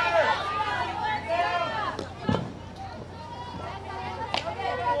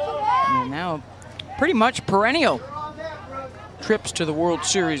 And now pretty much perennial trips to the World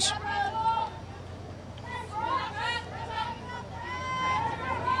Series.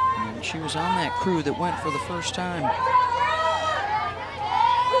 And she was on that crew that went for the first time.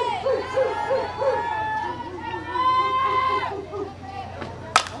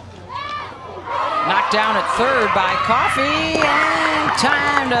 Knocked down at third by Coffey, and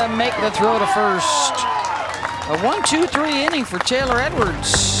time to make the throw to first. A 1-2-3 inning for Taylor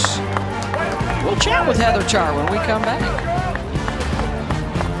Edwards. We'll chat with Heather Char when we come back.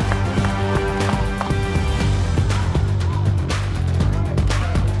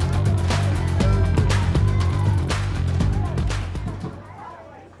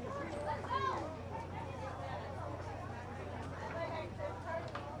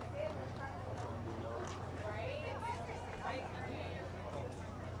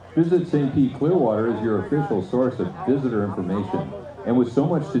 Visit St. Pete Clearwater is your official source of visitor information. And with so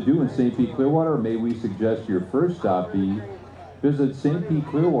much to do in St. Pete Clearwater, may we suggest your first stop be visit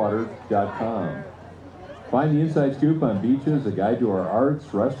stpeteclearwater.com. Find the inside scoop on beaches, a guide to our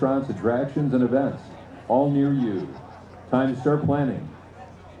arts, restaurants, attractions, and events, all near you. Time to start planning.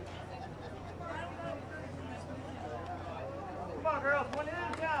 Come on, girls. 1 hit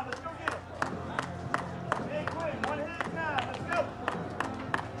at a time. Let's go get it. Hey, quick. 1 hit at a time. Let's go.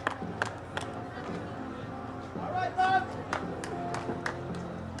 All right, Bob.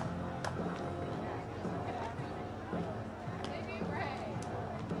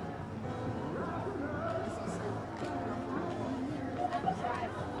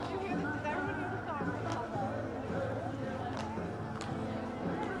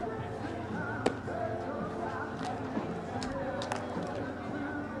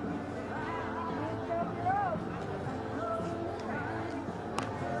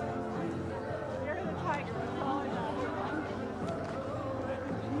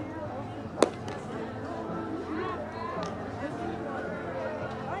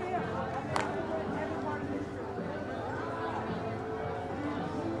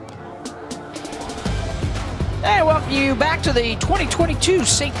 welcome you back to the 2022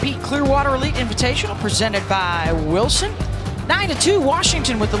 St. Pete Clearwater Elite Invitational presented by Wilson. 9-2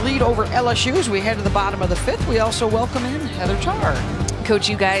 Washington with the lead over LSU as we head to the bottom of the 5th. We also welcome in Heather Tarr. Coach,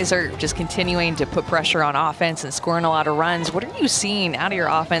 you guys are just continuing to put pressure on offense and scoring a lot of runs. What are you seeing out of your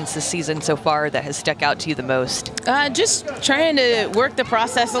offense this season so far that has stuck out to you the most? Just trying to work the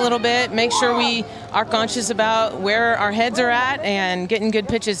process a little bit, make sure we are conscious about where our heads are at and getting good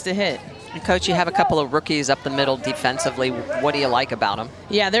pitches to hit. And Coach, you have a couple of rookies up the middle defensively. What do you like about them?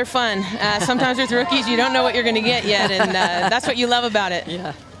 Yeah, they're fun. Sometimes with rookies, you don't know what you're going to get yet, and that's what you love about it.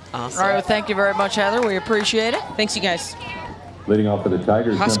 Yeah. Awesome. All right, well, thank you very much, Heather. We appreciate it. Thanks, you guys. Leading off for the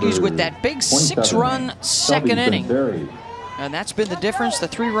Tigers, Huskies with that big 6-run second inning. And that's been the difference, the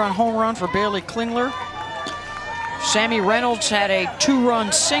 3-run home run for Bailey Klingler. Sammy Reynolds had a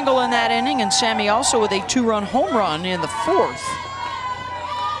 2-run single in that inning, and Sammy also with a 2-run home run in the 4th.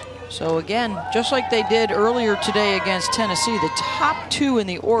 So again, just like they did earlier today against Tennessee, the top 2 in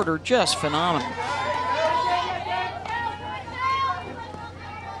the order just phenomenal.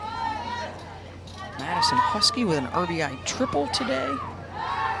 Madison Husky with an RBI triple today.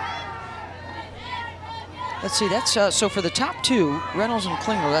 Let's see, that's so for the top 2, Reynolds and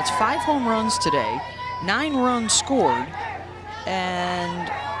Klingler, that's 5 home runs today, 9 runs scored,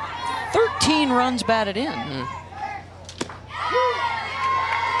 and 13 runs batted in.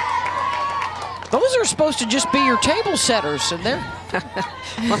 Those are supposed to just be your table setters, and they're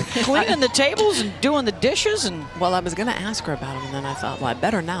cleaning the tables and doing the dishes. And well, I was going to ask her about them, and then I thought, well, I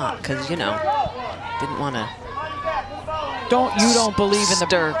better not, because, you know, didn't want to. You don't believe in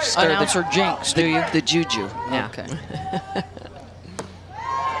the announcer jinx, do you? The juju. Yeah. Okay.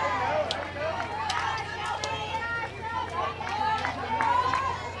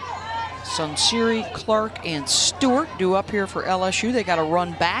 Sunseri, Clark, and Stewart due up here for LSU. They got a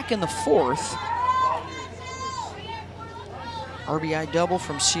run back in the 4th. RBI double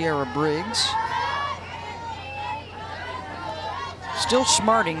from Sierra Briggs. Still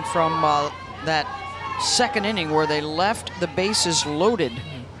smarting from that second inning where they left the bases loaded.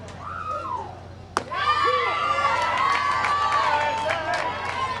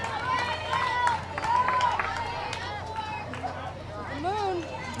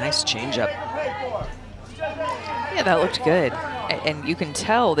 Nice changeup. Yeah, that looked good. And you can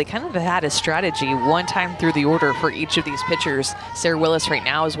tell they kind of had a strategy one time through the order for each of these pitchers. Sarah Willis right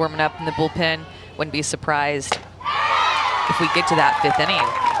now is warming up in the bullpen. Wouldn't be surprised if we get to that 5th inning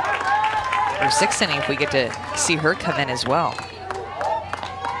or 6th inning if we get to see her come in as well.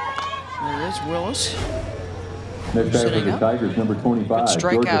 There is Willis. Next batter for the Tigers, number 25. Good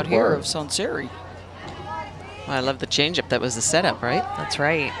strikeout Georgia here Clark. of Sunseri. Well, I love the changeup. That was the setup, right? That's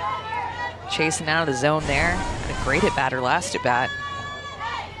right. Chasing out of the zone there. Had a great at-batter last at-bat.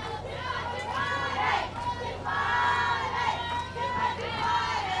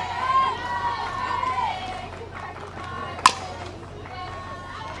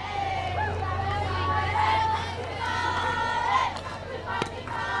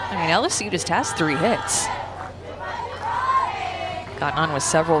 I mean, LSU just has 3 hits. Gotten on with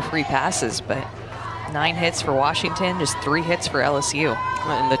several free passes, but 9 hits for Washington, just 3 hits for LSU.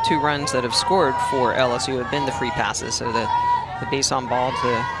 And the 2 runs that have scored for LSU have been the free passes. So the base on ball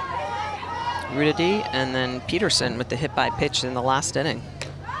to Rudady, and then Peterson with the hit by pitch in the last inning.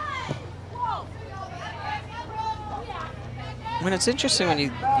 When it's interesting when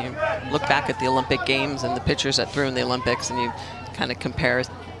you look back at the Olympic Games and the pitchers that threw in the Olympics, and you kind of compare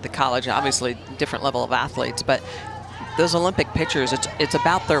the college, obviously different level of athletes, but those Olympic pitchers, it's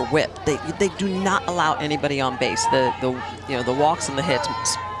about their whip. They do not allow anybody on base. The walks and the hits,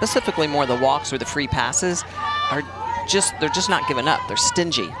 specifically more the walks or the free passes, they're just not giving up. They're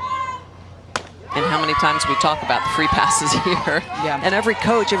stingy. And how many times we talk about the free passes here? Yeah. And every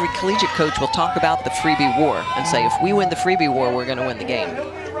coach, every collegiate coach will talk about the freebie war and say, if we win the freebie war, we're going to win the game.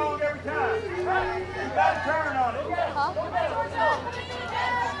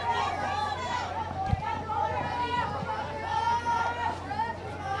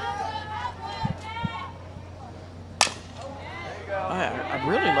 I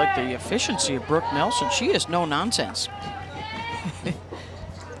really like the efficiency of Brooke Nelson. She is no nonsense.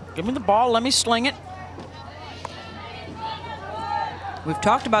 Give me the ball, let me sling it. We've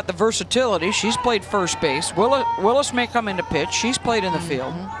talked about the versatility. She's played first base. Willis may come into pitch. She's played in the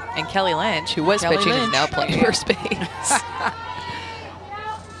field. And Kelly Lynch, who was pitching, is now playing first base.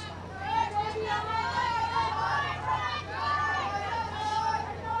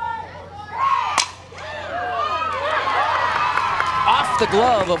 Off the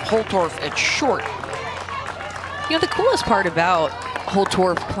glove of Holtorf at short. You know, the coolest part about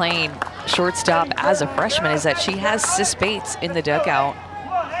Holtorf playing shortstop as a freshman is that she has Sis Bates in the dugout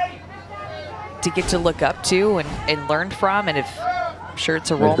to get to look up to and learn from, and I'm sure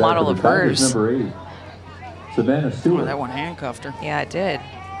it's a role model of hers. Number 8, Savannah Stewart. Oh, that one handcuffed her. Yeah, it did.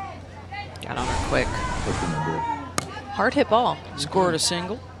 Got on her quick. Hard hit ball. Scored a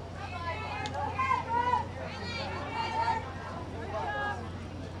single.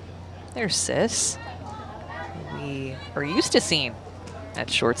 There's Sis. We are used to seeing at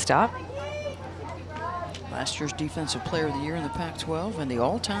shortstop. Last year's Defensive Player of the Year in the Pac-12 and the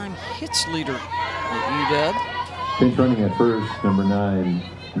all-time hits leader at UW. Pinch running at first, number 9,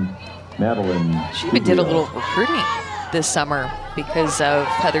 Madeline. She even did a little recruiting this summer because of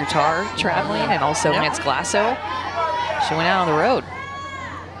Heather Tarr traveling and also Lance Glasso. She went out on the road.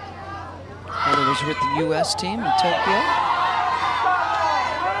 Heather was with the U.S. team in Tokyo.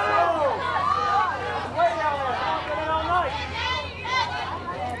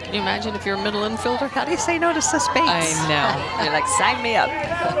 Can you imagine if you're a middle infielder? How do you say no to Sis Bates? I know. You're like, sign me up.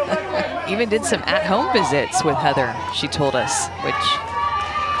 Even did some at-home visits with Heather, she told us, which,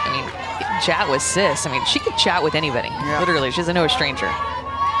 I mean, chat with Sis. I mean, she could chat with anybody, literally. She doesn't know a stranger.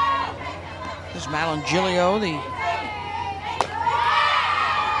 There's Madeline Gilio, the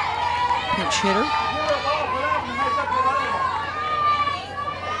pinch hitter.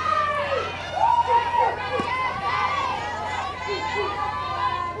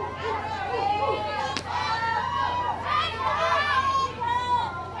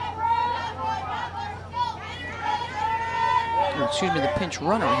 Excuse me, the pinch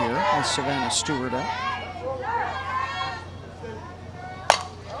runner here with Savannah Stewart up.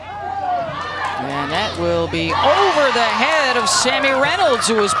 And that will be over the head of Sammy Reynolds,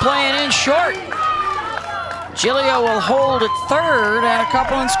 who was playing in short. Gilio will hold at third and a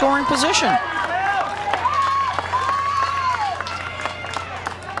couple in scoring position.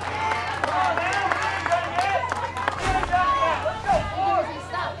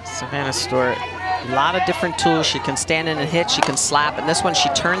 Savannah Stewart, a lot of different tools. She can stand in and hit, she can slap, and this one she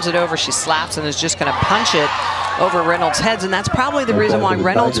turns it over, she slaps and is just going to punch it over Reynolds' heads, and that's probably the reason why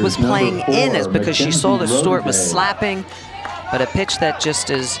Reynolds was playing in, is because she saw that Stewart was slapping, but a pitch that just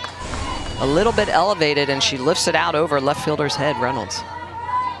is a little bit elevated, and she lifts it out over left fielder's head, Reynolds.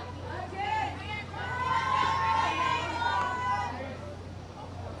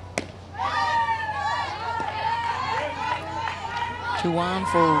 Two on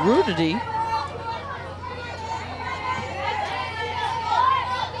for Rudity.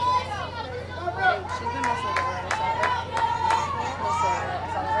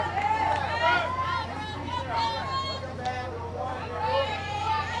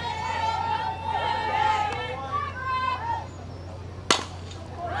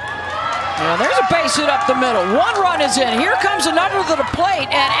 Now there's a base hit up the middle. One run is in. Here comes another to the plate,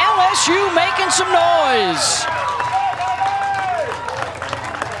 and LSU making some noise.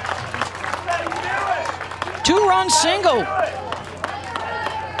 Two-run single.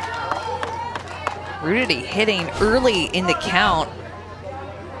 Rudity hitting early in the count.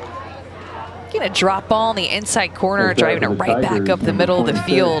 Getting a drop ball in the inside corner, driving it right back up the middle of the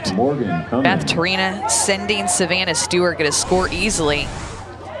field. Beth Tarina sending Savannah Stewart, going to score easily.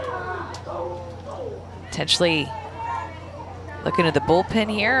 Potentially looking at the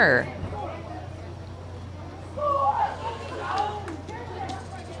bullpen here.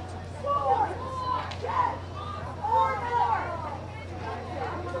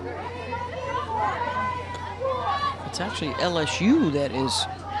 It's actually LSU that is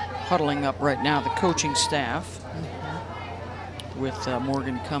huddling up right now, the coaching staff, with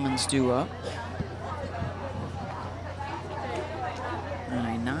Morgan Cummins due up.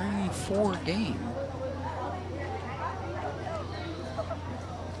 And a 9-4 game.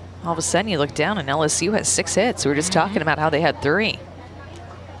 All of a sudden you look down and LSU has 6 hits. We were just talking about how they had 3.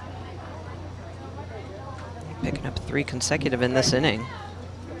 Picking up 3 consecutive in this inning.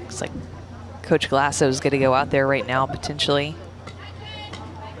 Looks like Coach Glasso is going to go out there right now, potentially.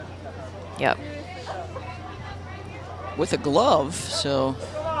 Yep. With a glove, so.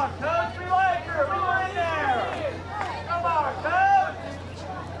 Come on, Coach, we like her. We like there. Come on, Coach.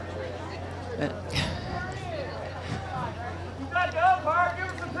 You got to go, Park. Give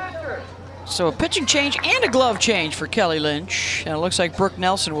us some pictures. So a pitching change and a glove change for Kelly Lynch. And it looks like Brooke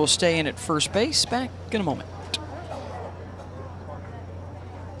Nelson will stay in at first base. Back in a moment.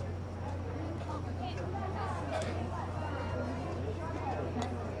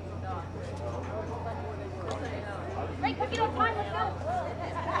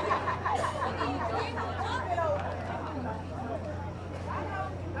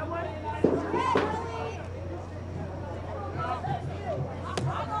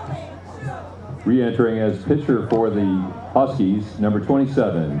 Re-entering as pitcher for the Huskies, number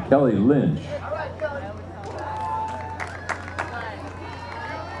 27, Kelly Lynch.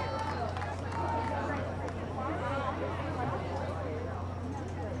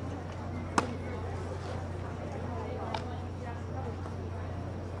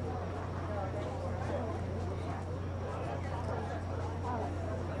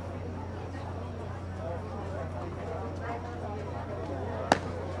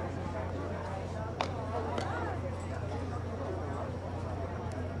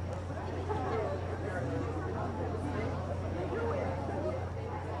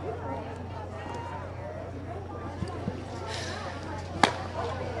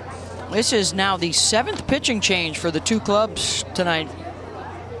 This is now the 7th pitching change for the two clubs tonight.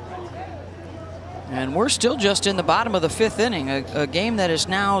 And we're still just in the bottom of the 5th inning, a game that is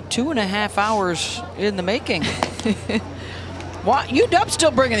now 2.5 hours in the making. Well, UW's still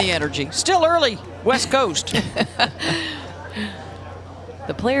bringing the energy. Still early, West Coast.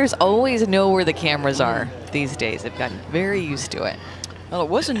 The players always know where the cameras are these days. They've gotten very used to it. Well, it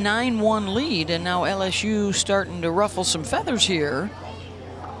was a 9-1 lead, and now LSU starting to ruffle some feathers here.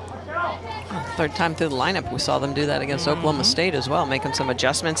 Third time through the lineup, we saw them do that against Oklahoma State as well, making some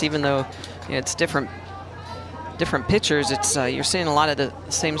adjustments, even though it's different pitchers. It's you're seeing a lot of the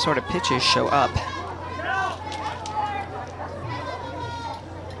same sort of pitches show up.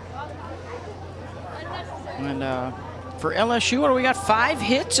 And for LSU, what do we got? 5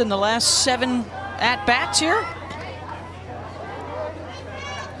 hits in the last 7 at-bats here?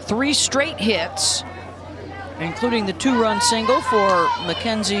 3 straight hits, including the 2-run single for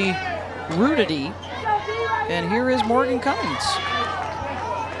Mackenzie Rudity. And here is Morgan Cummins.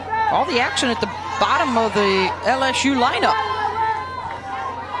 All the action at the bottom of the LSU lineup.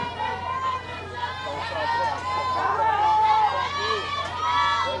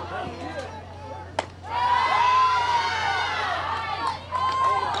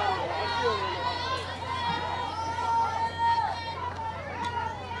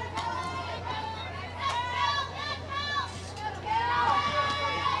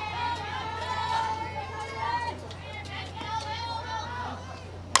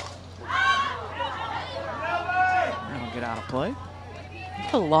 Play.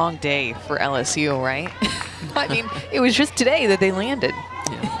 It's a long day for LSU, right? I mean, it was just today that they landed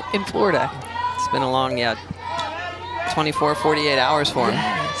in Florida. It's been a long, 24, 48 hours for them.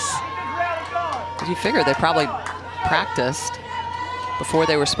 Yes. Did you figure they probably practiced before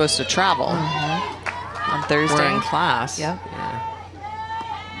they were supposed to travel on Thursday? We're in class. Yep.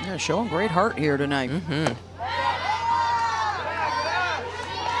 Yeah, showing great heart here tonight.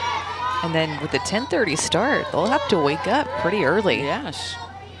 And then with the 10:30 start, they'll have to wake up pretty early. Yes.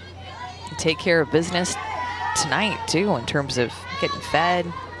 And take care of business tonight, too, in terms of getting fed,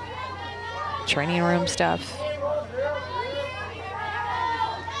 training room stuff.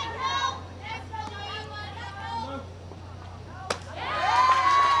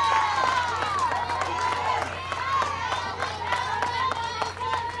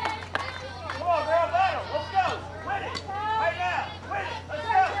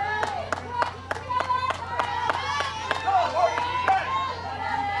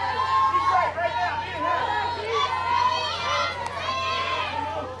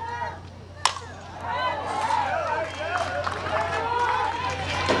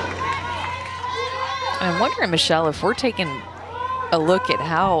 I'm wondering, Michelle, if we're taking a look at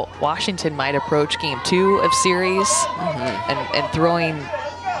how Washington might approach game 2 of series and throwing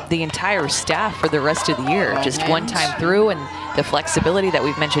the entire staff for the rest of the year, just one time through, and the flexibility that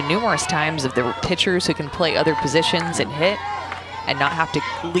we've mentioned numerous times of the pitchers who can play other positions and hit and not have to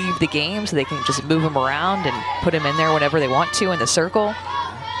leave the game, so they can just move them around and put them in there whenever they want to in the circle.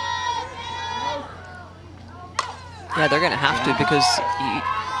 Yeah, they're going to have to, because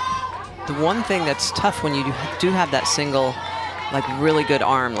the one thing that's tough when you do have that single, like really good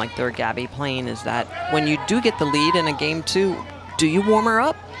arm, like their Gabby playing, is that when you do get the lead in a game 2, do you warm her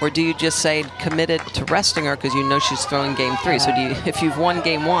up, or do you just say committed to resting her because you know she's throwing game 3? So do you, if you've won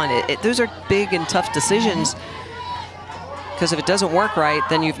game 1, those are big and tough decisions, because if it doesn't work right,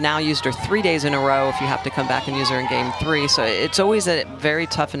 then you've now used her 3 days in a row if you have to come back and use her in game 3. So it's always a very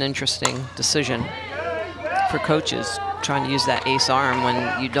tough and interesting decision for coaches, trying to use that ace arm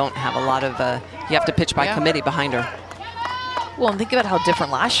when you don't have a lot of, you have to pitch by committee behind her. Well, and think about how different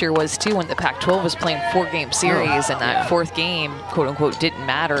last year was, too, when the Pac-12 was playing 4-game series, and that 4th game, quote-unquote, didn't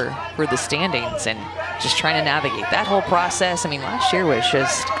matter for the standings, and just trying to navigate that whole process. I mean, last year was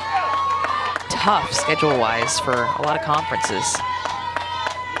just tough schedule-wise for a lot of conferences.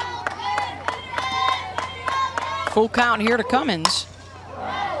 Full count here to Cummins.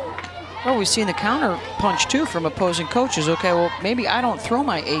 Well, we've seen the counter punch, too, from opposing coaches. Okay, well, maybe I don't throw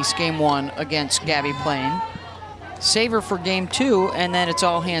my ace game 1 against Gabby Plain. Save her for game 2, and then it's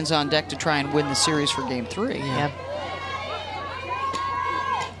all hands on deck to try and win the series for game 3. Yeah.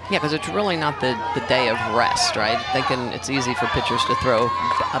 Yeah, because it's really not the day of rest, right? It's easy for pitchers to throw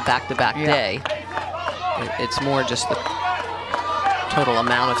a back-to-back day. It's more just the total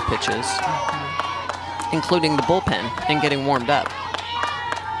amount of pitches, including the bullpen and getting warmed up.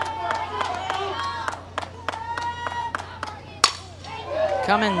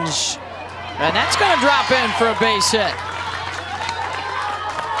 Cummins, and that's going to drop in for a base hit.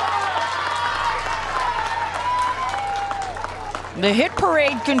 The hit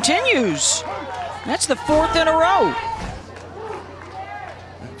parade continues. That's the 4th in a row.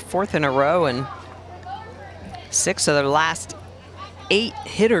 4th in a row, and 6 of their last 8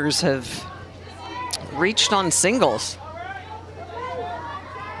 hitters have reached on singles.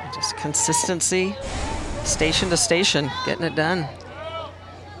 Just consistency, station to station, getting it done.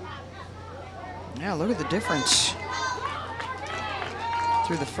 Yeah, look at the difference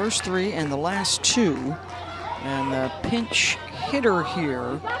through the first 3 and the last 2. And the pinch hitter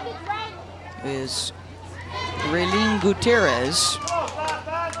here is Raylene Gutierrez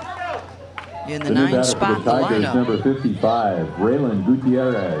in the 9th spot in the lineup. Number 55, Raylene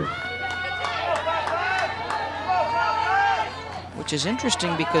Gutierrez. Which is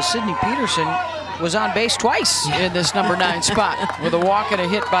interesting because Sydney Peterson was on base twice in this number 9 spot with a walk and a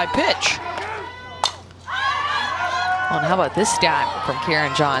hit by pitch. Well, and how about this stat from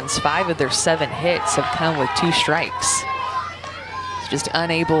Karen Johns? 5 of their 7 hits have come with 2 strikes. Just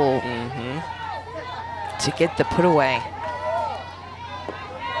unable to get the put away.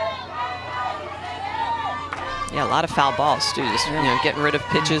 Yeah, a lot of foul balls, too. Just, you know, getting rid of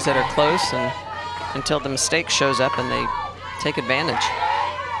pitches that are close and until the mistake shows up and they take advantage.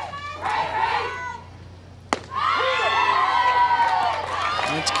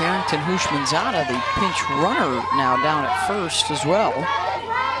 That's Carrington Hushmanzada, the pinch runner, now down at first as well.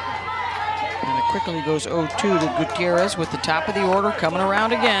 And it quickly goes 0-2 to Gutierrez with the top of the order coming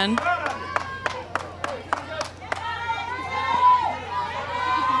around again.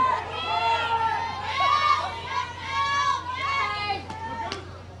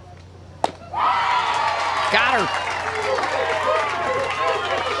 Got her.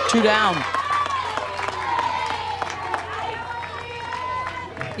 2 down.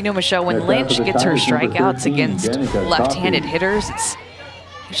 You know, Michelle, when Lynch gets her strikeouts against left-handed hitters, it's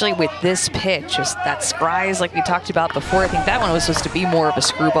usually with this pitch, just that surprise like we talked about before. I think that one was supposed to be more of a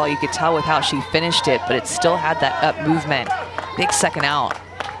screwball. You could tell with how she finished it, but it still had that up movement. Big second out.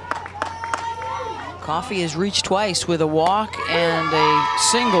 Coffey has reached twice with a walk and a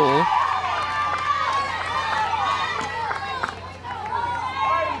single.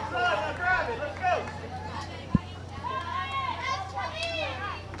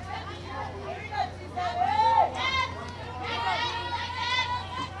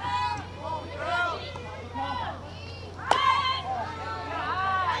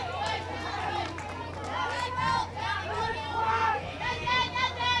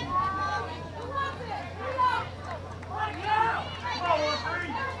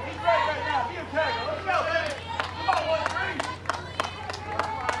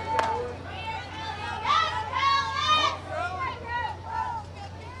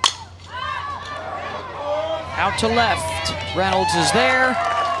 Out to left. Reynolds is there.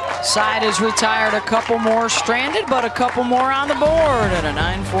 Side is retired. A couple more stranded, but a couple more on the board. And a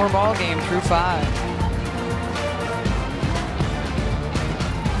 9-4 ball game through 5.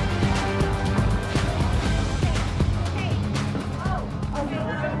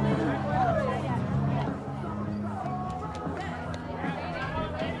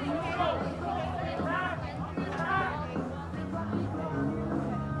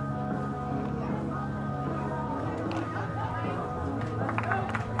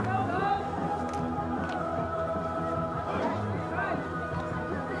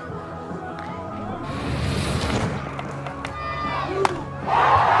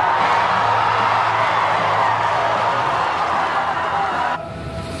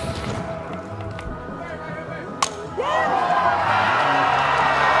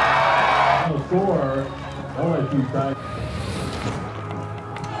 Score, LSU side.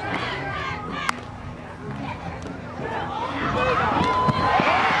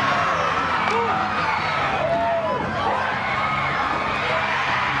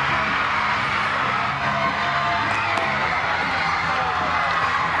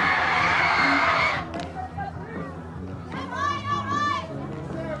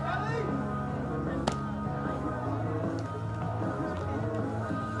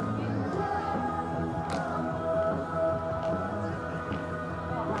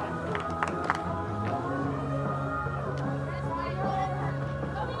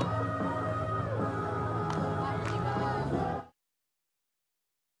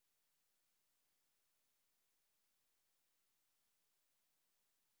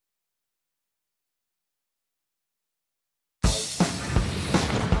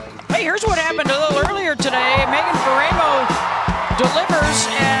 Hey, here's what happened a little earlier today. Megan Faremo delivers,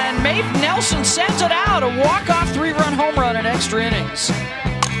 and Maeve Nelson sends it out. A walk-off 3-run home run in extra innings.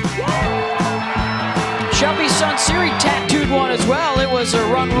 Shelby Sunseri tattooed one as well. It was a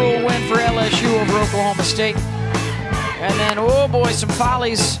run rule win for LSU over Oklahoma State. And then, oh boy, some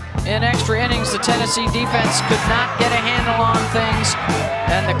follies in extra innings. The Tennessee defense could not get a handle on things.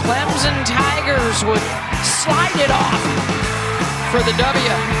 And the Clemson Tigers would slide it off for the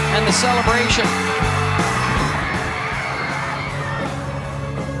W and the celebration.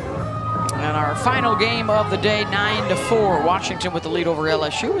 And our final game of the day, 9-4. Washington with the lead over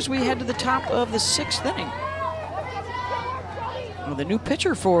LSU as we head to the top of the 6th inning. Well, the new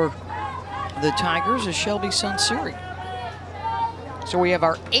pitcher for the Tigers is Shelby Sunseri. So we have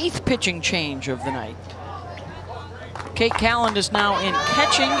our 8th pitching change of the night. Kate Calland is now in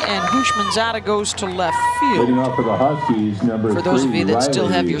catching, and Hushmanzada goes to left field. Leading off for the Huskies, number For those of you that Riley still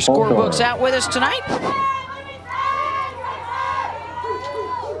have your scorebooks out with us tonight.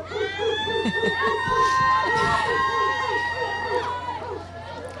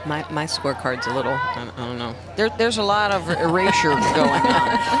 My scorecard's a little, I don't know. There's a lot of erasure going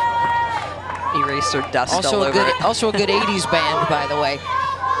on. Eraser dust Also all a over good, it. also a good 80s band, by the way.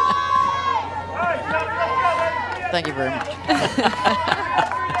 Thank you very much.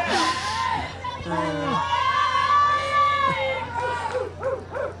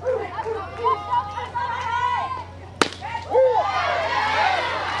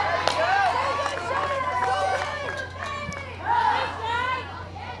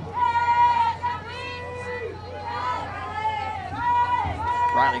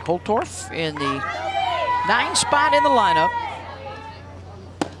 Riley Holtorf in the 9 spot in the lineup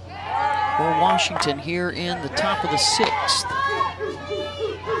for Washington here in the top of the 6th.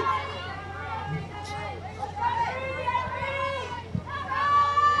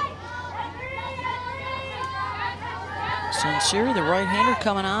 Sunseri, the right-hander,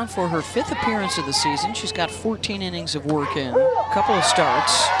 coming on for her 5th appearance of the season. She's got 14 innings of work in, a couple of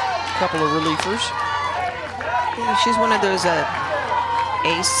starts, a couple of relievers. Yeah, she's one of those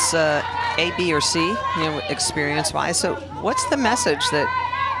ace A, B, or C, you know, experience-wise. So what's the message that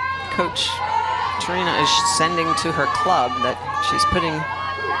Coach Trina is sending to her club, that she's putting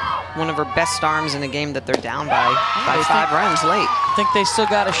one of her best arms in a game that they're down by 5 runs late? I think they still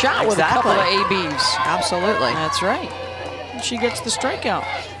got a shot with a couple of ABs. Absolutely. That's right. And she gets the strikeout.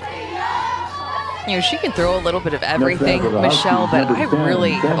 You know, she can throw a little bit of everything, Michelle, but I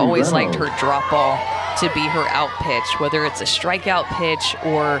really have always liked her drop ball to be her out pitch, whether it's a strikeout pitch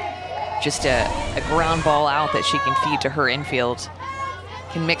or just a ground ball out that she can feed to her infield.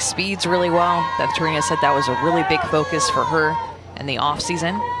 Can mix speeds really well. That Trina said that was a really big focus for her in the off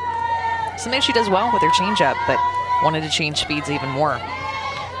season. Something she does well with her changeup, but wanted to change speeds even more.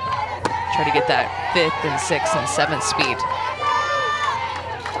 Try to get that 5th and 6th and 7th speed.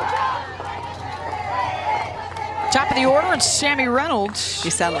 Top of the order, and Sammy Reynolds.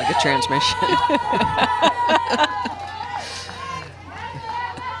 You sound like a transmission.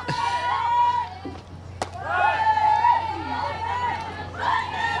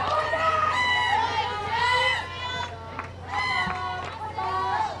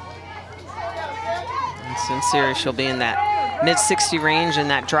 Sunseri, she'll be in that mid-60 range, and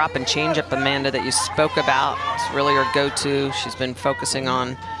that drop and changeup, Amanda, that you spoke about. It's really her go-to. She's been focusing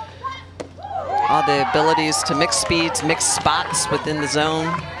on all the abilities to mix speeds, mix spots within the zone.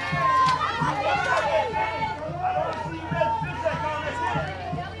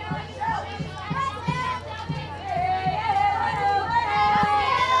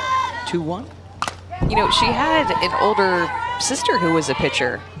 You know, she had an older sister who was a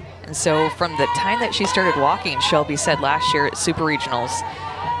pitcher. And so from the time that she started walking, Shelby said last year at Super Regionals,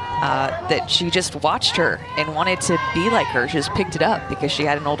 that she just watched her and wanted to be like her. She just picked it up because she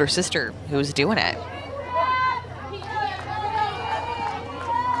had an older sister who was doing it.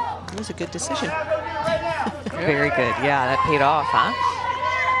 It was a good decision. Very good. Yeah, that paid off, huh?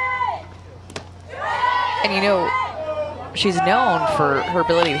 And you know, she's known for her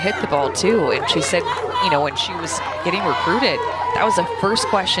ability to hit the ball too. And she said, you know, when she was getting recruited, that was the first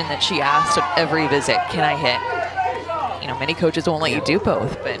question that she asked at every visit: can I hit? You know, many coaches won't let you do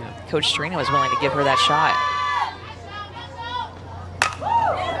both, but Coach Trina was willing to give her that shot.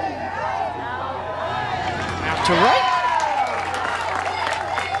 Out to right.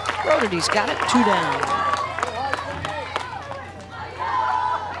 Rodedy's got it, 2 down.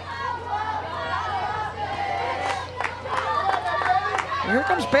 Here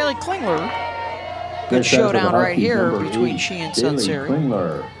comes Bailey Klingler. Good showdown right here between she and Sunseri.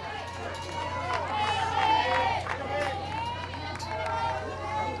 Klingler.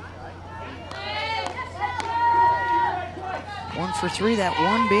 1 for 3, that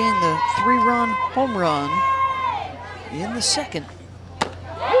one being the 3-run home run in the second.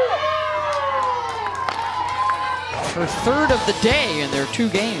 Her third of the day in their 2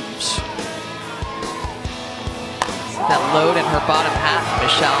 games. That load in her bottom half,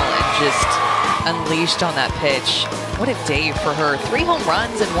 Michelle, and just unleashed on that pitch. What a day for her. 3 home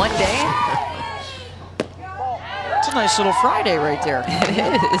runs in 1 day. It's a nice little Friday right there.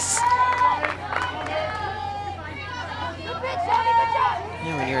 It is. You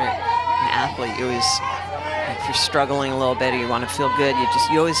know, when you're an athlete, you always, if you're struggling a little bit or you want to feel good,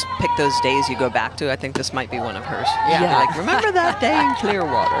 you always pick those days you go back to. I think this might be one of hers. Yeah. You're like, remember that day in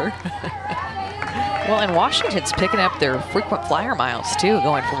Clearwater? Well, and Washington's picking up their frequent flyer miles, too,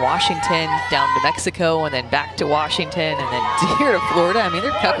 going from Washington down to Mexico and then back to Washington and then here to Florida. I mean,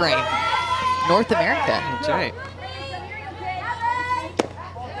 they're covering North America. That's right.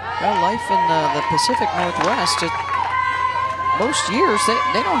 Well, life in the Pacific Northwest, most years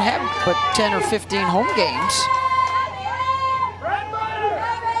they don't have but 10 or 15 home games.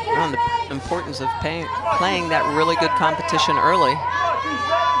 Well, and the importance of playing that really good competition early.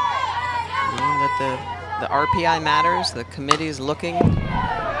 That the RPI matters, the committee is looking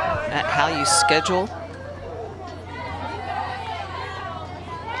at how you schedule.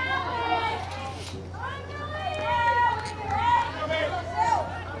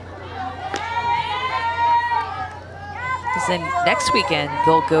 Because then next weekend,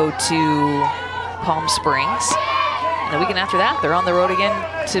 they'll go to Palm Springs. And the weekend after that, they're on the road again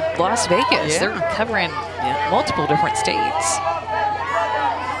to Las Vegas. Yeah. They're covering multiple different states.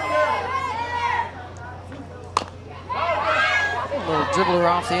 A little dribbler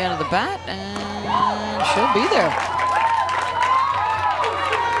off the end of the bat, and she'll be there.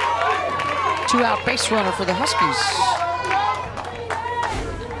 2-out base runner for the Huskies.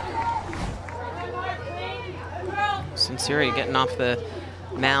 Sinceri getting off the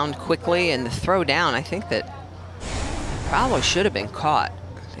mound quickly, and the throw down, I think that probably should have been caught.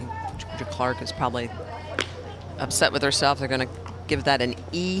 I think Georgia Clark is probably upset with herself. They're going to give that an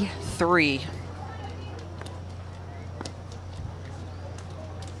E3.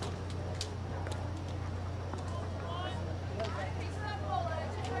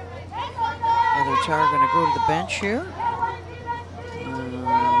 Heather Char going to go to the bench here.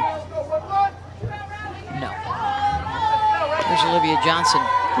 No. There's Olivia Johnson.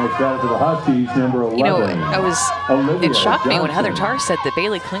 Next batter for the Huskies, number 11. You know, it shocked me when Heather Johnson. Tarr said that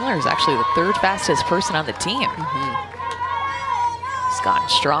Bailey Klingler is actually the 3rd fastest person on the team. She's gotten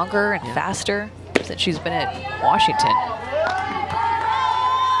stronger and faster since she's been at Washington.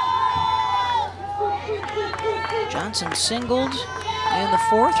 Johnson singled in the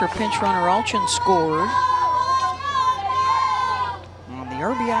 4th. Her pinch runner Alchin scored on the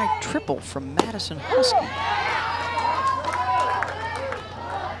RBI triple from Madison Husky.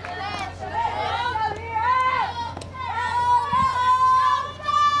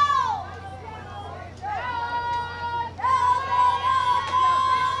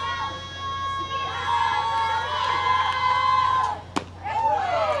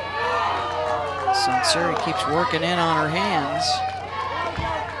 Sinceri keeps working in on her hands.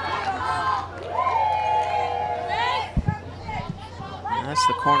 That's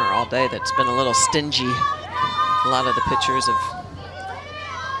the corner all day that's been a little stingy. A lot of the pitchers have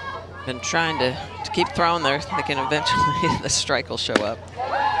been trying to keep throwing there, thinking eventually the strike will show up.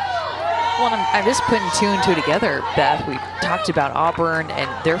 Well, I'm just putting 2 and 2 together, Beth. We talked about Auburn and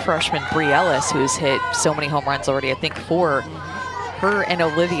their freshman Bree Ellis, who's hit so many home runs already, I think 4. Her and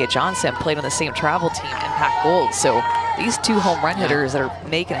Olivia Johnson played on the same travel team, Impact Gold. So these 2 home run hitters that are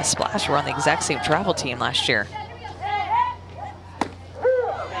making a splash were on the exact same travel team last year.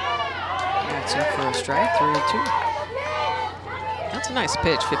 That's it for a strike, 3-2. That's a nice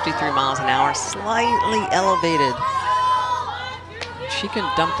pitch, 53 miles an hour, slightly elevated. She can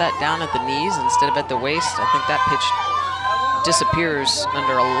dump that down at the knees instead of at the waist. I think that pitch disappears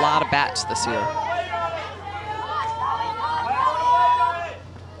under a lot of bats this year.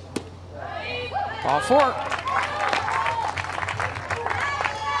 Ball 4.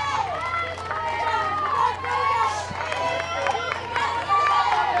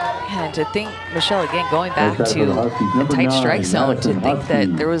 And to think, Michelle, again, going back to tight strike zone, to think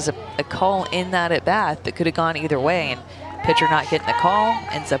that there was a call in that at bat that could have gone either way, and pitcher not getting the call,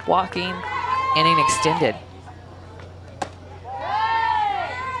 ends up walking, inning extended.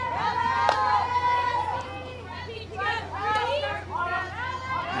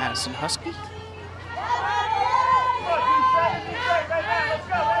 Madison Husky.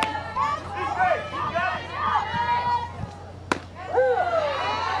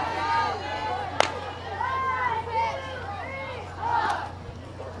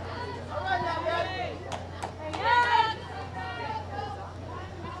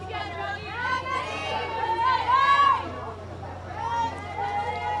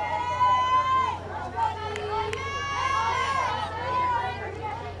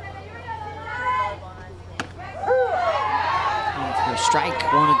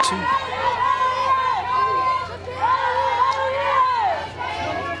 1 and 2.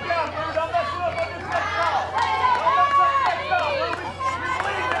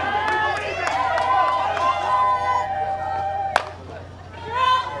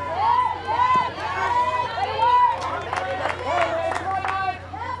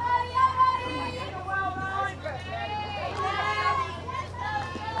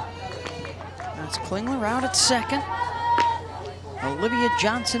 That's Klingler out at second. Olivia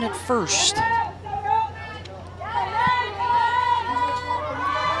Johnson at first.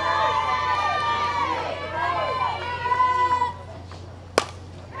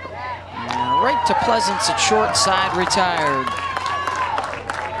 Right to Pleasance at short side, retired.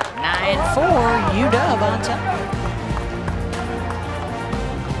 9-4, UW on top.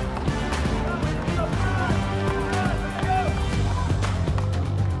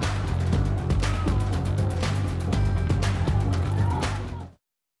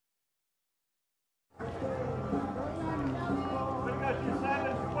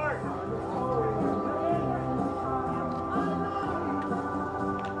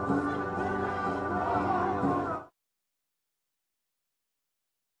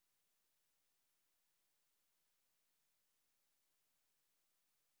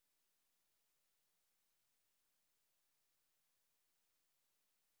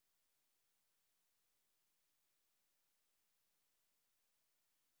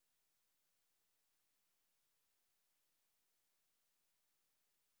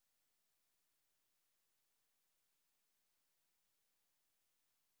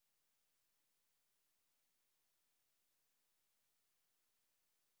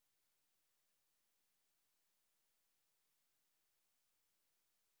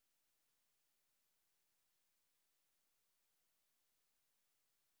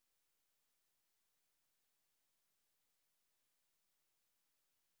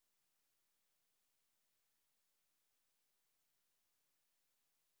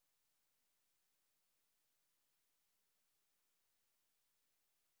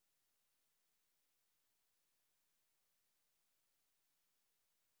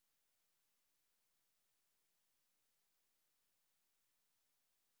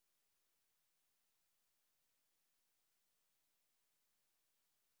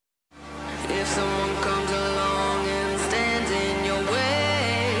 If someone comes along and stands in your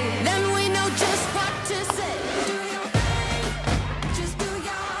way, then we know just what to say. Do your thing, just do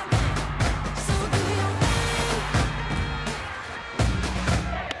your thing. So do your thing.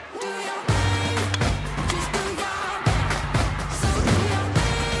 Do your thing, just do your thing. So do your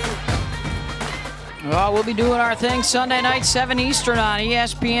thing. Well, we'll be doing our thing Sunday night, 7 Eastern on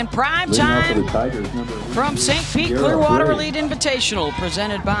ESPN Prime Time. From St. Pete Clearwater Elite Invitational,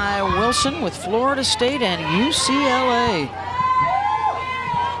 presented by Wilson with Florida State and UCLA.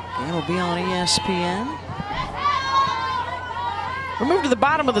 Game will be on ESPN. We'll move to the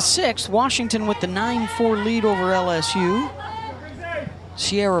bottom of the 6th. Washington with the 9-4 lead over LSU.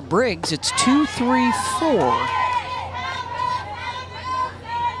 Sierra Briggs, it's 2-3-4.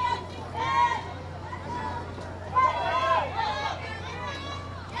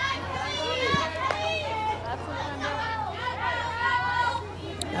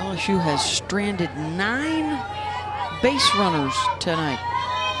 LSU has stranded 9 base runners tonight.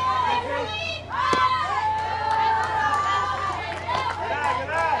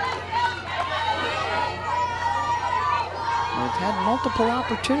 They've had multiple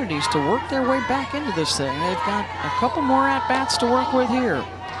opportunities to work their way back into this thing. They've got a couple more at-bats to work with here.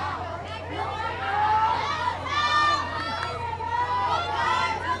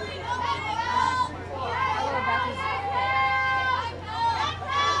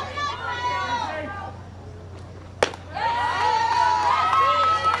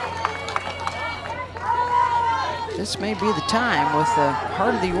 This may be the time with the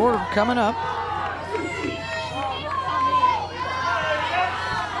heart of the order coming up.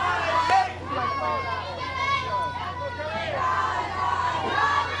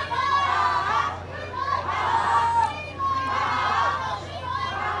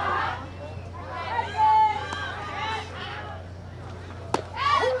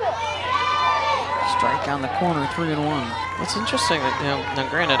 Strike on the corner, 3-1. What's interesting, now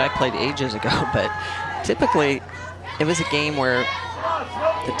granted I played ages ago, but typically it was a game where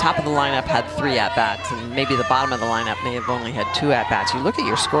the top of the lineup had 3 at-bats and maybe the bottom of the lineup may have only had 2 at-bats. You look at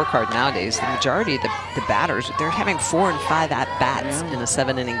your scorecard nowadays, the majority of the batters, they're having 4 and 5 at-bats in a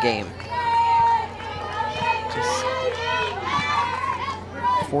 7-inning game. Just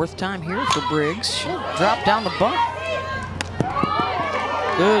 4th time here for Briggs. She'll drop down the bunt.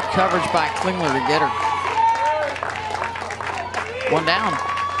 Good coverage by Klingler to get her. One down.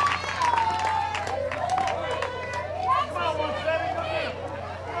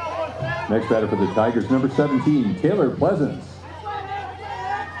 Next batter for the Tigers, number 17, Taylor Pleasance.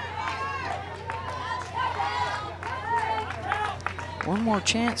 One more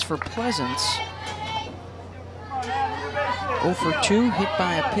chance for Pleasance. 0 for 2, hit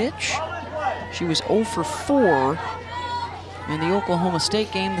by a pitch. She was 0 for 4 in the Oklahoma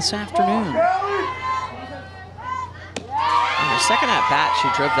State game this afternoon. In her second at bat, she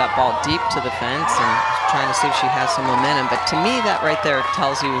drove that ball deep to the fence and trying to see if she has some momentum. But to me, that right there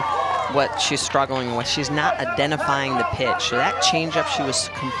tells you what she's struggling with. She's not identifying the pitch. So that changeup, she was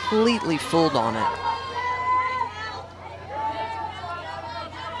completely fooled on it.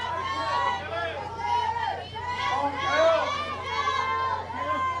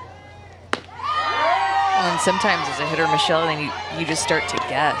 And sometimes as a hitter, Michelle, then you just start to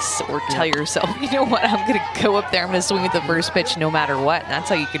guess or tell yourself, you know what, I'm going to go up there, I'm going to swing at the first pitch no matter what. And that's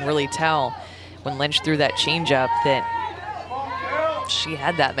how you can really tell when Lynch threw that changeup that she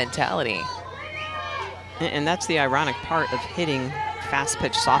had that mentality. And that's the ironic part of hitting fast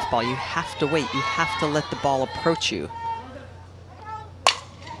pitch softball. You have to wait. You have to let the ball approach you.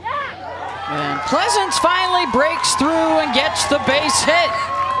 And Pleasance finally breaks through and gets the base hit.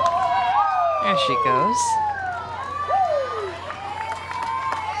 There she goes.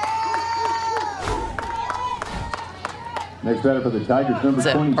 Next batter for the Tigers, number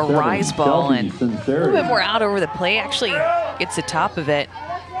 27, a rise ball and Shelby a little Sinceri. bit more out over the plate. Actually gets the top of it.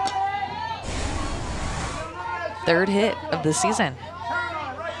 Third hit of the season.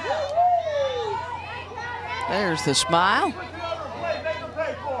 There's the smile.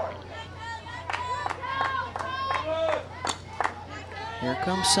 Here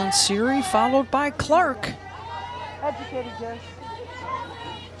comes Sinceri, followed by Clark. Educated, Jess.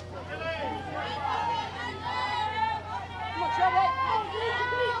 Come on, Shelby.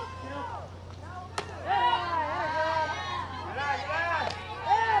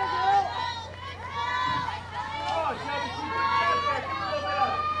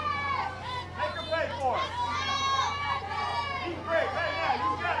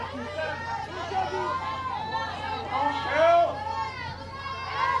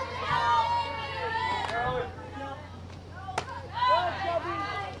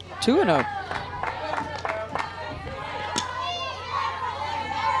 Two and oh.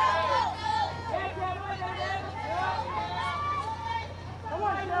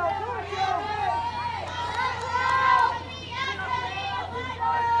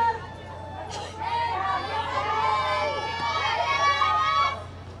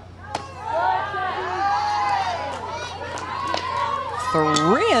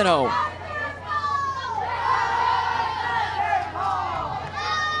 Three and oh.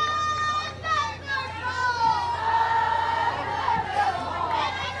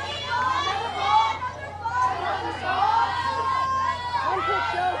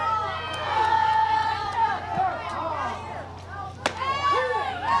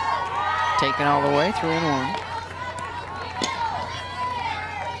 Taken all the way, 3 and 1.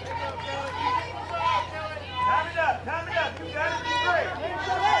 Time it up, time it up. You got it. Be great.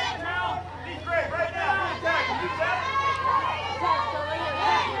 Be great right now. You got it. You got it.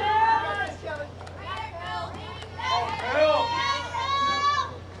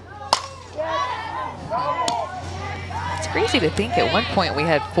 It's crazy to think at one point we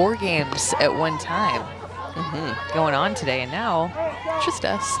had 4 games at one time going on today, and now it's just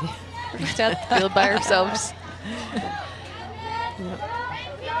us. We're just out the field by ourselves.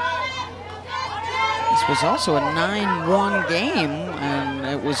 This was also a 9-1 game, and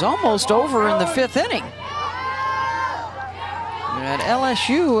it was almost over in the 5th inning. And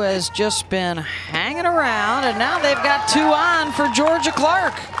LSU has just been hanging around, and now they've got 2 on for Georgia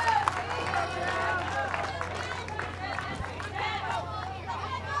Clark.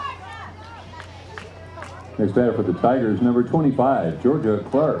 Next batter for the Tigers, number 25, Georgia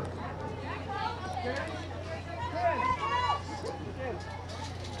Clark.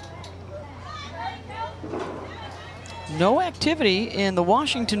 No activity in the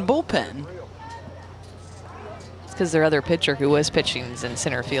Washington bullpen. It's because their other pitcher who was pitching is in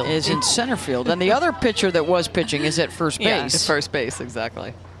center field. Is in center field, and the other pitcher that was pitching is at first base. Yeah, at first base,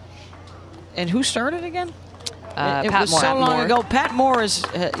 exactly. And who started again? It Pat was Moore. so long ago. Pat Moore is,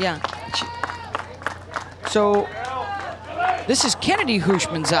 yeah. So this is Kennedy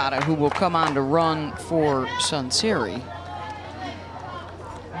Hushmanzada who will come on to run for Sinceri.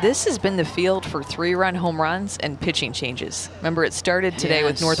 This has been the field for 3-run home runs and pitching changes. Remember, it started today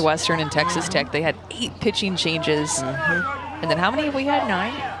with Northwestern and Texas Tech. They had 8 pitching changes. And then how many have we had?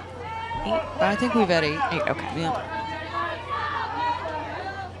 9? 8? I think we've had 8. 8, okay. Yeah.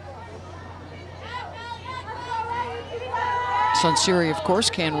 Sunseri, of course,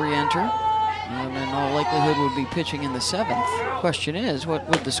 can re-enter, and in all likelihood would be pitching in the 7th. Question is, what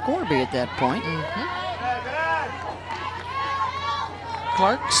would the score be at that point?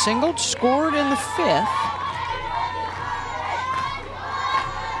 Clark singled, scored in the 5th.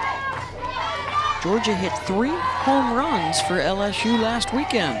 Georgia hit 3 home runs for LSU last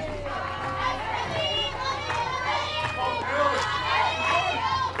weekend.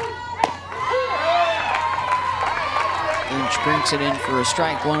 Lynch brings it in for a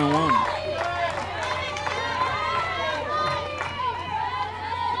strike, 1-1.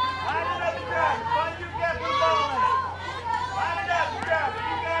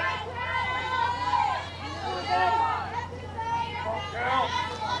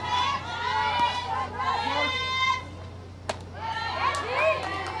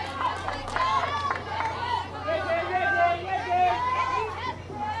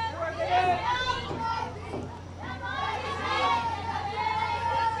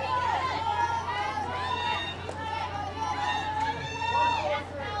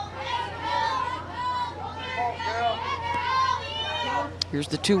 Here's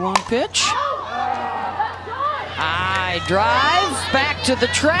the 2-1 pitch. High drive, back to the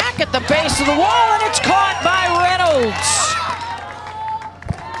track at the base of the wall, and it's caught by Reynolds.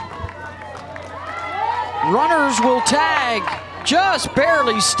 Runners will tag, just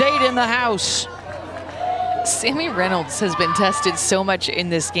barely stayed in the house. Sammy Reynolds has been tested so much in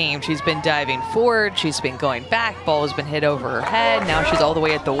this game. She's been diving forward, she's been going back, ball has been hit over her head, now she's all the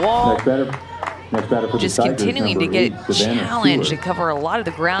way at the wall. Just continuing to get challenged to cover a lot of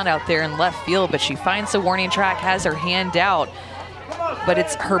the ground out there in left field, but she finds the warning track, has her hand out, but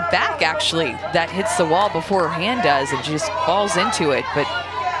it's her back actually that hits the wall before her hand does, and just falls into it, but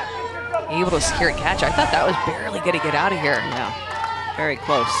able to secure a catch. I thought that was barely going to get out of here. Yeah, very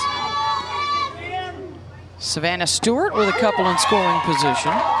close. Savannah Stewart with a couple in scoring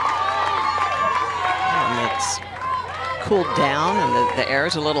position. And it's cooled down, and the air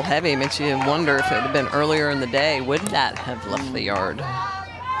is a little heavy. It makes you wonder if it had been earlier in the day, would that have left the yard?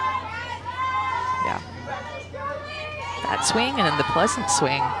 Yeah. That swing and then the pleasant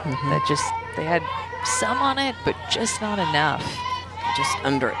swing. That just, they had some on it, but just not enough. Just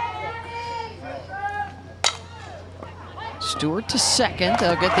under it. Stewart to second.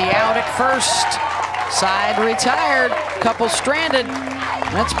 They'll get the out at first. Side retired. Couple stranded.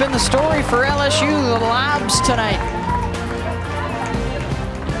 That's been the story for LSU, the Lobs tonight.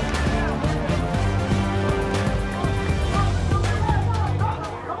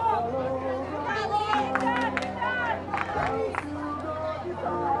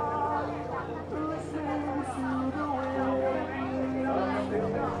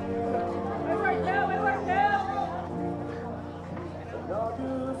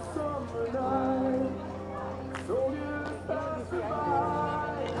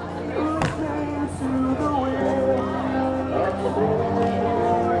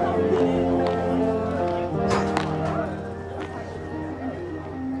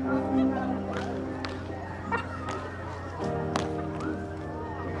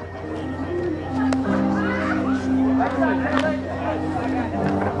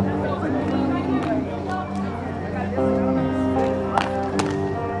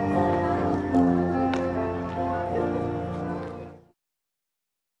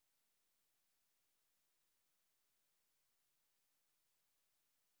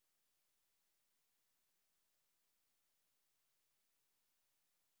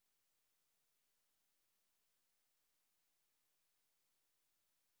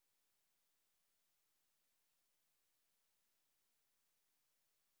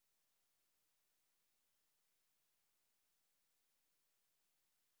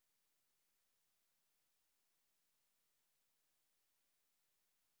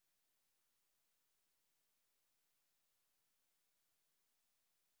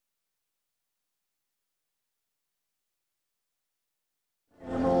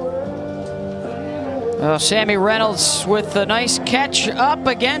 Well, Sammy Reynolds with a nice catch up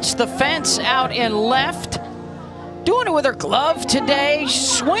against the fence out in left. Doing it with her glove today,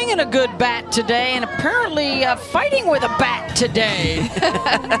 swinging a good bat today, and apparently fighting with a bat today.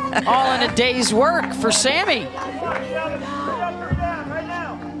 All in a day's work for Sammy.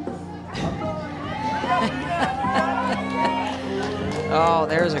 Oh,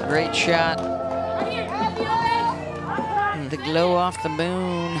 there's a great shot. The glow off the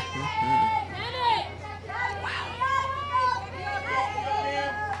moon.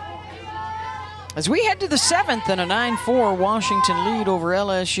 As we head to the 7th and a 9-4 Washington lead over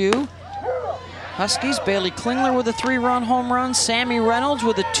LSU. Huskies, Bailey Klingler with a 3-run home run, Sammy Reynolds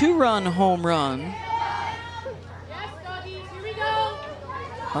with a 2-run home run.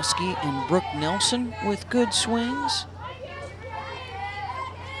 Husky and Brooke Nelson with good swings.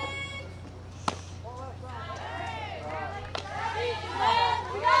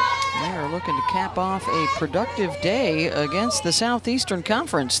 They're looking to cap off a productive day against the Southeastern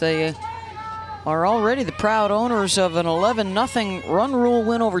Conference. They are already the proud owners of an 11-0 run rule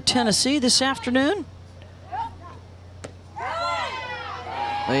win over Tennessee this afternoon.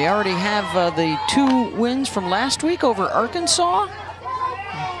 They already have the 2 wins from last week over Arkansas.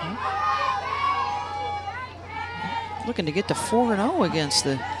 Looking to get to 4-0 against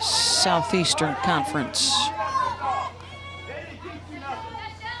the Southeastern Conference.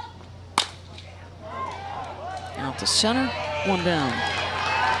 Out to center, 1 down.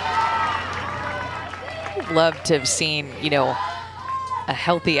 Love to have seen, you know, a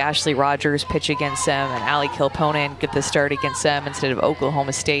healthy Ashley Rogers pitch against them and Allie Kilponen get the start against them instead of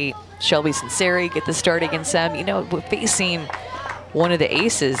Oklahoma State. Shelby Sinceri get the start against them. You know, facing one of the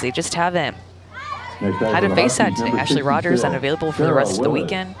aces, they just haven't had to face that today. Ashley Rogers unavailable for the rest of the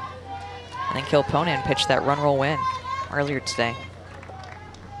weekend. And then Kilponen pitched that run roll win earlier today.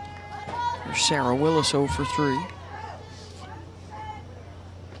 There's Sarah Willis 0 for 3.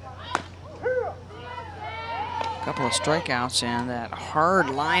 Couple of strikeouts and that hard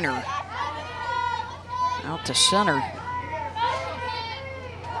liner out to center.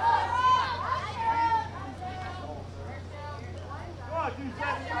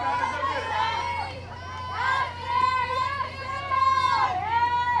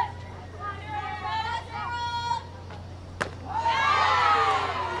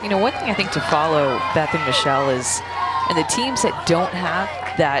 You know, one thing I think to follow Beth and Michelle is, and the teams that don't have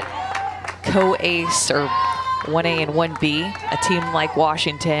that co-ace or 1A and 1B, a team like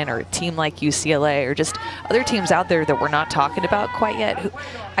Washington or a team like UCLA or just other teams out there that we're not talking about quite yet.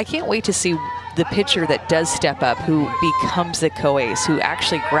 I can't wait to see the pitcher that does step up, who becomes the co-ace, who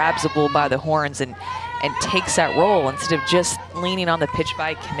actually grabs the bull by the horns and takes that role instead of just leaning on the pitch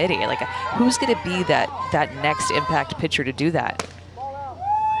by committee. Like, who's going to be that next impact pitcher to do that?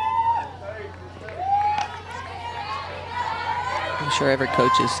 I'm sure every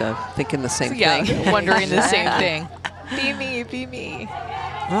coach is thinking the same thing. Wondering the same thing. Be me, be me.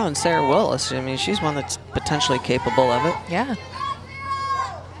 Well, and Sarah Willis, I mean, she's one that's potentially capable of it. Yeah.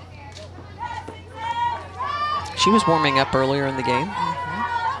 She was warming up earlier in the game.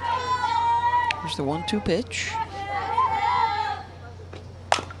 Here's the 1-2 pitch.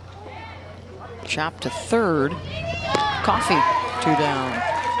 Chop to third. Coffee, 2 down.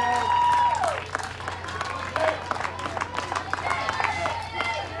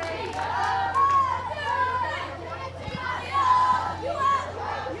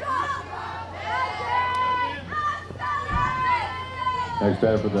 Next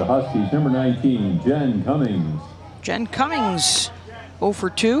batter for the Huskies, number 19, Jen Cummings. Jen Cummings, 0 for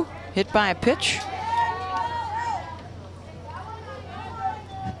 2, hit by a pitch.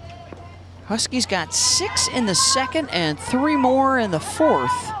 Huskies got 6 in the second and 3 more in the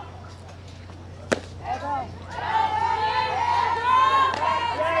fourth.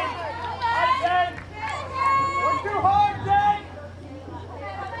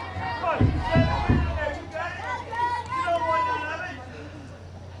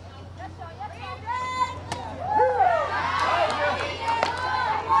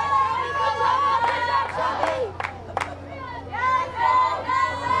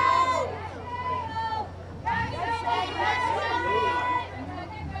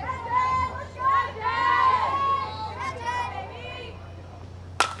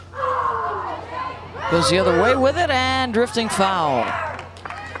 Goes the other way with it and drifting foul.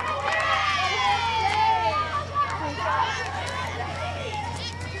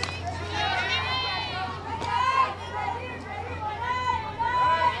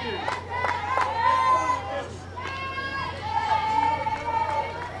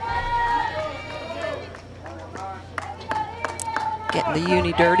 Getting the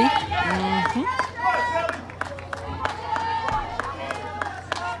uni dirty.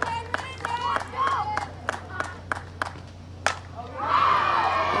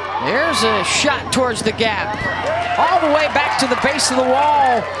 There's a shot towards the gap. All the way back to the base of the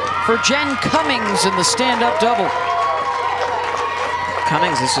wall for Jen Cummings in the stand-up double.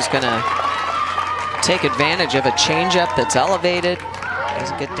 Cummings is just going to take advantage of a changeup that's elevated.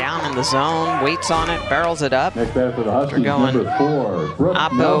 Doesn't get down in the zone, waits on it, barrels it up. Next batter for the Huskies, number 4, Brooke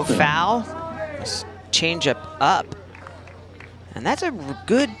Oppo Nelson. foul. Changeup up. And that's a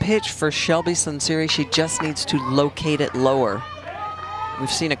good pitch for Shelby Sinceri. She just needs to locate it lower. We've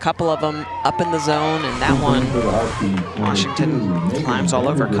seen a couple of them up in the zone, and that one, Washington climbs all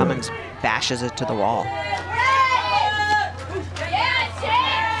over. Cummings bashes it to the wall.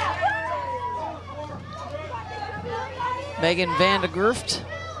 Megan Vandergurft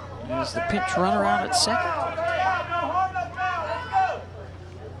is the pinch runner out at second.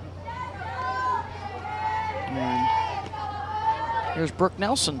 And here's Brooke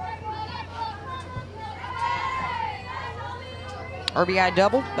Nelson. RBI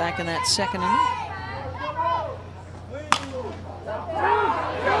double back in that second inning.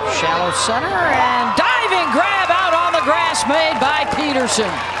 Shallow center and diving grab out on the grass made by Peterson.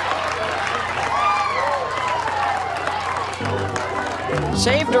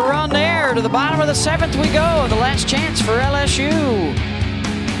 Saved a run there. To the bottom of the seventh we go. The last chance for LSU.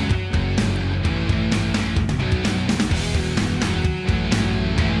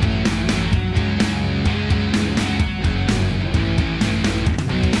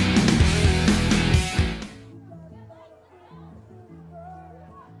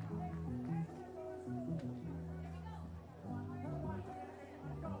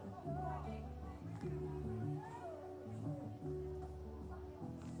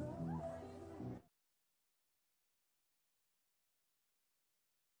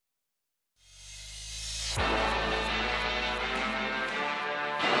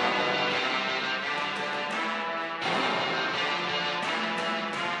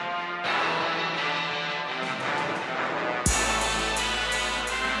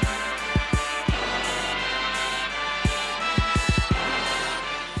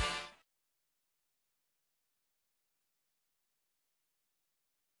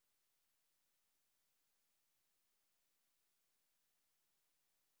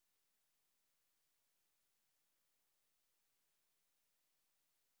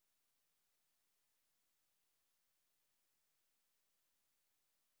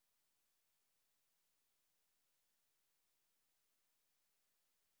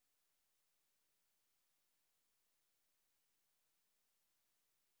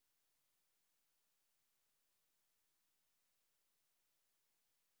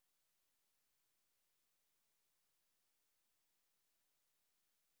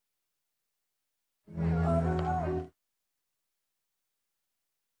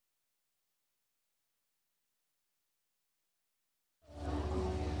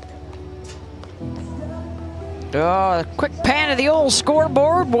 A quick pan of the old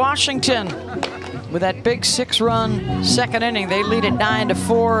scoreboard. Washington with that big 6-run second inning. They lead it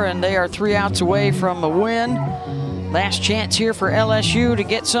 9-4, and they are 3 outs away from a win. Last chance here for LSU to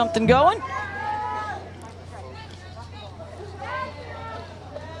get something going.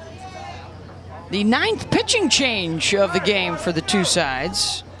 The 9th pitching change of the game for the two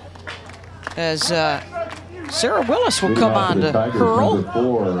sides, as Sarah Willis will come on to hurl. Number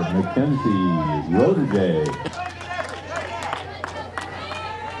 4, Mackenzie Roderday.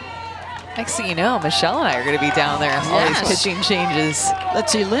 Next thing you know, Michelle and I are going to be down there. All these pitching changes.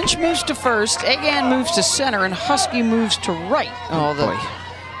 Let's see, Lynch moves to first, Egan moves to center, and Husky moves to right. All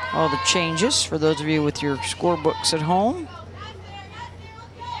the changes for those of you with your scorebooks at home.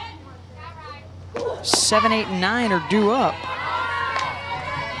 7, 8, and 9 are due up.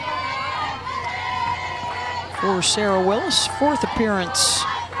 For Sarah Willis, 4th appearance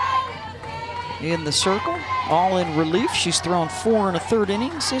in the circle, all in relief. She's thrown 4 1/3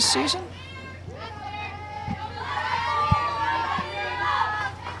 innings this season.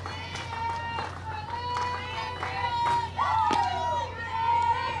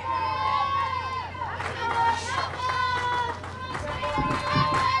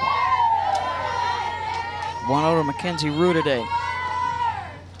 One out of Mackenzie Roderday.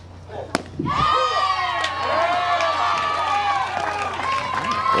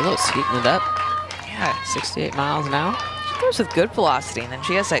 Willows heating it up. Yeah, 68 miles an hour. She throws with good velocity, and then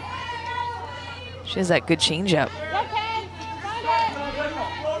she has that good changeup.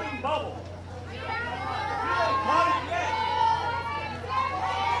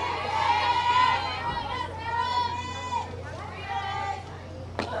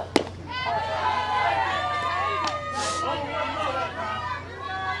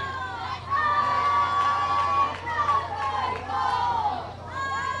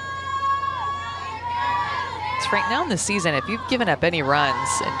 Right now in the season, if you've given up any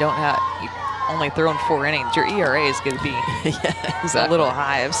runs and you've only thrown 4 innings, your ERA is going to be a little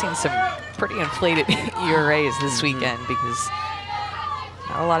high. I've seen some pretty inflated ERAs this weekend because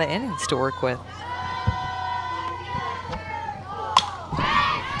not a lot of innings to work with.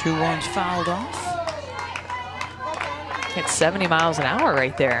 2 1s fouled off. Hit 70 miles an hour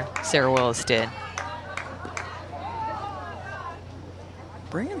right there, Sarah Willis did.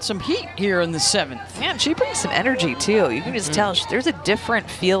 Bringing some heat here in the 7th. Yeah, she brings some energy too. You can just tell there's a different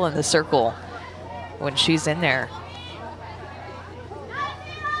feel in the circle when she's in there.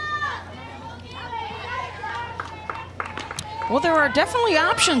 Well, there are definitely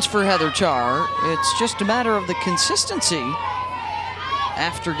options for Heather Char. It's just a matter of the consistency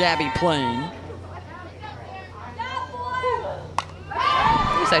after Gabby playing.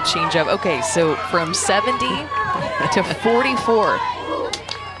 Here's that changeup. Okay, so from 70 to 44,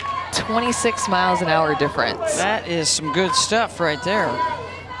 26 miles an hour difference. That is some good stuff right there.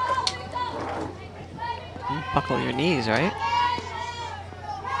 Buckle your knees, right?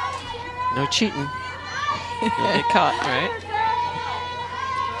 No cheating. You'll get caught, right?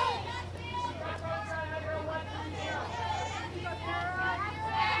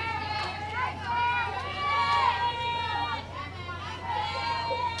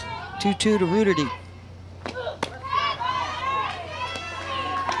 Two-two to Rudity.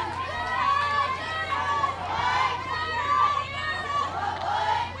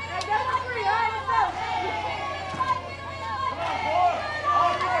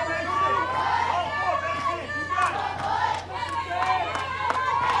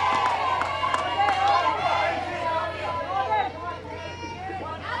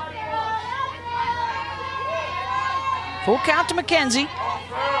 Full count to McKenzie.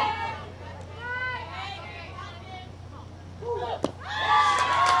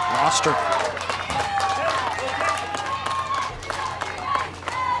 Lost her.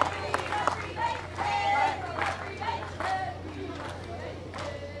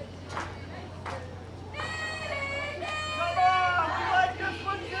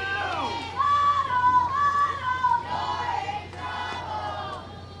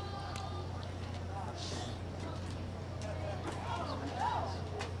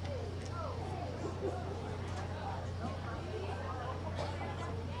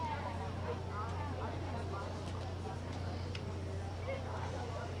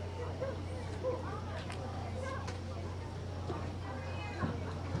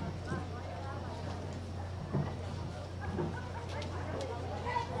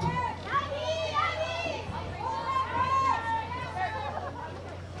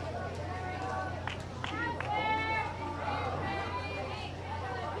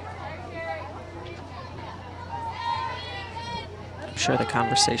 I'm sure the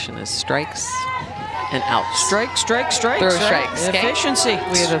conversation is strikes and outs. Strike, strike, strike. Throw strikes. Okay. Efficiency.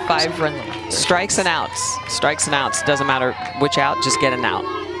 We have a 5-run limit. Strikes and outs. Strikes and outs. Doesn't matter which out, just get an out.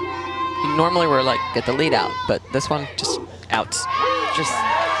 Normally we're like, get the lead out, but this one, just outs. Just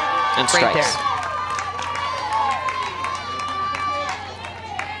And right strikes. there.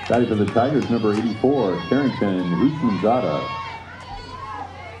 Batting for the Tigers, number 84, Carrington Hushmanzada.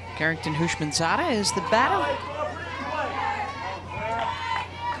 Carrington Hushmanzada is the batter.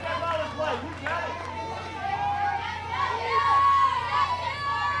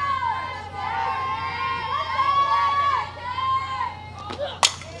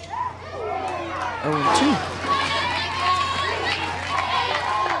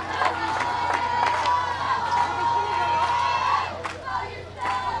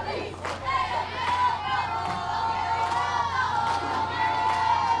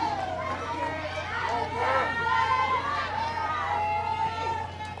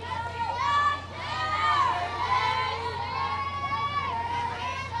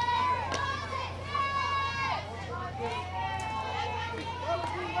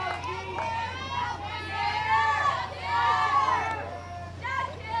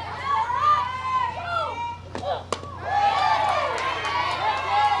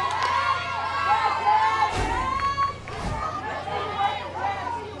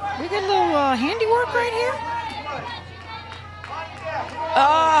 We got a little handiwork right here.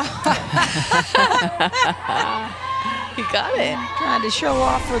 You got it. Trying to show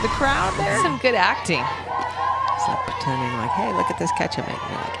off for the crowd there. Some good acting. It's like pretending like, hey, look at this catch I made.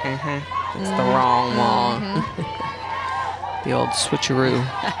 You're like, it's the wrong one. The old switcheroo.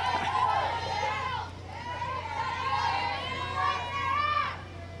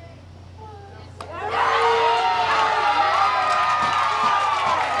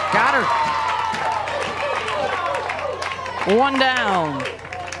 Got her. One down.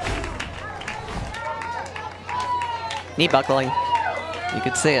 Knee buckling. You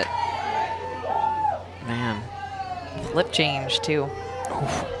could see it. Man. Flip change, too.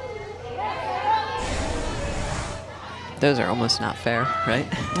 Those are almost not fair, right?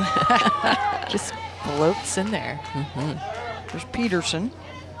 Just floats in there. There's Peterson.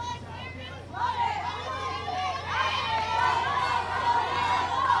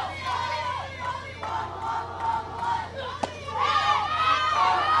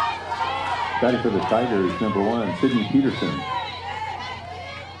 Batting for the Tigers, number 1, Sydney Peterson.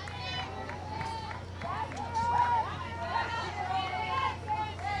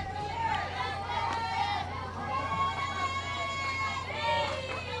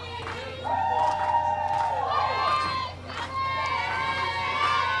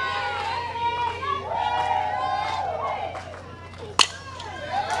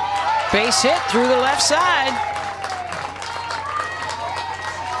 Base hit through the left side.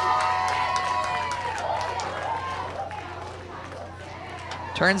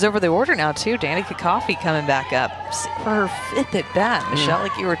 Turns over the order now, too. Danica Coffey coming back up for her 5th at bat. Michelle,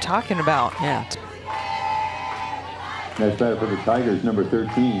 like you were talking about. Yeah. Next batter for the Tigers, number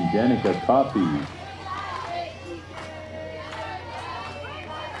 13, Danica Coffey.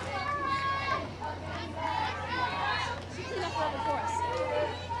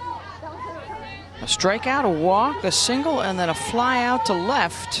 A strikeout, a walk, a single, and then a fly out to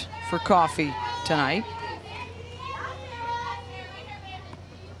left for Coffey tonight.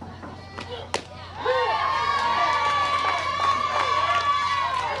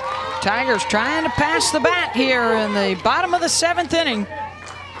 Tigers trying to pass the bat here in the bottom of the 7th inning.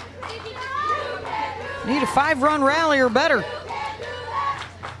 Need a 5-run rally or better.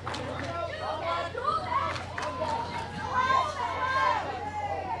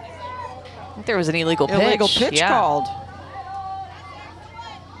 I think there was an illegal pitch. Illegal pitch called.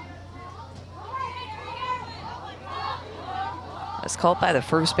 It was called by the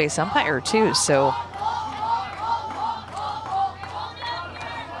first base umpire, too, so.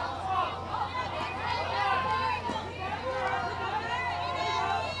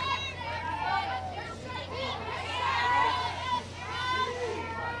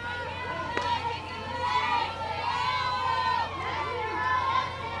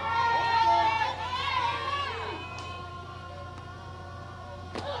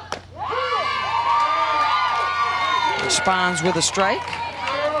 Responds with a strike.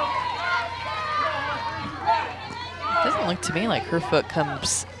 Doesn't look to me like her foot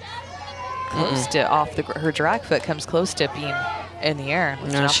comes close to off the, her drag foot comes close to being in the air,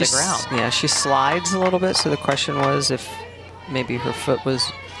 lifting off the ground. Yeah, she slides a little bit, so the question was if maybe her foot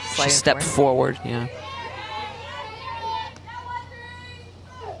was, she stepped forward, yeah.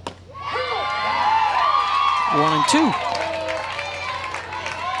 One and two.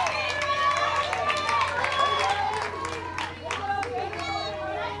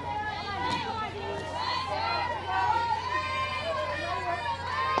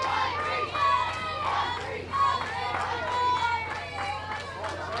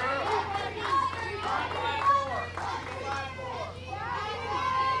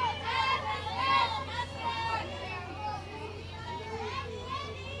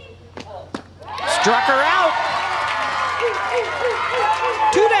 Struck her out.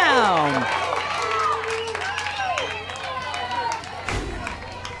 2 down.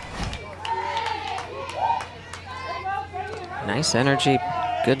 Nice energy,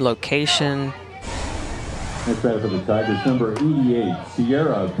 good location. Next batter for the Tigers, number 88,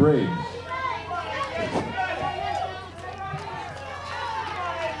 Sierra Briggs.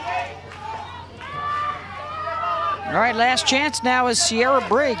 All right, last chance now is Sierra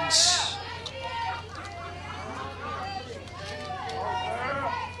Briggs.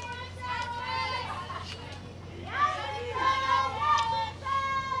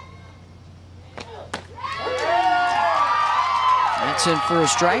 That's in for a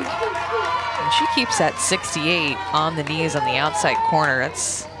strike. And she keeps that 68 on the knees on the outside corner.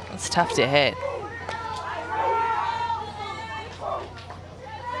 That's tough to hit.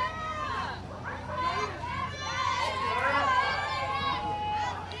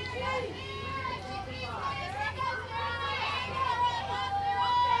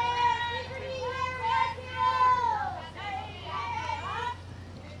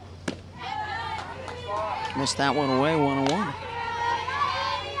 Missed that one away, 1-1.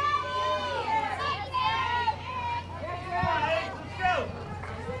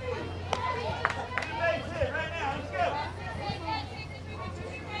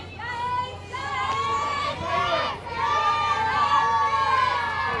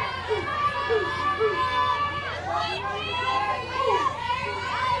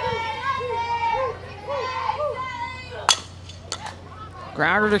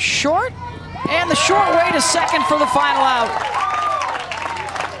 Grounder to short, and the short way to second for the final out.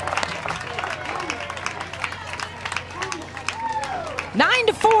 Nine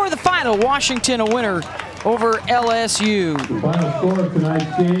to 4, the final. Washington a winner over LSU. The final score of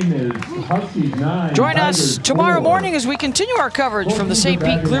tonight's game is Huskies 9. Join us tomorrow morning as we continue our coverage from the St.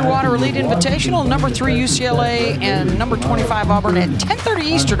 Pete Clearwater Elite Invitational, number 3 UCLA and number 25 Auburn at 10:30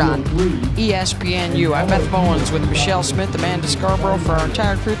 Eastern on ESPNU. I'm Beth Bowens with Michelle Smith, Amanda Scarborough for our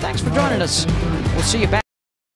entire crew. Thanks for joining us. We'll see you back